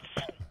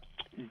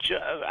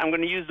I'm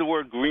going to use the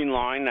word green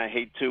line. I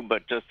hate to,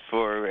 but just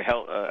for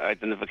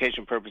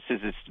identification purposes,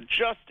 it's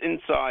just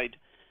inside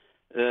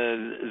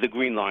the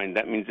green line.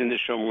 That means in the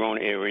Shomron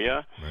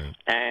area. Right.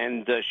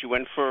 And she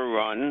went for a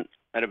run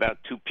at about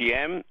 2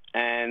 p.m.,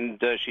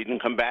 and she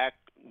didn't come back.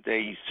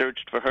 They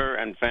searched for her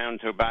and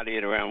found her body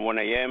at around 1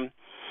 a.m.,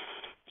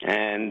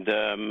 and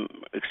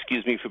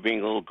excuse me for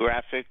being a little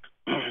graphic,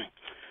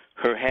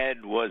 her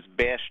head was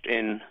bashed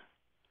in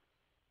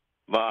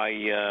by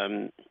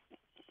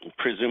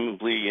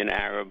presumably an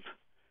Arab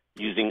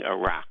using a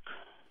rock.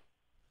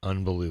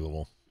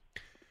 Unbelievable.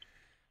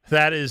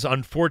 That is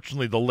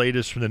unfortunately the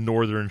latest from the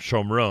northern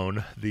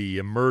Shomron,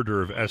 the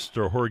murder of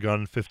Esther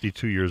Horgan,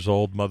 52 years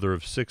old, mother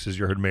of 6, as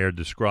you heard Mayor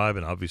describe,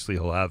 and obviously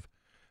he'll have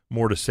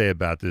more to say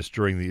about this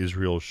during the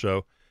Israel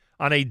show.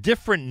 On a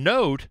different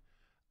note,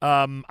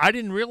 I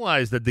didn't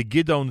realize that the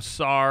Gideon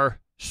Sa'ar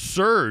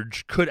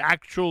surge could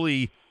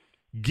actually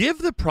give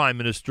the prime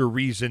minister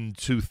reason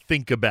to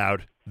think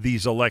about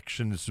these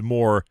elections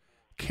more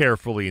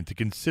carefully and to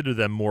consider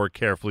them more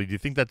carefully. Do you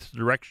think that's the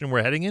direction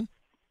we're heading in?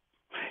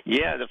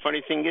 Yeah, the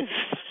funny thing is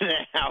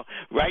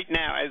right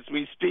now, as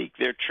we speak,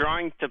 they're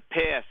trying to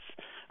pass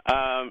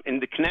in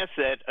the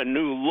Knesset a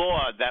new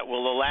law that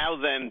will allow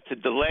them to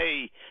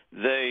delay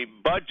the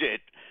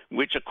budget,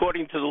 which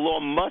according to the law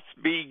must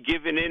be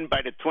given in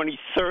by the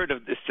 23rd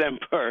of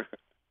December.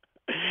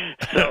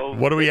 So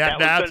what are we at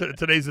now?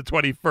 Today's the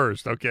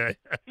 21st, okay.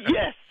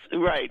 Yes,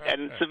 right.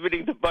 And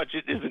submitting the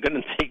budget isn't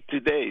going to take 2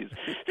 days.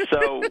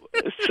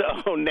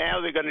 So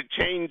now they're going to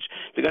change.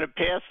 They're going to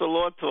pass the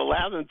law to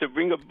allow them to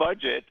bring a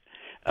budget.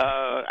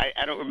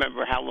 I don't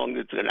remember how long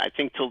it's going to. I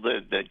think till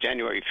the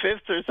January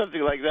 5th or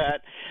something like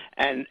that,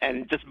 and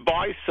just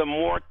buy some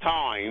more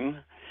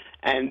time,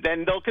 and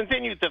then they'll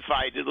continue to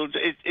fight.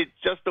 It's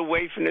just a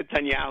way for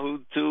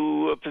Netanyahu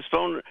to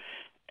postpone.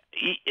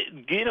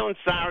 Gideon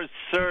Sa'ar's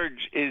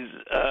surge is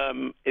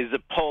a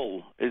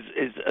poll, is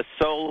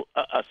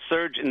a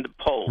surge in the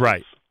polls.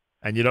 Right.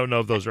 And you don't know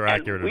if those are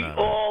accurate or not.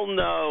 We all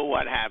know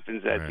what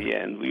happens at the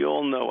end. We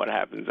all know what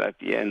happens at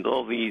the end.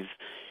 All these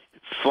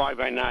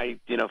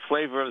fly-by-night,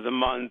 flavor of the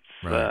month.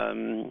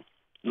 Right.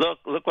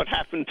 Look what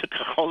happened to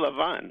Kachol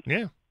Lavan.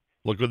 Yeah.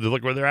 Look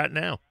where they're at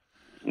now.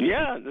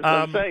 Yeah, that's what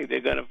I'm saying. They're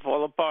going to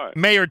fall apart.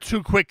 Mayor,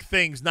 two quick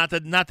things. Not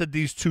that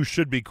these two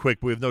should be quick,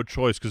 but we have no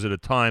choice because of the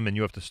time, and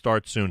you have to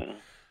start soon.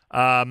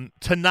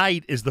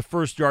 Tonight is the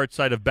first yard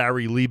site of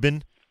Barry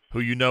Lieben, who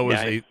you know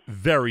is a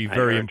very,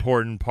 very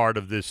important part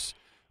of this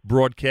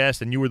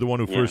broadcast, and you were the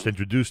one who first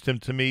introduced him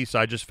to me, so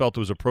I just felt it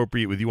was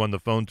appropriate with you on the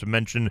phone to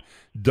mention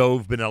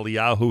Dov Ben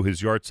Eliyahu.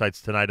 His yard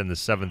site's tonight on the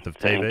 7th of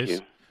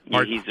Teves.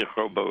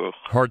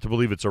 Hard to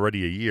believe it's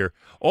already a year.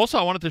 Also,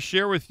 I wanted to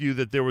share with you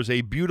that there was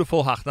a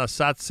beautiful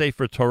Hachnasat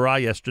Sefer Torah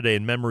yesterday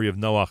in memory of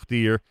Noach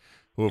Deer,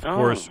 who, of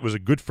course, was a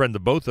good friend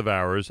of both of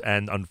ours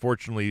and,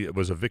 unfortunately,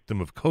 was a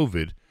victim of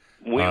COVID.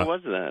 Where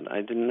was that?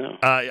 I didn't know.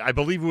 I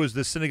believe it was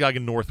the synagogue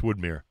in North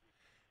Woodmere.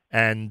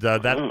 And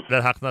that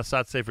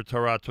Hachnasat Sefer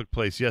Torah took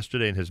place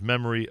yesterday in his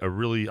memory.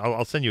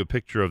 I'll send you a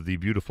picture of the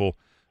beautiful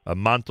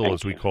mantle,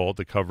 as we call it,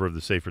 the cover of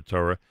the Sefer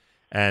Torah.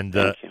 And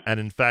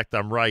in fact,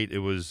 I'm right. It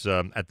was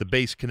at the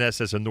base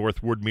Knesset in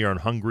North Woodmere on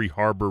Hungary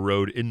Harbor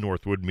Road in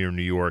North Woodmere,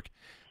 New York,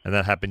 and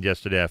that happened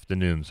yesterday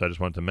afternoon. So I just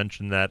wanted to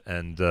mention that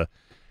and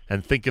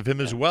think of him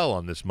as well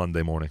on this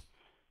Monday morning.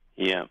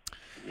 Yeah,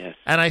 yes.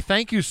 And I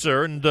thank you,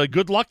 sir, and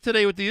good luck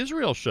today with the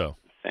Israel show.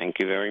 Thank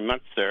you very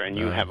much, sir, and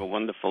you have a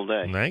wonderful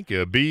day. Thank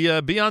you. Be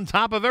on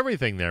top of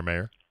everything there,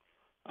 Mayor.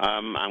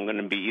 I'm going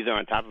to be either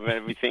on top of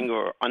everything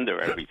or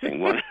under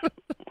everything.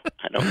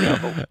 I don't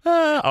know.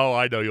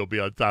 I know you'll be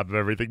on top of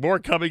everything. More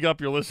coming up.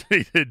 You're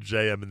listening to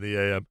JM in the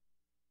AM.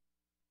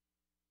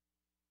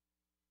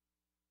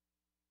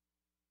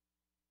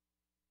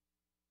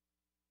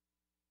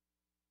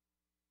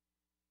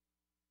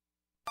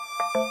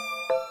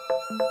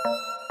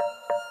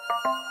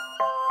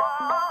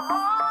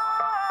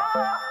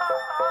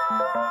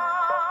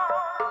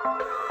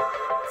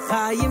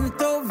 חיים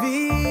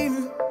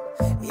טובים,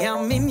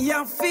 ימים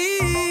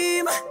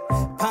יפים,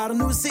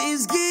 פרנוס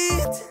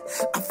הסגית,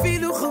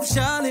 אפילו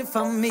חופשה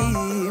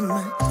לפעמים.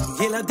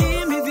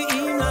 ילדים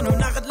מביאים לנו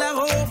נחת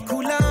לרוב,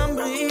 כולם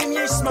בריאים,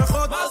 יש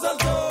שמחות מזל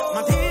טוב.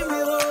 מדהים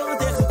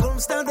לראות איך הכל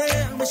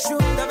מסתדר, ושום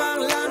דבר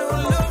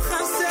לנו לא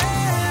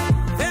חסר.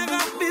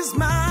 ורק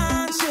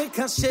בזמן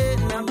שקשה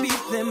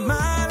נביט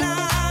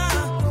למעלה,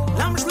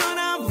 למה שלא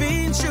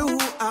נבין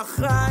שהוא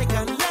אחראי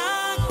כאן לכל?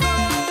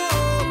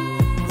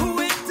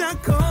 הוא את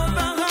הכל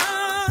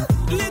ברא,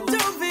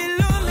 לטוב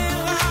ולא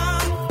לרע.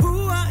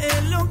 הוא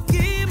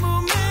האלוקים,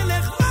 הוא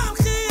מלך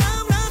מלכי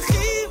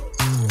המלכים.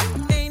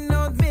 אין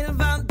עוד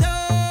מלבדו,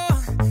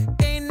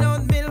 אין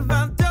עוד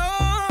מלבדו,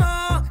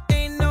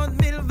 אין עוד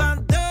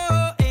מלבדו,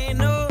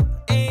 אין עוד,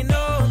 אין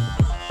עוד.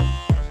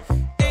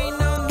 אין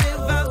עוד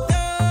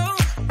מלבדו,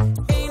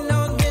 אין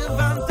עוד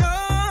מלבדו,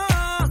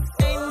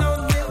 אין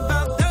עוד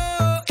מלבדו,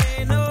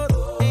 אין עוד,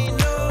 אין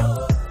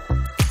עוד.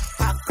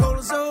 הכל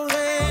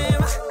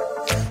זורם,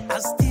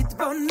 אז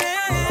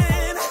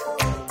תתבונן,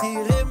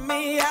 תראה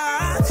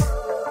מיד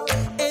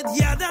את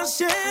יד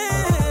השם.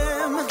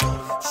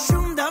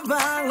 שום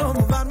דבר לא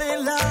מובן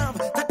מאליו,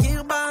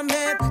 תכיר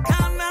באמת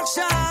כאן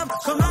ועכשיו.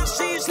 כל מה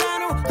שיש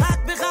לנו רק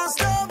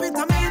בחסדו,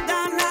 ותמיד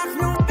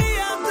אנחנו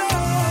בידו.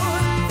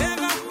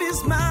 ורק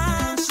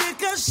בזמן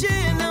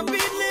שקשה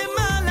נביט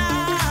למעלה,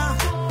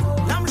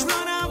 למה שלא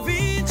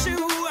נבין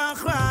שהוא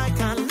אחראי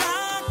כאן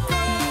לכל?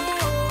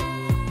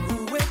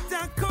 הוא את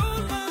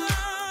הכל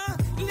ברא,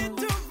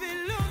 לטוב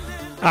ולא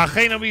לרע.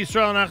 Achenu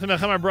Yisrael,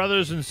 Nachem, my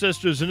brothers and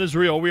sisters in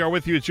Israel, we are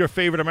with you. It's your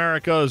favorite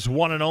America's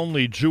one and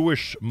only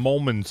Jewish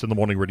Moments in the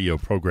Morning radio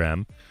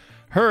program.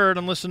 Heard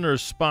on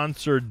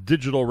listeners-sponsored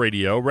digital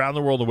radio around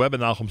the world on the web at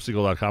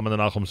NachumSegal.com and the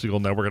Nachum Segal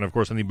Network, and, of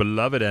course, on the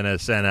beloved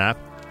NSN app.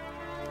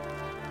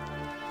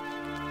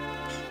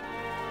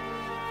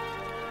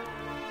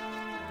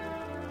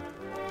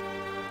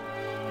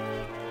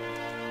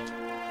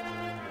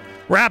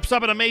 Wraps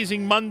up an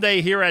amazing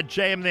Monday here at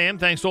JM.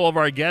 Thanks to all of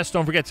our guests.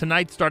 Don't forget,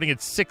 tonight, starting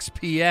at 6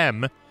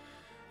 p.m.,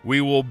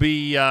 we will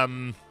be...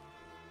 Tonight,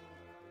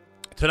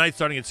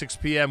 starting at 6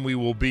 p.m., we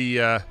will be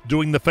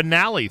doing the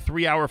finale,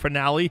 3-hour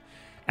finale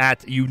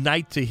at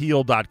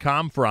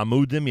UniteToHeal.com for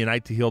Amudim,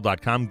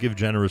 UniteToHeal.com. Give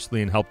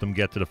generously and help them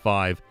get to the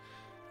 $5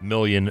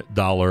 million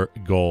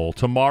goal.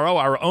 Tomorrow,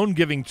 our own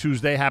Giving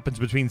Tuesday happens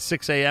between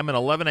 6 a.m. and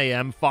 11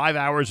 a.m. 5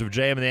 hours of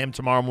JM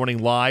tomorrow morning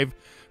live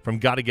from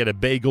Gotta Get a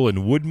Bagel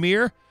in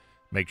Woodmere.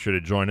 Make sure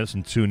to join us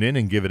and tune in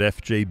and give at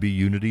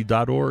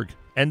fjbunity.org.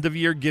 End of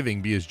year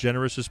giving. Be as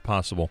generous as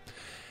possible.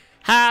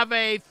 Have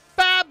a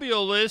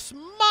fabulous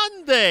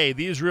Monday.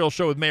 The Israel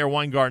Show with Mayor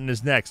Weingarten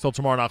is next. Till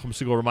tomorrow, Nachum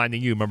Segal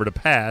reminding you, remember the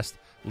past,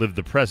 live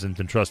the present,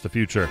 and trust the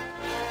future.